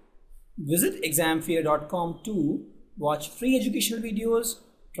you. Visit examfear.com to watch free educational videos,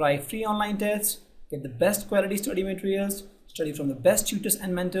 try free online tests, get the best quality study materials, study from the best tutors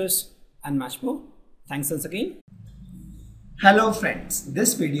and mentors, and much more. Thanks once again. Hello friends,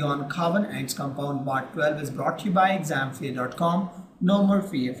 this video on carbon and its compound part 12 is brought to you by examfear.com. No more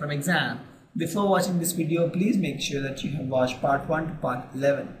fear from exam. Before watching this video, please make sure that you have watched part 1 to part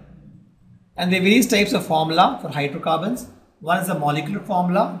 11. And there are various types of formula for hydrocarbons. One is the molecular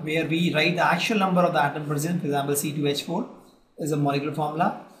formula, where we write the actual number of the atom present. For example, C2H4 is a molecular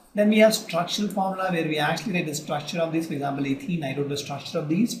formula. Then we have structural formula, where we actually write the structure of these. For example, ethene, I wrote the structure of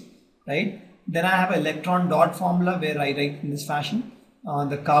these, right? Then I have electron dot formula, where I write in this fashion.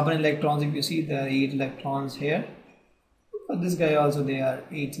 The carbon electrons, if you see, there are 8 electrons here. For this guy also there are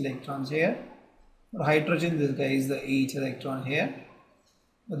 8 electrons here. For hydrogen, this guy is the 8 electron here.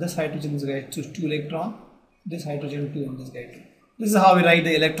 For this hydrogen, this guy is 2 electron. This hydrogen 2 and this guy 2. This is how we write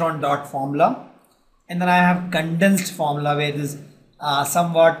the electron dot formula. And then I have condensed formula, where this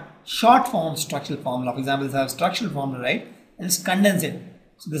somewhat short form structural formula. For example, this I have structural formula, right? And just condense it.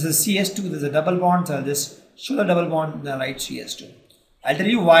 So this is CS2, this is a double bond, so I'll just show the double bond, then write CS2. I'll tell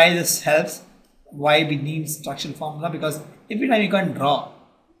you why this helps, why we need structural formula, because every time you can draw.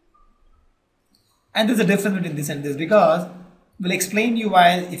 And there's a difference between this and this, because we'll explain to you why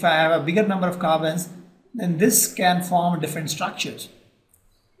if I have a bigger number of carbons, then this can form different structures.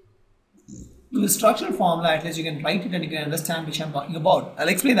 With the structural formula, at least you can write it and you can understand which I'm talking about. I'll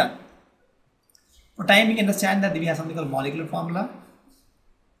explain that. For time, you can understand that we have something called molecular formula,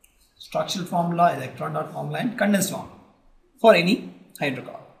 structural formula, electron dot formula, and condensed formula for any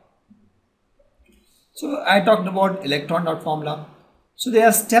hydrocarbon. So I talked about electron dot formula. So there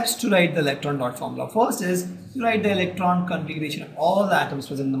are steps to write the electron dot formula. First is you write the electron configuration of all the atoms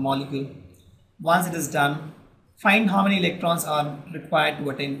present in the molecule. Once it is done, find how many electrons are required to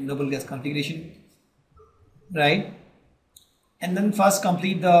attain noble gas configuration, right? And then first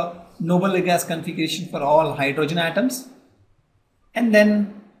complete the noble gas configuration for all hydrogen atoms, and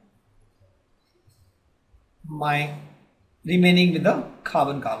then my remaining with the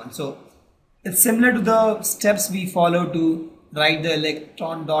carbon. So it's similar to the steps we follow to write the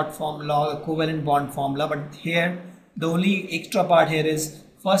electron dot formula or the covalent bond formula, but here the only extra part here is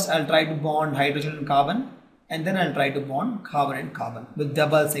first I'll try to bond hydrogen and carbon, and then I'll try to bond carbon and carbon with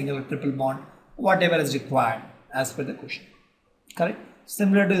double, single, triple bond, whatever is required as per the question. Correct?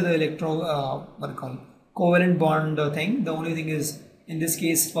 Similar to the covalent bond thing. The only thing is, in this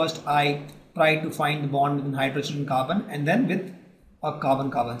case, first I try to find the bond between hydrogen and carbon, and then with a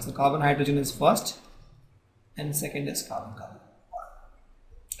carbon. So carbon hydrogen is first, and second is carbon.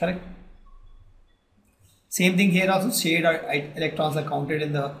 Correct? Same thing here also, shared electrons are counted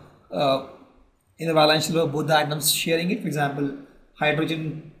in the valence shell of both the atoms sharing it. For example,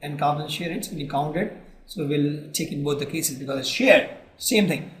 hydrogen and carbon share it, so we count it. So we'll check in both the cases because it's shared. Same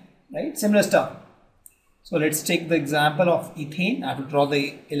thing, right? Similar stuff. So let's take the example of ethane. I have to draw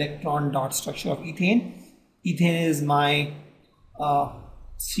the electron dot structure of ethane. Ethane is my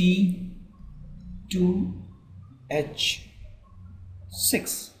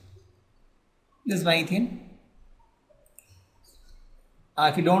C2H6. This is my ethane.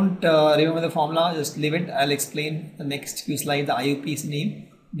 If you don't remember the formula, just leave it. I'll explain the next few slides the IUPAC's name.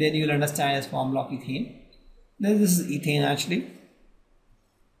 Then you will understand its formula of ethane. Then this is ethane actually.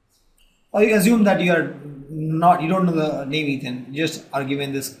 Or you assume that you don't know the name ethane. You just are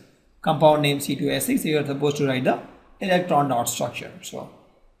given this compound name C2H6. So you are supposed to write the electron dot structure. So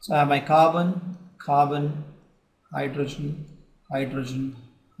I have my carbon, carbon, hydrogen, hydrogen,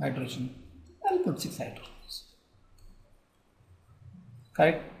 hydrogen. I'll put 6 hydrogens.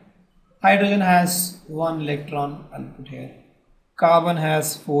 Correct? Hydrogen has 1 electron. I'll put here. Carbon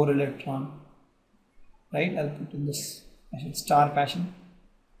has 4 electron. Right? I'll put in this star fashion.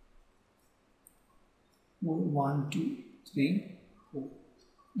 1, 2, 3, 4.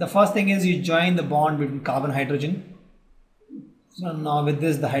 The first thing is you join the bond between carbon hydrogen. So now with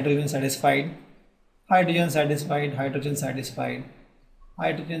this the hydrogen satisfied. Hydrogen satisfied, hydrogen satisfied,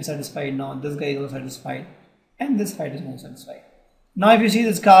 hydrogen satisfied. Now this guy is also satisfied, and this hydrogen is also satisfied. Now if you see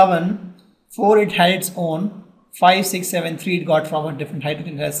this carbon, 4 it had its own, 5, 6, 7, 3 it got from a different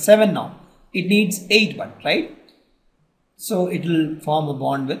hydrogen. It has 7 now. It needs 8 but right? So it will form a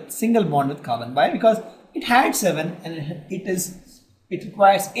bond with single bond with carbon. Why? Because it had 7 and it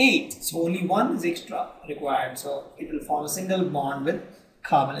requires 8. So only 1 is extra required. So it will form a single bond with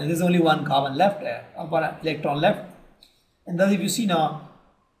carbon, and there's only 1 carbon left there, 1 electron left. And thus if you see now,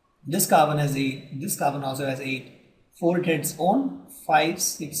 this carbon has 8, this carbon also has 8. 4 it had its own, 5,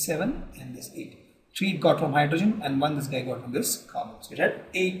 6, 7, and this 8. 3 it got from hydrogen, and 1 this guy got from this carbon. So it had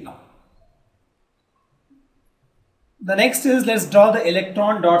 8 now. The next is, let's draw the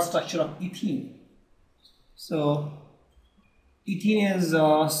electron dot structure of ethene. So ethene is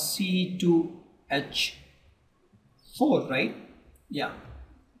C2H4, right? Yeah.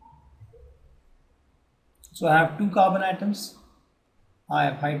 So I have 2 carbon atoms. I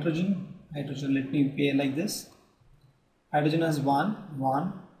have hydrogen. Hydrogen, let me pair like this. Hydrogen has 1,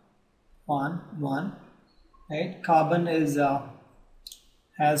 1, 1, 1. Right? Carbon is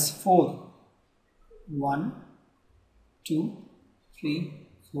has 4. 1, 2, 3,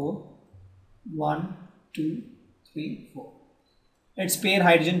 4. 1, 2, 3, 4. Let's pair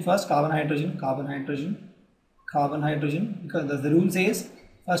hydrogen first. Carbon, hydrogen, carbon, hydrogen, carbon, hydrogen. Because as the rule says,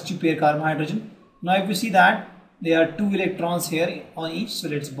 first you pair carbon, hydrogen. Now if you see that there are 2 electrons here on each, so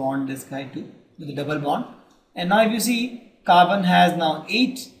let's bond this guy too with a double bond. And now if you see, carbon has now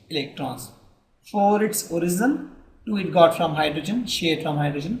 8 electrons. 4 its origin, 2 it got from hydrogen, shared from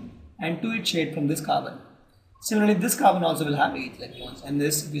hydrogen, and 2 it shared from this carbon. Similarly, this carbon also will have 8 electrons, and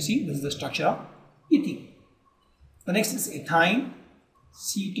this, you see, this is the structure of ethene. The next is ethyne,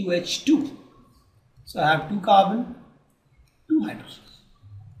 C2H2. So I have 2 carbon, 2 hydrogens.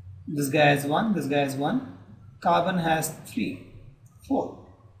 This guy has 1, this guy has 1. Carbon has 3, 4.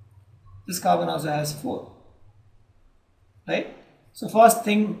 This carbon also has 4. Right? So first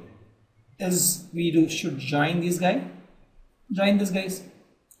thing is should join this guy. Join these guys.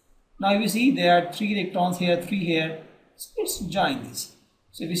 Now if you see there are 3 electrons here, 3 here. So let's join this.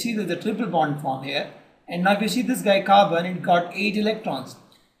 So if you see there's a triple bond formed here. And now if you see this guy carbon, it got 8 electrons.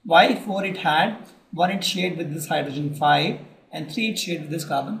 Why? 4 it had, 1 it shared with this hydrogen 5, and 3 it shared with this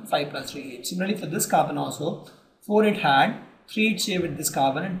carbon 5 plus 3 8. Similarly for this carbon also, 4 it had, 3 it shared with this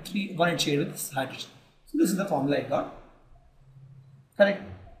carbon, and 1 it shared with this hydrogen. So this is the formula I got. Correct?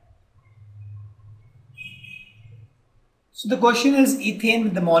 So the question is, ethane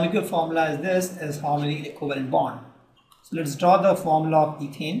with the molecule formula is this, is how many equivalent bond? So let's draw the formula of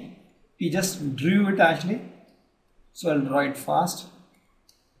ethane. We just drew it actually, so I'll draw it fast.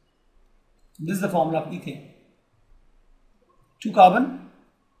 This is the formula of ethane. 2 carbon,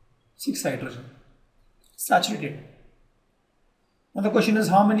 6 hydrogen, saturated. Now the question is,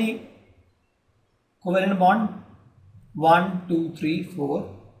 how many covalent bond? 1, 2, 3, 4,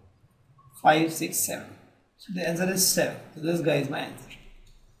 5, 6, 7. So the answer is 7. So this guy is my answer.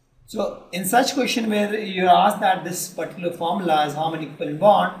 So in such question where you are asked that this particular formula is how many covalent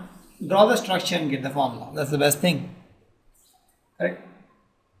bond, draw the structure and get the formula. That's the best thing. Correct?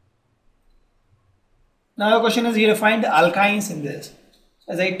 Now the question is, here to find the alkynes in this.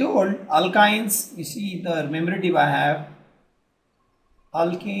 As I told, alkynes, you see the remember tip I have,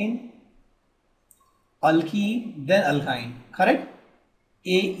 alkane, alkene, then alkyne, correct?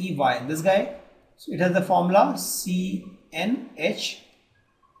 AEY, this guy. So it has the formula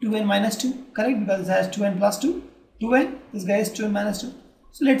CnH2n minus 2, correct? Because it has 2n plus 2, 2n, this guy is 2n minus 2.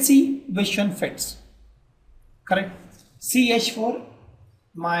 So let's see which one fits, correct? CH4,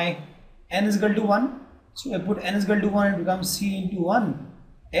 my n is equal to 1. So I put n is equal to 1, it becomes C into 1,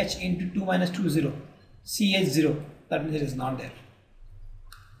 H into 2 minus 2, 0. CH0, that means it is not there.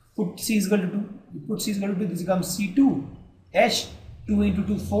 Put C is equal to 2, you put C is equal to 2, this becomes C2, H, 2 into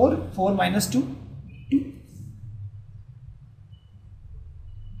 2, 4, 4 minus 2, 2.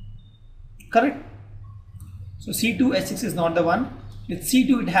 Correct? So C2H6 is not the one. With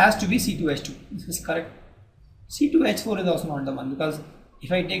C2 it has to be C2H2. This is correct. C2H4 is also not the one, because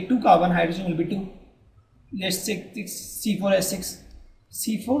if I take 2 carbon, hydrogen will be 2. Let's take C4H6.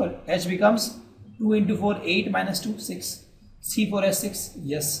 C4H becomes 2 into 4, 8 minus 2, 6. C4H6,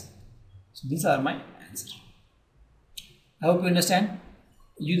 yes. So these are my answers. I hope you understand.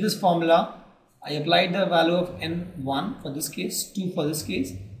 Use this formula. I applied the value of N1 for this case, 2 for this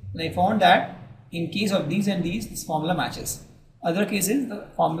case, and I found that in case of these and these, this formula matches. Other cases, the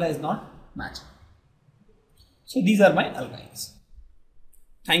formula is not matching. So these are my alkynes.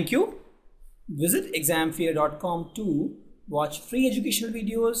 Thank you. Visit examfear.com to watch free educational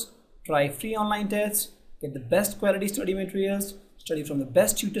videos, try free online tests, get the best quality study materials, study from the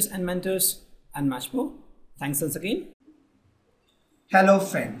best tutors and mentors, and much more. Thanks once again. Hello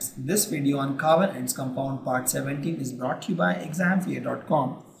friends, this video on carbon and its compound part 17 is brought to you by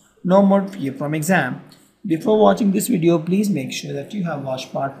examfear.com. No more fear from exam. Before watching this video, please make sure that you have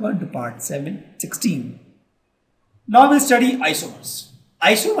watched part 1 to part 16. Now we'll study isomers.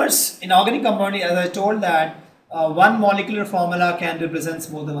 Isomers in organic compound, as I told that one molecular formula can represent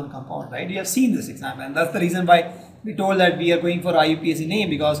more than one compound, right? We have seen this example, and that's the reason why we told that we are going for IUPAC name,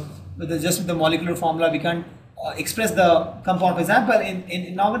 because just with the molecular formula we can't express the compound. For example, in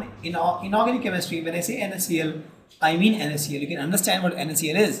inorganic chemistry, when I say NaCl, I mean NaCl. You can understand what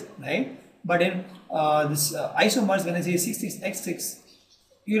NaCl is, right? But in this isomers, when I say 6,6H6,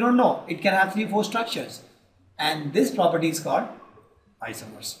 you don't know. It can have 3-4 structures, and this property is called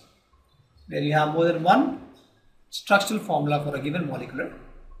isomers, where you have more than one structural formula for a given molecular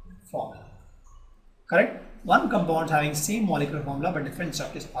formula. Correct? One compound having same molecular formula but different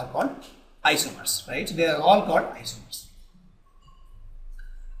structures are called isomers, right? So they are all called isomers.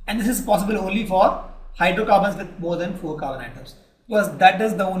 And this is possible only for hydrocarbons with more than 4 carbon atoms, because that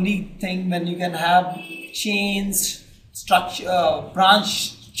is the only thing when you can have chains, structure,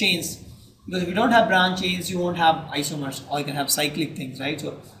 branch chains. Because if you don't have branch chains, you won't have isomers, or you can have cyclic things, right?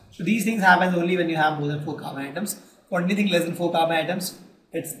 So these things happen only when you have more than 4 carbon atoms. For anything less than 4 carbon atoms,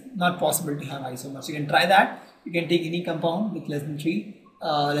 it's not possible to have isomers. You can try that. You can take any compound with less than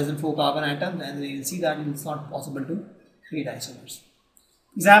 4 carbon atoms, and then you will see that it's not possible to create isomers.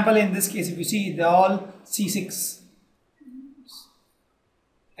 Example, in this case, if you see, they're all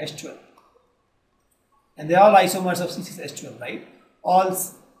C6H12, and they're all isomers of C6H12, right?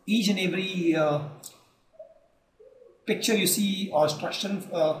 Each and every picture you see or structures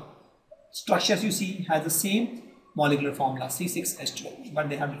you see has the same molecular formula, C6H12, but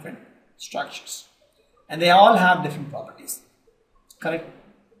they have different structures, and they all have different properties, correct?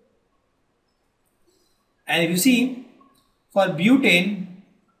 And if you see, for butane,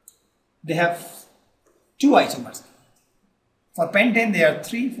 they have 2 isomers. For pentane, they are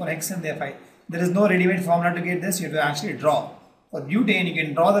 3. For hexane, they are 5. There is no ready-made formula to get this. You have to actually draw. For butane, you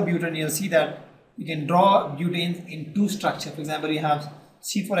can draw the butane. You'll see that you can draw butane in 2 structures. For example, you have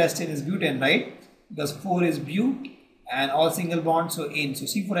C4H10 is butane, right? Because 4 is but and all single bonds, so N. So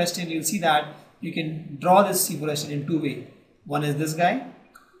C4H10, you'll see that you can draw this C4H10 in 2 ways. One is this guy,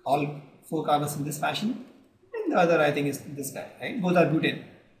 all 4 carbons in this fashion, and the other, I think, is this guy, right? Both are butane.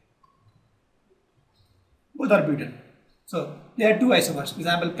 Both are butane. So there are 2 isomers. For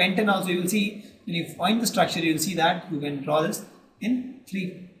example, pentane also, you will see when you find the structure, you will see that you can draw this in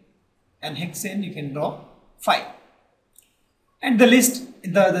 3, and hexane you can draw 5. And the list,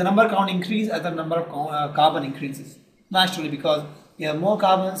 the number count increase as the number of carbon increases naturally, because you have more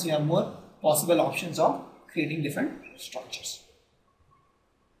carbons, you have more possible options of creating different structures.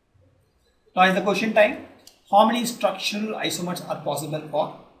 Now is the question time. How many structural isomers are possible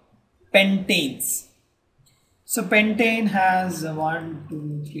for pentanes? So pentane has 1,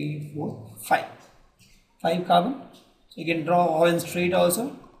 2, 3, 4, 5. 5 carbon. So you can draw all in straight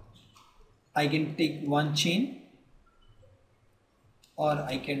also. I can take one chain, or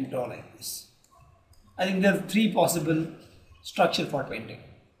I can draw like this. I think there are 3 possible structure for pentane.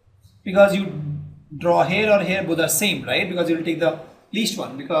 Because you draw here or here, both are same, right? Because you will take the least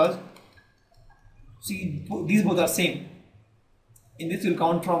one, because See, these both are same. In this will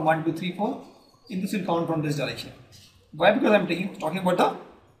count from 1, 2, 3, 4. In this will count from this direction. Why? Because I'm talking about the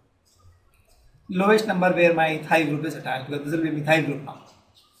lowest number where my methyl group is attached, because this will be methyl group now.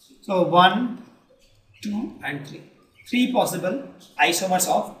 So 1, 2 and 3. 3 possible isomers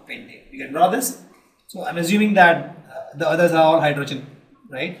of pentane. You can draw this. So I'm assuming that the others are all hydrogen,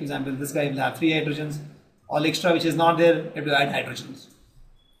 right? For example, this guy will have 3 hydrogens. All extra which is not there, you have to add hydrogens.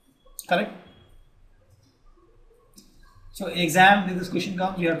 Correct? So in exam, if this question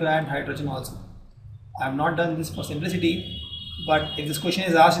comes, you have to add hydrogen also. I have not done this for simplicity, but if this question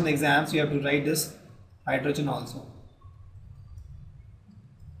is asked in the exams, you have to write this hydrogen also.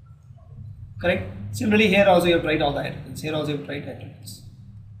 Correct? Similarly, here also you have to write all the hydrogens. Here also you have to write hydrogens.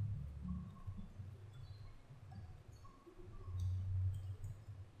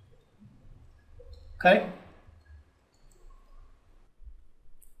 Correct?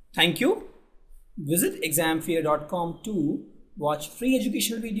 Thank you. Visit examfear.com to watch free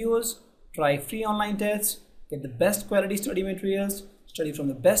educational videos, try free online tests, get the best quality study materials, study from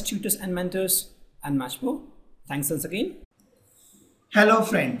the best tutors and mentors, and much more. Thanks once again. Hello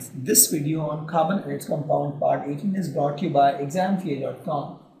friends, this video on carbon and its compound part 18 is brought to you by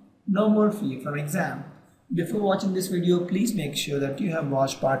examfear.com. No more fear from exam. Before watching this video, please make sure that you have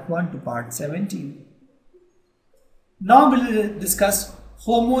watched part 1 to part 17. Now we will discuss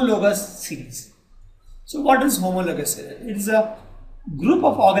homologous series. So what is homologous series? It is a group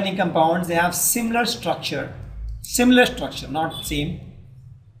of organic compounds. They have similar structure, not same,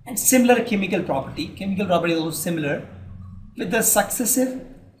 and similar chemical property. Chemical property is also similar, with the successive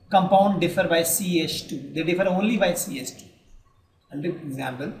compound differ by CH2. They differ only by CH2. I'll take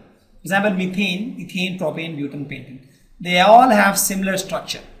example, methane, ethane, propane, butane, pentane. They all have similar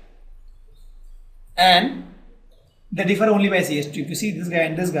structure and they differ only by CH2. If you see this guy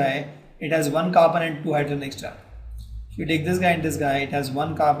and this guy, it has 1 carbon and 2 hydrogen extra. If you take this guy and this guy, it has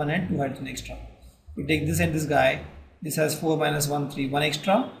 1 carbon and 2 hydrogen extra. If you take this and this guy, this has 4 minus 1, 3, 1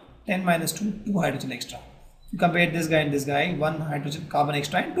 extra, 10 minus 2, 2 hydrogen extra. If you compare this guy and this guy, 1 hydrogen carbon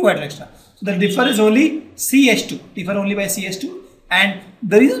extra and 2 hydrogen extra. So the differ is only CH2, differ only by CH2. And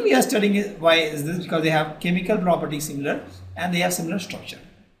the reason we are studying is why is this, because they have chemical properties similar and they have similar structure.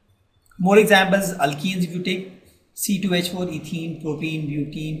 More examples, alkenes, if you take C2H4, ethene, propene,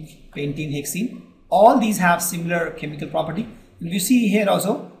 butene, pentene, hexene, all these have similar chemical property. If you see here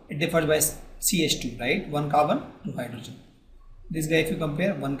also, it differs by CH2, right? 1 carbon, 2 hydrogen. This guy, if you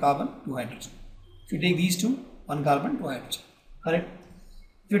compare, 1 carbon, 2 hydrogen. If you take these two, 1 carbon, 2 hydrogen. Correct?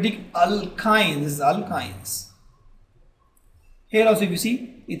 If you take alkynes, this is alkynes. Here also, if you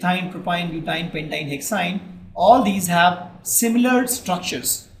see ethyne, propyne, butane, pentane, hexane, all these have similar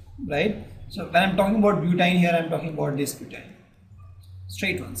structures, right? So when I'm talking about butane here, I'm talking about this butane,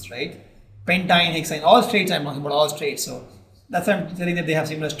 straight ones, right? Pentane, hexane, all straights, I'm talking about all straights. So that's why I'm telling that they have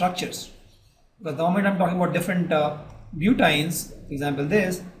similar structures. But the moment I'm talking about different butanes, for example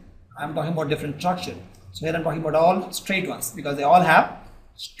this, I'm talking about different structure. So here I'm talking about all straight ones because they all have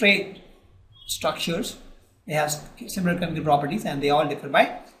straight structures. They have similar chemical properties and they all differ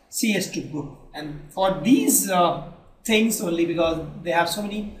by CH2 group. And for these things only, because they have so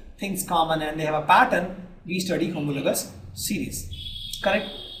many things common and they have a pattern, we study homologous series. Correct?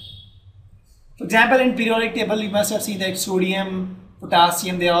 For example, in periodic table, you must have seen that sodium,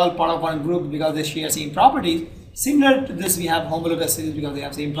 potassium, they are all part of one group because they share same properties. Similar to this, we have homologous series because they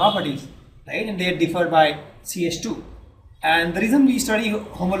have same properties, right? And they differ by CH2. And the reason we study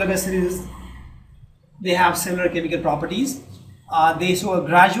homologous series is they have similar chemical properties. They show a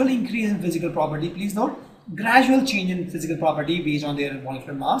gradual increase in physical property. Please note, gradual change in physical property based on their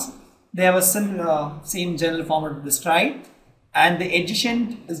molecular mass. They have a same general formula to describe, and the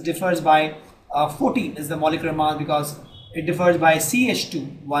adjacent differs by 14 is the molecular mass because it differs by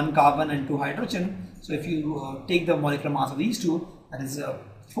CH2, 1 carbon and 2 hydrogen. So if you take the molecular mass of these two, that is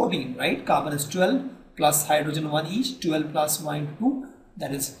 14, right? Carbon is 12 plus hydrogen 1 each, 12 plus 1 into 2,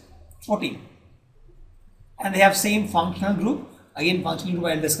 that is 14. And they have same functional group. Again, functional group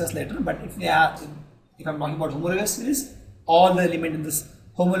I will discuss later, but if I'm talking about homologous series, all the element in this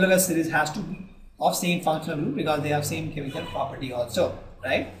homologous series has to be of same functional group because they have same chemical property also,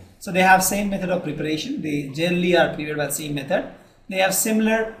 right? So they have same method of preparation. They generally are prepared by the same method. They have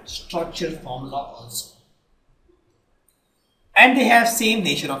similar structure formula also. And they have same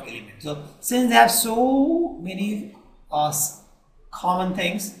nature of element. So since they have so many common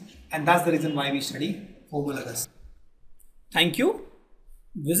things, and that's the reason why we study homologous. Thank you.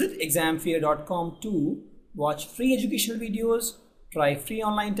 Visit examfear.com to watch free educational videos, try free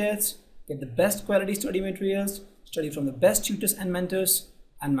online tests, get the best quality study materials, study from the best tutors and mentors,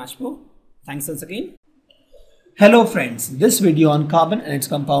 and much more. Thanks once again. Hello friends, this video on carbon and its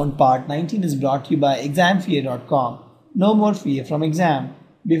compound part 19 is brought to you by examfear.com. No more fear from exam.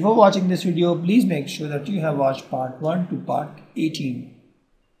 Before watching this video, please make sure that you have watched part 1 to part 18.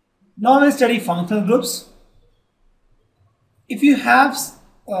 Now we'll study functional groups. If you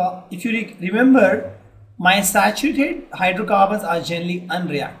remember, my saturated hydrocarbons are generally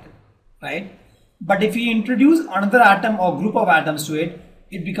unreactive, right? But if you introduce another atom or group of atoms to it,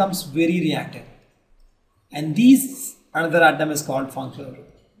 it becomes very reactive. And these another atom is called functional group.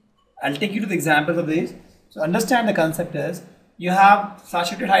 I'll take you to the examples of these. So understand the concept is, you have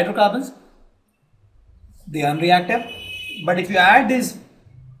saturated hydrocarbons, they are unreactive, but if you add this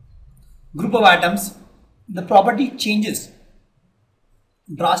group of atoms, the property changes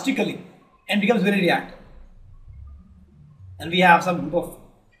drastically and becomes very reactive. And we have some group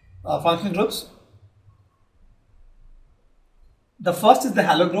of functional groups. The first is the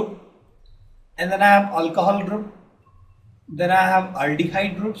halo group, and then I have alcohol group, then I have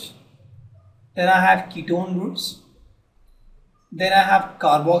aldehyde groups, then I have ketone groups, then I have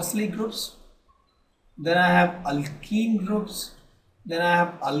carboxylic groups, then I have alkene groups, then I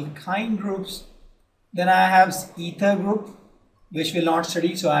have alkyne groups, then I have ether group, which we'll not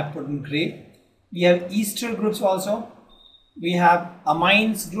study, so I have put in gray. We have ester groups also. We have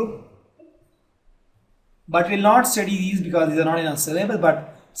amines group, but we'll not study these because these are not in our syllabus,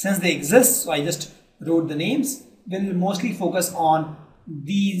 but since they exist, so I just wrote the names. We'll mostly focus on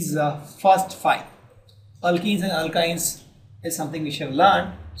these first 5. Alkenes and alkynes is something we have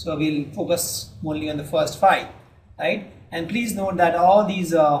learned, so we'll focus only on the first 5, right? And please note that all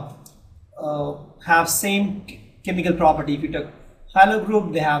these have same chemical property. If you took halo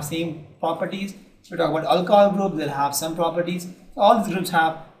group, they have same properties. If you talk about alcohol group, they'll have some properties. So all these groups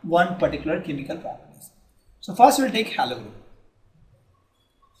have one particular chemical properties. So first we'll take halo group.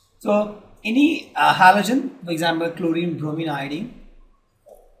 So any halogen, for example chlorine, bromine, iodine,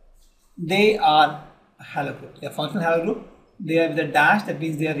 they are halo group. They are functional halo group. They are with a dash, that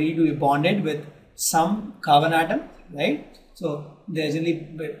means they are ready to be bonded with some carbon atom, right? So they are generally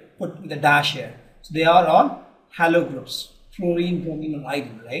put with a dash here. So they are all halo groups, fluorine, bromine, and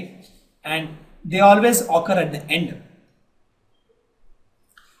iodine, right? And they always occur at the end.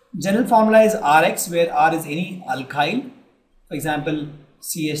 General formula is Rx, where R is any alkyl. For example,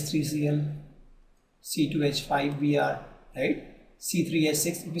 CH3Cl, C2H5Br, right?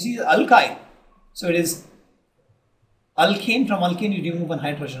 C3H6. If you see the alkyl, so it is alkane. From alkane you remove one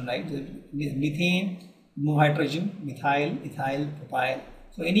hydrogen, right? Methane, remove hydrogen, methyl, ethyl, propyl.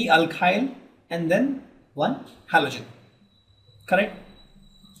 So any alkyl and then one halogen, correct?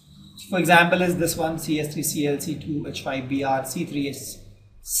 So for example is this one, CH3Cl, C2H5Br, C3H7.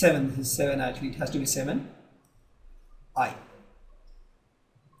 This is 7 actually, it has to be 7. I.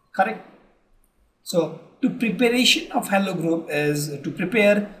 Correct? So to preparation of halo group is to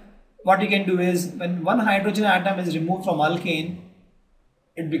prepare, what you can do is when one hydrogen atom is removed from alkane,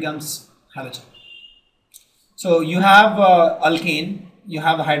 it becomes halogen. So you have alkane, you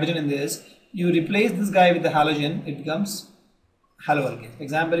have a hydrogen in this, you replace this guy with the halogen, it becomes haloalkane. For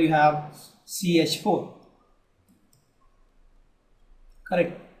example, you have CH4.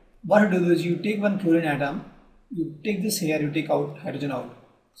 Correct. What you do is you take one chlorine atom, you take this here, you take out hydrogen out.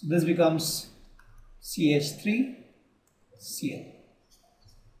 So this becomes CH3Cl.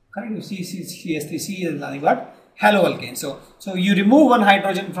 Correct. You see CH3Cl is nothing but haloalkane. So you remove one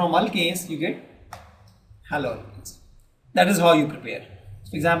hydrogen from alkanes, you get haloalkanes. That is how you prepare.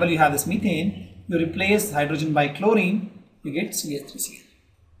 For example, you have this methane, you replace hydrogen by chlorine, you get CH3Cl.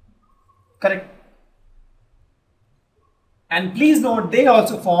 Correct. And please note, they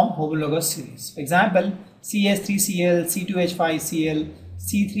also form homologous series. For example, CH3Cl, C2H5Cl,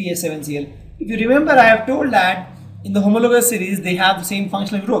 C3H7Cl. If you remember, I have told that in the homologous series, they have the same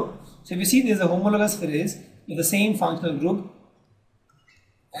functional group. So if you see, there is a homologous series with the same functional group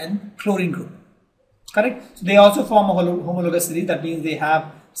and chlorine group. Correct? So they also form a homologous series. That means they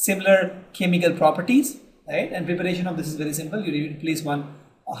have similar chemical properties, right? And preparation of this is very simple. You replace one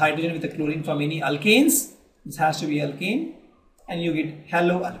hydrogen with a chlorine from any alkanes. This has to be alkane, and you get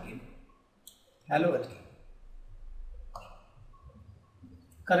haloalkane. Haloalkane.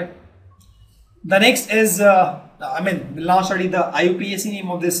 Correct. The next is, we'll now study the IUPAC name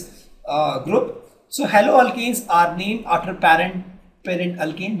of this group. So haloalkanes are named after parent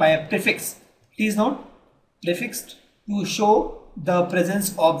alkane by a prefix. Please note, prefixed to show the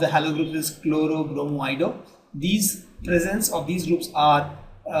presence of the halo group is chloro, bromo, iodo. These presence of these groups are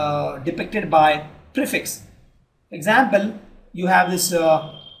depicted by prefix. Example, you have this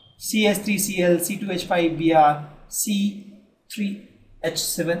CH3Cl, C2H5Br,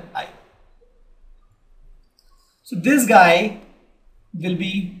 C3H7I. So this guy will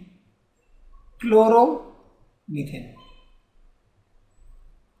be chloromethane.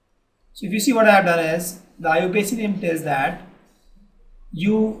 So if you see what I have done is, the IUPAC name tells that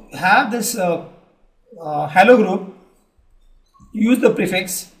you have this halo group, use the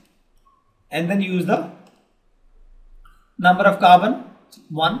prefix and then use the number of carbon,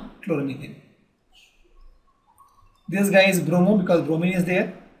 1 chloromethane. This guy is bromo because bromine is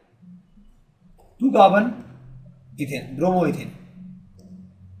there, 2 carbon, ethane, bromoethane.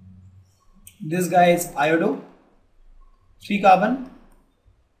 This guy is iodo, 3 carbon,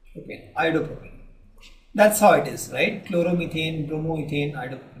 propane, iodopropane. That's how it is, right? Chloromethane, bromoethane,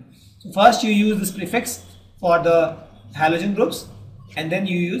 iodopropane. So first you use this prefix for the halogen groups and then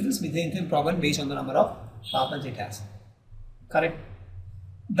you use this methane propan based on the number of carbons it has. Correct?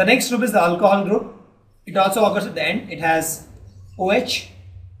 The next group is the alcohol group. It also occurs at the end. It has OH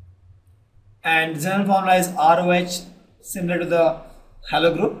and the general formula is ROH, similar to the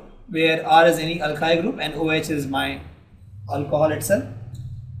halo group, where R is any alkyl group and OH is my alcohol itself,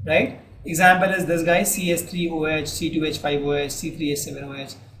 right? Example is this guy, CS3OH, C2H5OH, C3H7OH.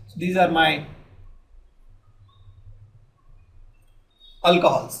 So these are my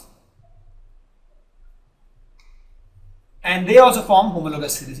alcohols. And they also form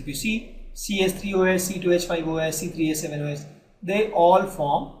homologous series. If you see CS3OH, C2H5OH, C3H7OH, they all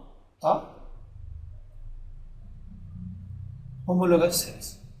form a homologous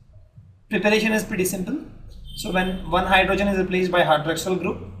series. Preparation is pretty simple. So when one hydrogen is replaced by hydroxyl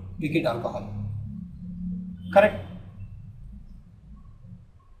group, we get alcohol. Correct?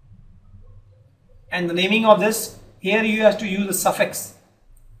 And the naming of this, here you have to use a suffix.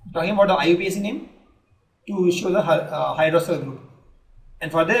 Talking about the IUPAC name to show the hydroxyl group.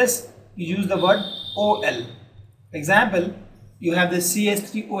 And for this, you use the word OL. Example, you have the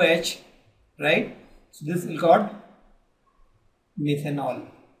CS3OH, right? So this is called methanol.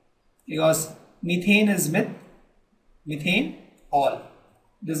 Because methane is methane, all.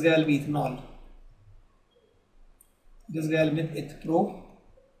 This guy will be ethanol. This guy will be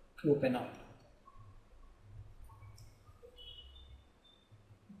propanol.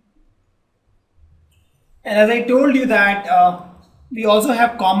 And as I told you that we also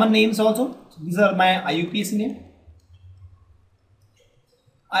have common names also. So these are my IUPAC name.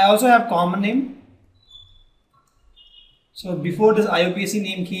 I also have common name. So before this IUPAC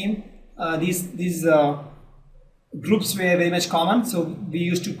name came, these groups were very much common. So we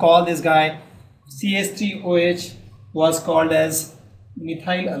used to call this guy CS3OH was called as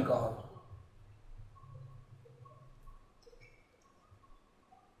methyl alcohol.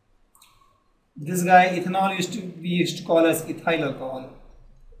 This guy ethanol we used to call as ethyl alcohol.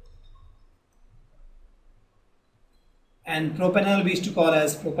 And propanol we used to call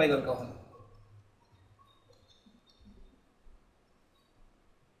as propyl alcohol.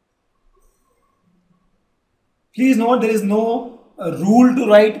 Please note there is no rule to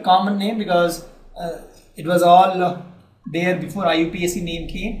write common name because it was all there before IUPAC name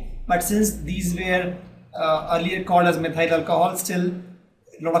came. But since these were earlier called as methyl alcohol, still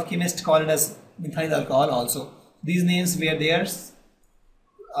a lot of chemists call it as methyl alcohol also. These names were there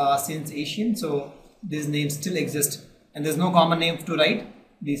since Asian, so these names still exist and there's no common name to write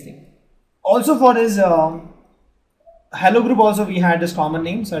these things. Also for this halo group also we had this common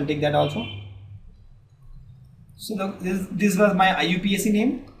name, so I'll take that also. So this was my IUPAC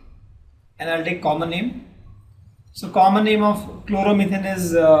name and I'll take common name. So common name of chloromethane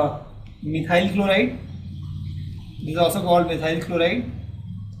is methyl chloride. This is also called methyl chloride.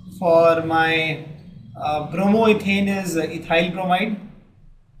 For my bromoethane is ethyl bromide.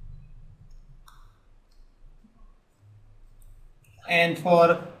 And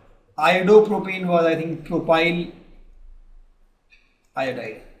for iodopropane was I think propyl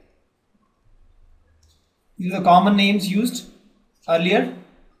iodide. These are the common names used earlier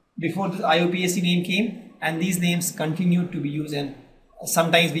before the IUPAC name came, and these names continue to be used, and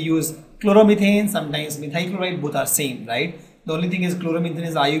sometimes we use chloromethane, sometimes methyl chloride, both are same, right? The only thing is chloromethane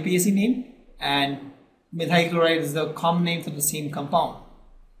is the IUPAC name and methyl chloride is the common name for the same compound.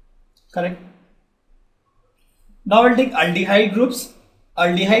 Correct? Now we'll take aldehyde groups.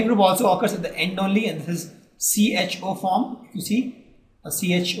 Aldehyde group also occurs at the end only, and this is CHO form. You see a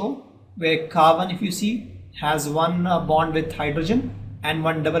CHO where carbon, if you see, has one bond with hydrogen and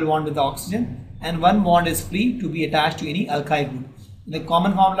one double bond with oxygen, and one bond is free to be attached to any alkyl group. The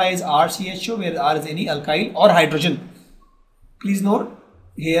common formula is RCHO, where R is any alkyl or hydrogen. Please note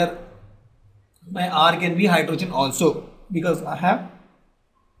here my R can be hydrogen also because I have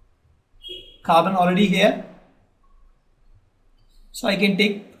carbon already here, so I can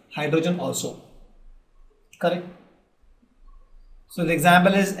take hydrogen also. Correct? So the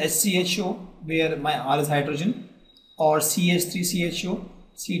example is HCHO, where my R is hydrogen, or CH3CHO,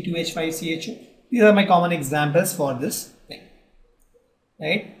 C2H5CHO. These are my common examples for this thing,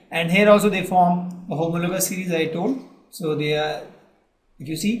 right? And here also they form a homologous series I told. So they are, if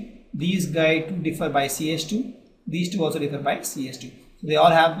you see, these guys two differ by CH2, these two also differ by CH2. So they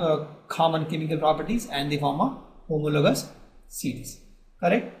all have common chemical properties and they form a homologous series,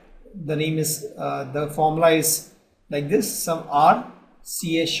 correct? The name is, the formula is like this, some R,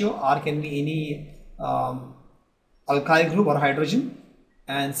 CHO, R can be any alkyl group or hydrogen,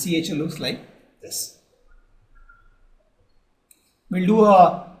 and CHO looks like this. We'll do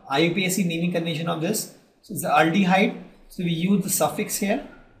a IUPAC naming convention of this. So it's the aldehyde, so we use the suffix here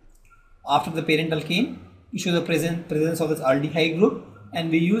after the parent alkane to show the presence of this aldehyde group, and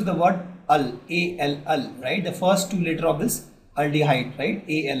we use the word al, A-L-L, right? The first two letter of this aldehyde, right?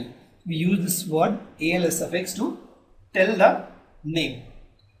 A-L. We use this word Al as suffix to tell the name.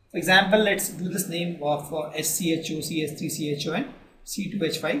 For example, let's do this name of SCHO, CH3CHO and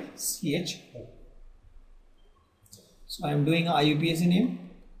C2H5CHO. So I am doing a IUPAC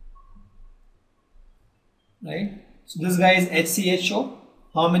name, right? So this guy is HCHO.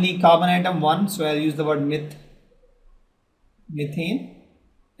 How many carbon atom? 1. So I'll use the word methane,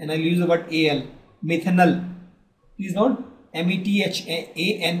 and I'll use the word Al, methanol. Please note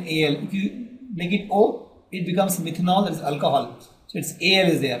METHANAL. If you make it O, it becomes methanol, that is alcohol. So it's Al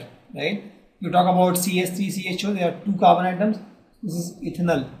is there, right? You talk about CH3CHO, there are 2 carbon atoms. This is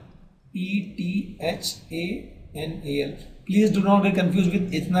ethanol, ETHANAL. Please do not get confused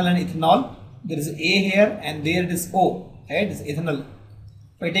with ethanol and ethanol. There is A here and there it is O, right? It's ethanol.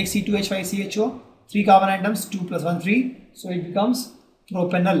 If I take C2H5CHO, 3 carbon atoms, 2 plus 1, 3. So it becomes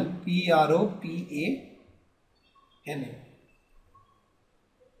propanol, PROPANA.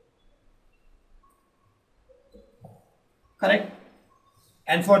 Correct.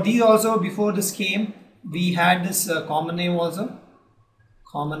 And for these also, before this came, we had this common name also,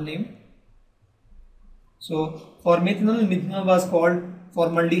 common name. So for methanol, methanol was called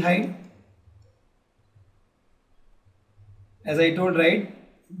formaldehyde. As I told, right,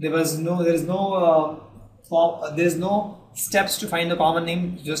 there is no steps to find the common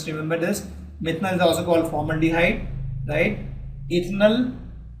name. Just remember this. Methanol is also called formaldehyde, right? Ethanol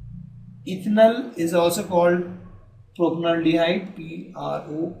is also called propanaldehyde,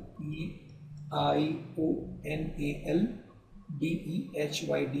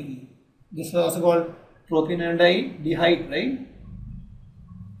 PROPIONALDEHYDE. This is also called propanaldehyde, right?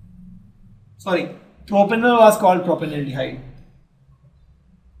 Sorry, propanol was called propanaldehyde.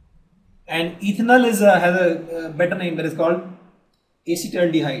 And ethanol has a better name, that is called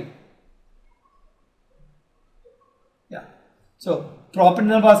acetaldehyde. Yeah. So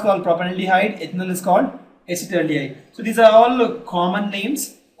propanol was called propanaldehyde, ethanol is called acetaldehyde. So these are all common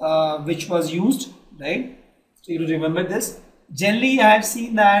names which was used, right? So you remember this. Generally, I have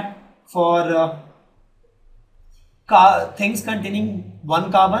seen that for things containing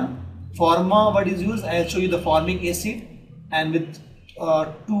 1 carbon, forma what is used, I will show you the formic acid, and with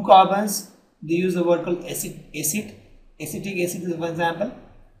 2 carbons they use the word called acetic acid is one example,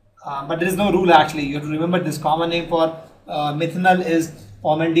 but there is no rule actually. You have to remember this. Common name for methanol is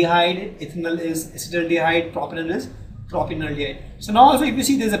formaldehyde, ethanol is acetaldehyde, propanol is propanaldehyde. So now also if you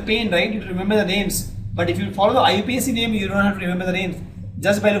see there is a pain, right, you remember the names, but if you follow the IUPAC name you don't have to remember the names.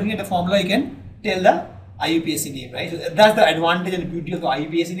 Just by looking at the formula you can tell the IUPAC name, right? So that's the advantage and beauty of the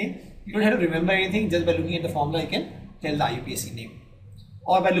IUPAC name. You don't have to remember anything. Just by looking at the formula you can tell the IUPAC name,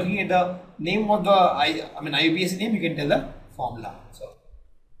 or by looking at the name of the IUPAC name you can tell the formula. So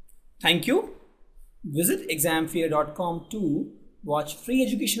thank you. Visit examfear.com to watch free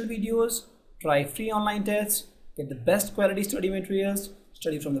educational videos, try free online tests, get the best quality study materials,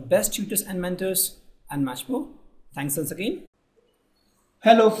 study from the best tutors and mentors, and much more. Thanks once again.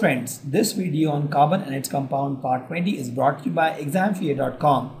 Hello friends, this video on carbon and its compound part 20 is brought to you by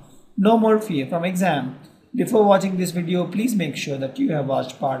examfear.com. No more fear from exam. Before watching this video, please make sure that you have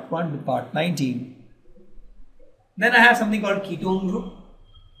watched part 1 to part 19. Then I have something called ketone group.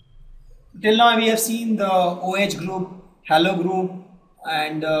 Till now we have seen the OH group, halo group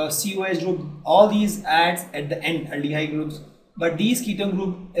and COH group. All these adds at the end, aldehyde groups. But these ketone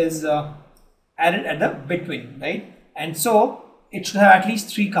group is added at the between, right? And so it should have at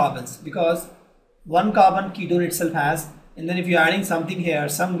least 3 carbons, because 1 carbon ketone itself has, and then if you're adding something here,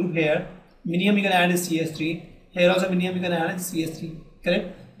 some group here, minimum you can add is CH3. Here also minimum you can add is CH3,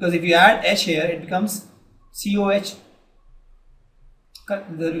 correct? Because if you add H here, it becomes COH,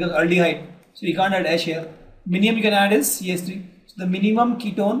 because aldehyde. So you can't add H here. Minimum you can add is CH3. So the minimum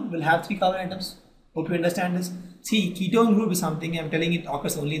ketone will have 3 carbon atoms. Hope you understand this. See, ketone group is something I'm telling it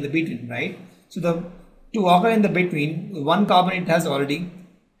occurs only in the between, right? So to occur in the between, one carbon it has already,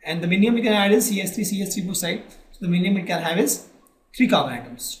 and the minimum you can add is CH3, CH3 both side. So the minimum it can have is 3 carbon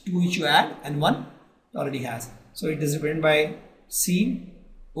atoms, 2 which you add and 1 it already has. So it is represented by C,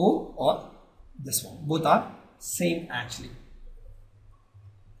 O or this one. Both are same actually.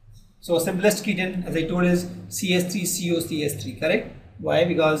 So simplest ketone as I told is CH3COCH3, correct? Why?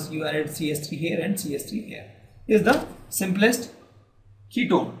 Because you added CH3 here and CH3 here. This is the simplest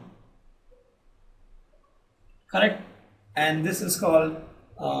ketone, correct? And this is called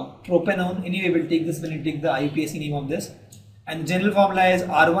propanone. Anyway, we'll take this when you take the IUPAC name of this. And the general formula is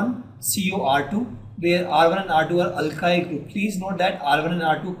R1COR2, where R1 and R2 are alkyl group. Please note that R1 and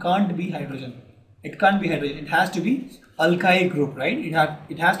R2 can't be hydrogen. It can't be hydrogen. It has to be alkyl group, right?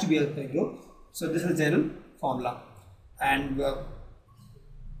 It has to be alkyl group. So this is general formula. And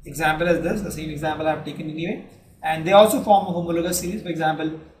example is this, the same example I have taken anyway. And they also form a homologous series. For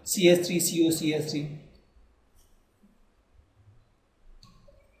example, CH3COCH3.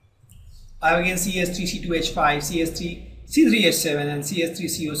 I have again CH3C2H5, CH3C3H7 and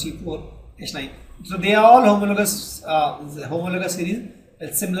CH3COC4H9. So they are all homologous series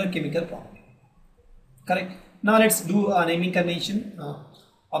with similar chemical property. Correct. Now let's do a naming convention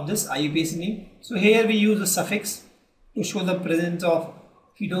of this IUPAC name. So here we use a suffix to show the presence of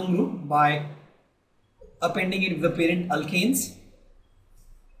ketone group by appending it with the parent alkanes,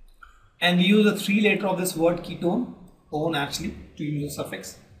 and we use the 3 letter of this word ketone, on actually, to use a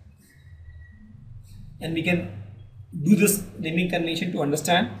suffix. And we can do this naming convention to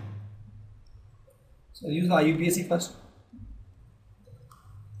understand. So use the IUPAC first.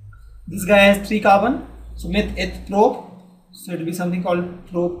 This guy has 3 carbon, so meth, eth, prop, so it will be something called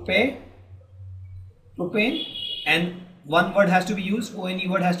propane, and one word has to be used, ONE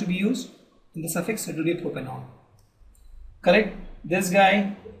word has to be used in the suffix, so it will be propanol. Correct? This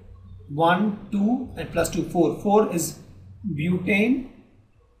guy 1, 2 and plus 2, 4. 4 is butane,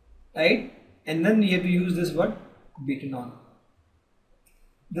 right? And then we have to use this word butanol.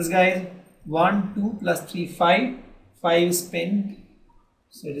 This guy is 1, 2 plus 3, 5. 5 is pent,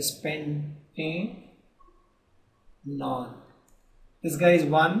 so it is pentanol. This guy is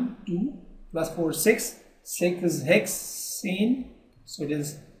 1, 2 plus 4, 6. 6 is hexane, so it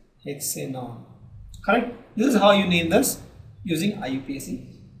is hexanol. Correct? This is how you name this using IUPAC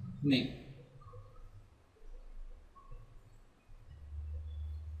name.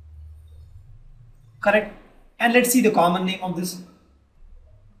 Correct? And let's see the common name of this.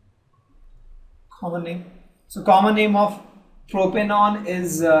 Common name. So common name of propanol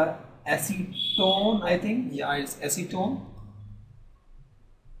is acetone, I think. Yeah, it's acetone.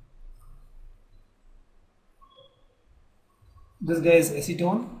 This guy is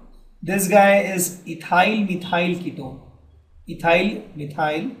acetone. This guy is ethyl methyl ketone. Ethyl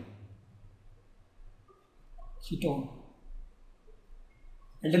methyl ketone.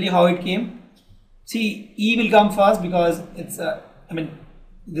 I'll tell you how it came. See, E will come first because it's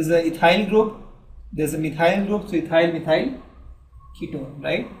there's a ethyl group, there's a methyl group, so ethyl methyl ketone,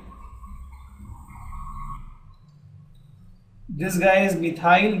 right? This guy is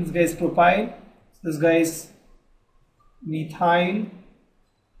methyl, this guy is propyl, this guy is methyl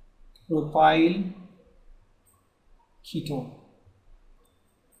propyl ketone.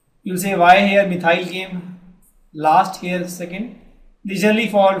 You'll say why here methyl came last, here second. They generally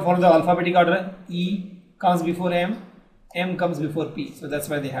follow the alphabetic order. E comes before M, M comes before P. So that's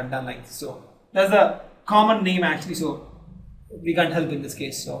why they have done like this. So that's the common name actually. So we can't help in this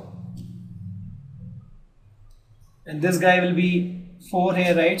case. So, and this guy will be 4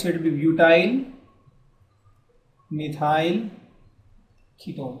 here, right? So it will be butyl methyl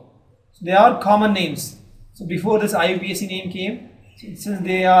ketone. So they are common names. So before this IUPAC name came, since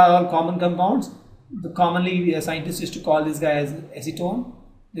they are all common compounds, the commonly scientists used to call this guy as acetone,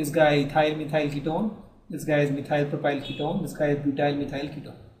 this guy ethyl methyl ketone, this guy is methyl propyl ketone, this guy is butyl methyl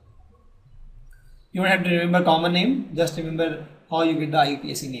ketone. You don't have to remember common name, just remember how you get the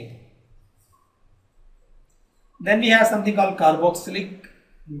IUPAC name. Then we have something called carboxylic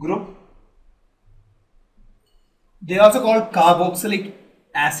group. They are also called carboxylic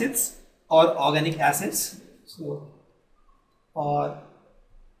acids or organic acids. So, or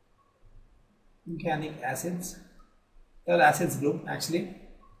organic acids, they are acids group actually,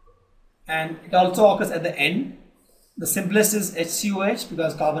 and it also occurs at the end. The simplest is HCOH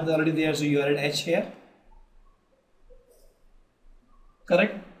because carbon is already there, so you added H here.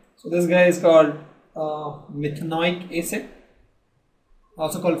 Correct? So this guy is called methanoic acid,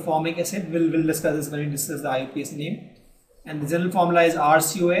 also called formic acid. We'll discuss this when we discuss the IUPAC name. and the general formula is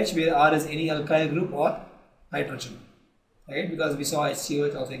RCOH, where R is any alkyl group or hydrogen, right? Because we saw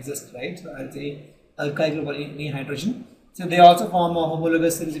HCOH also exists, right? So R is any alkyl group or any hydrogen. So they also form a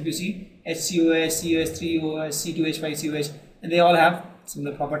homologous series. If you see HCOH, COH3OH, C2H5COH, and they all have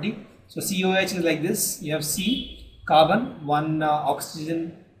similar property. So COH is like this. You have C, carbon, one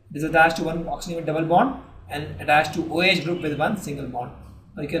oxygen is attached to one oxygen with double bond and attached to OH group with one single bond.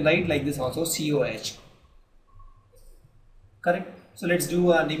 Or you can write like this also, COH. Correct? So let's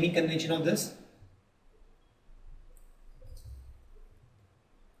do a naming convention of this.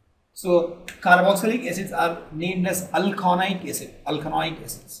 So carboxylic acids are named as alkanoic acid, alkanoic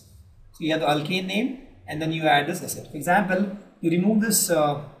acids. So you have the alkane name and then you add this acid. For example, you remove this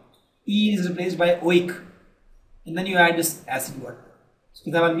E is replaced by oic and then you add this acid word. So for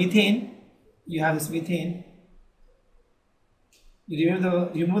example, methane, you have this methane. You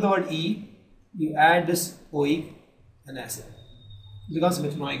remove the word E, you add this oic and acid. It becomes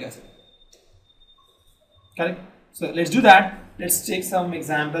methanoic acid. Correct? So let's do that. Let's take some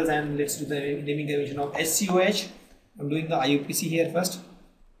examples and let's do the naming convention of SCOH. I'm doing the IUPAC here first.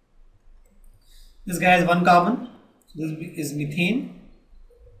 This guy has one carbon. This is methane.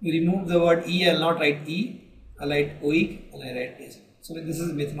 You remove the word E. I'll not write E. I'll write oic and I write acid. So this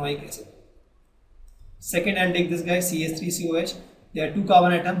is methanoic acid. Second, I'll take this guy CH3COH. There are two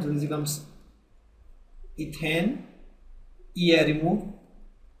carbon atoms. So this becomes ethane. E I remove,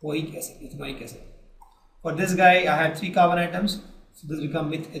 oic acid, ethanoic acid. For this guy, I have three carbon atoms, so this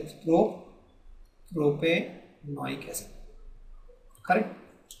becomes propanoic acid. Correct?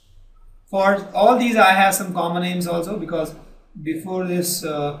 For all these, I have some common names also, because before this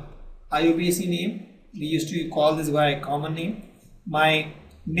IUPAC name, we used to call this guy a common name. My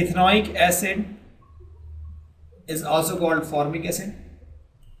methanoic acid is also called formic acid.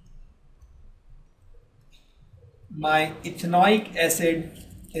 My ethanoic acid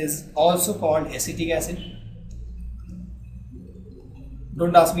is also called acetic acid.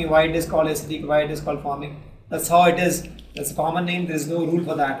 Don't ask me why it is called acetic, why it is called formic. That's how it is. That's a common name. There is no rule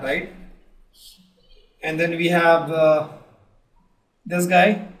for that, right? And then we have this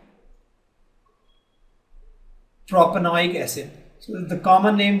guy, propanoic acid. So the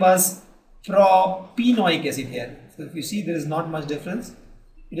common name was propenoic acid here. So if you see, there is not much difference.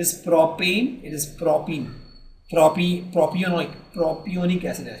 It is propane, it is propene. Propionic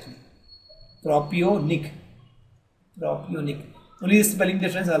acid actually. Propionic. Only the spelling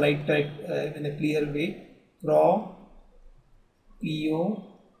difference I like to write in a clear way.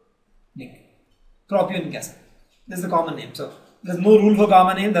 Propionic acid. This is the common name. So there's no rule for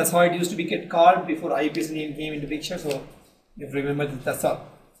common name. That's how it used to be called before IUPAC name came into picture. So you have to remember that, that's all.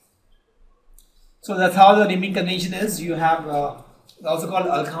 So that's how the naming convention is. You have also called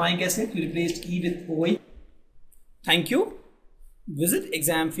alkanoic acid. You replaced E with OI. Thank you. Visit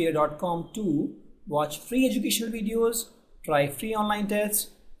examfear.com to watch free educational videos, try free online tests,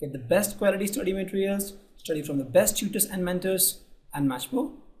 get the best quality study materials, study from the best tutors and mentors, and much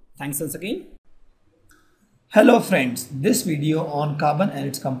more. Thanks once again. Hello friends, this video on carbon and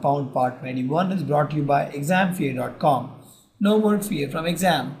its compound part 21 is brought to you by examfear.com. No more fear from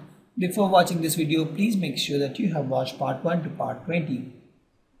exam. Before watching this video, please make sure that you have watched part 1 to part 20.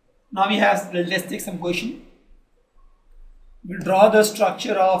 Now let's take some question. We'll draw the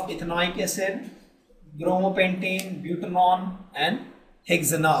structure of ethanoic acid, bromopentane, butanol and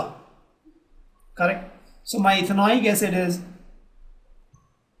hexanol. Correct? So my ethanoic acid is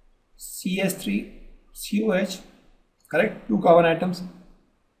CH3COH. Correct? Two carbon atoms.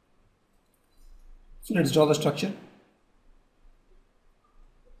 So let's draw the structure.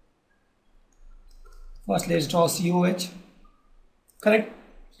 First let's draw COH. Correct?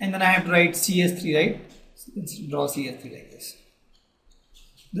 And then I have to write CH3, right? So let's draw CH3 like this.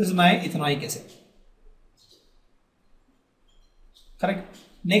 This is my ethanoic acid. Correct.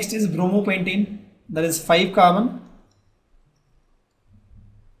 Next is bromopentane. That is 5 carbon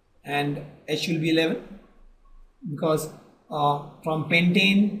and H will be 11 because from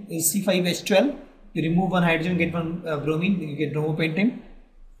pentane is C5H12. You remove one hydrogen, get one bromine, you get bromopentane.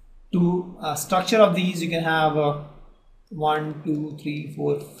 To structure of these, you can have 1, 2, 3,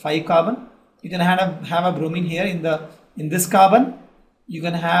 4, 5 carbon. You can have a bromine here in this carbon. You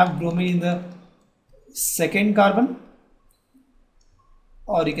can have bromine in the second carbon,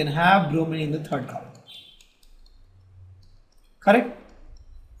 or you can have bromine in the third carbon. Correct?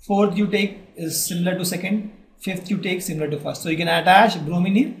 Fourth you take is similar to second. Fifth you take similar to first. So you can attach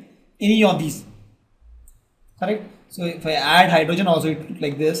bromine in any of these. Correct? So if I add hydrogen also, it looks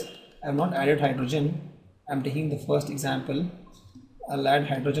like this. I have not added hydrogen. I am taking the first example. I'll add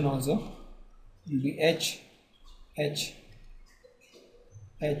hydrogen also. It will be H, H,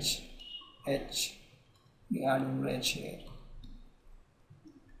 H, we add another H here.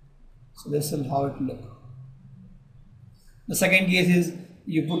 So this is how it will look. The second case is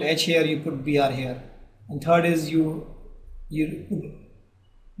you put H here, you put BR here, and third is you put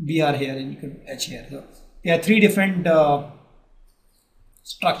BR here and you put H here. So there are three different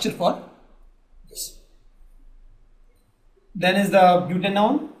structure for this. Then is the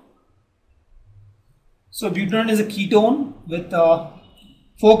butanone. So butanone is a ketone with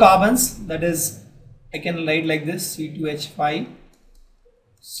 4 carbons. That is, I can write like this: C2H5,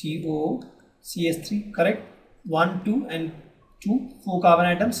 CO, CS3. Correct? 1, 2, and 2, 4 carbon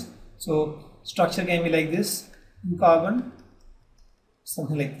atoms. So structure can be like this: 2 carbon,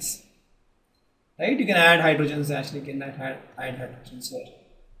 something like this. Right? You can add hydrogens. Actually, you can add hydrogens here.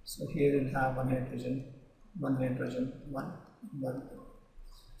 So here we'll have one hydrogen, one.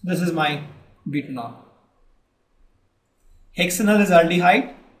 This is my butanol. Hexanol is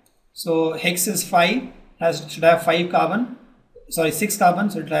aldehyde. So hex is 5, should have 6 carbon. So it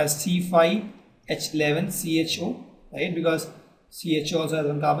has C5H11 CHO, right? Because CHO also has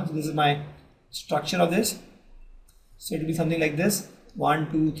 1 carbon. So this is my structure of this. So it will be something like this: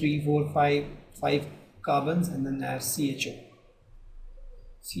 1, 2, 3, 4, 5 carbons, and then I have CHO.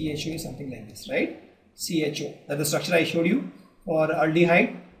 CHO is something like this, right? CHO. That's the structure I showed you. For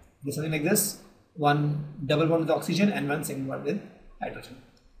aldehyde, it is something like this: 1 double bond with oxygen and 1 single bond with hydrogen.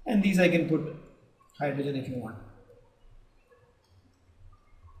 And these I can put hydrogen if you want.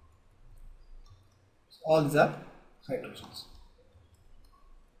 So all these are hydrogens.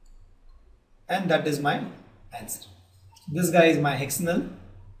 And that is my answer. This guy is my hexanol.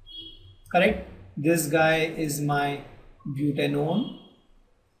 Correct? This guy is my butanone.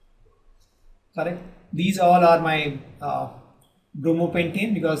 Correct? These all are my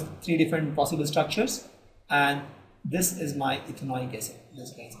bromopentane, because 3 different possible structures. And this is my ethanoic acid.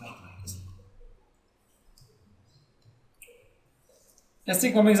 This guy is my ethanoic acid. Let's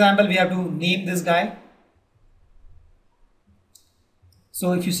take one example. We have to name this guy.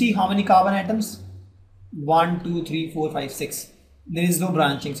 So if you see how many carbon atoms, 1, 2, 3, 4, 5, 6. There is no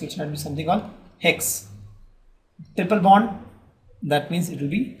branching, so it should be something called hex. Triple bond, that means it will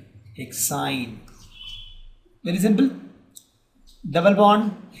be hexine. Very simple. Double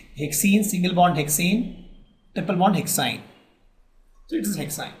bond hexene, single bond hexane, triple bond hexine. So it is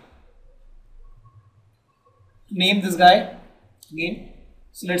hexine. Name this guy again.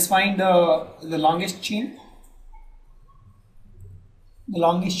 So let's find the longest chain. The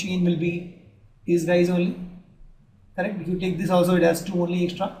longest chain will be these guys only. Correct? If you take this also, it has 2 only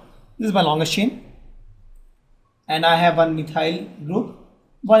extra. This is my longest chain. And I have 1 methyl group,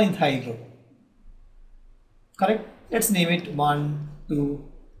 1 ethyl group. Correct? Let's name it 1,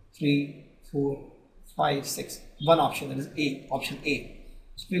 2, 3, 4, 5, 6. One option, that is A, option A.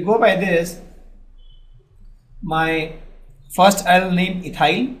 So if we go by this, my first I'll name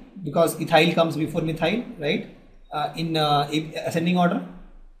ethyl, because ethyl comes before methyl, right? In ascending order.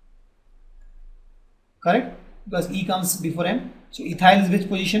 Correct? Because E comes before M. So ethyl is which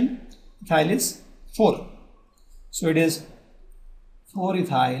position? Ethyl is 4. So it is 4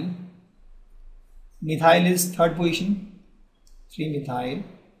 ethyl. Methyl is 3rd position, 3 methyl,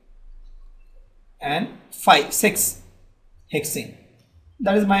 and 6 hexane.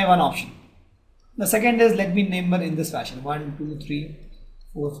 That is my one option. The second is, let me number in this fashion: 1, 2, 3,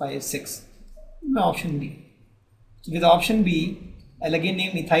 4, 5, 6. My option B. So with option B, I'll again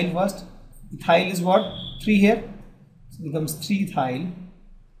name ethyl first. Ethyl is what? 3 here. So it becomes 3 ethyl.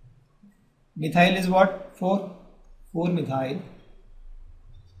 Methyl is what? 4. 4 methyl.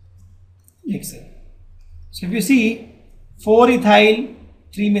 Hexane. So if you see 4 ethyl,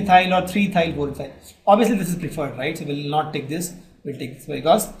 3 methyl, or 3 ethyl, 4 ethyl. Obviously this is preferred, right? So we will not take this. We'll take this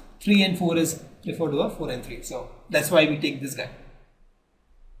because 3 and 4 is preferred over 4 and 3. So that's why we take this guy.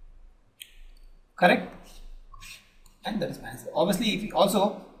 Correct? And that is my answer. Obviously, if you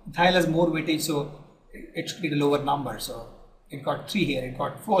also ethyl has more weightage, so it should get a lower number. So it got 3 here, it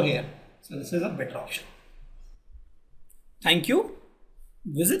got 4 here. So this is a better option. Thank you.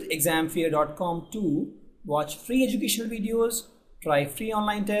 Visit examfear.com to watch free educational videos, try free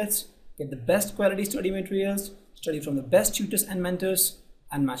online tests, get the best quality study materials, study from the best tutors and mentors,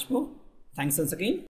 and much more. Thanks once again.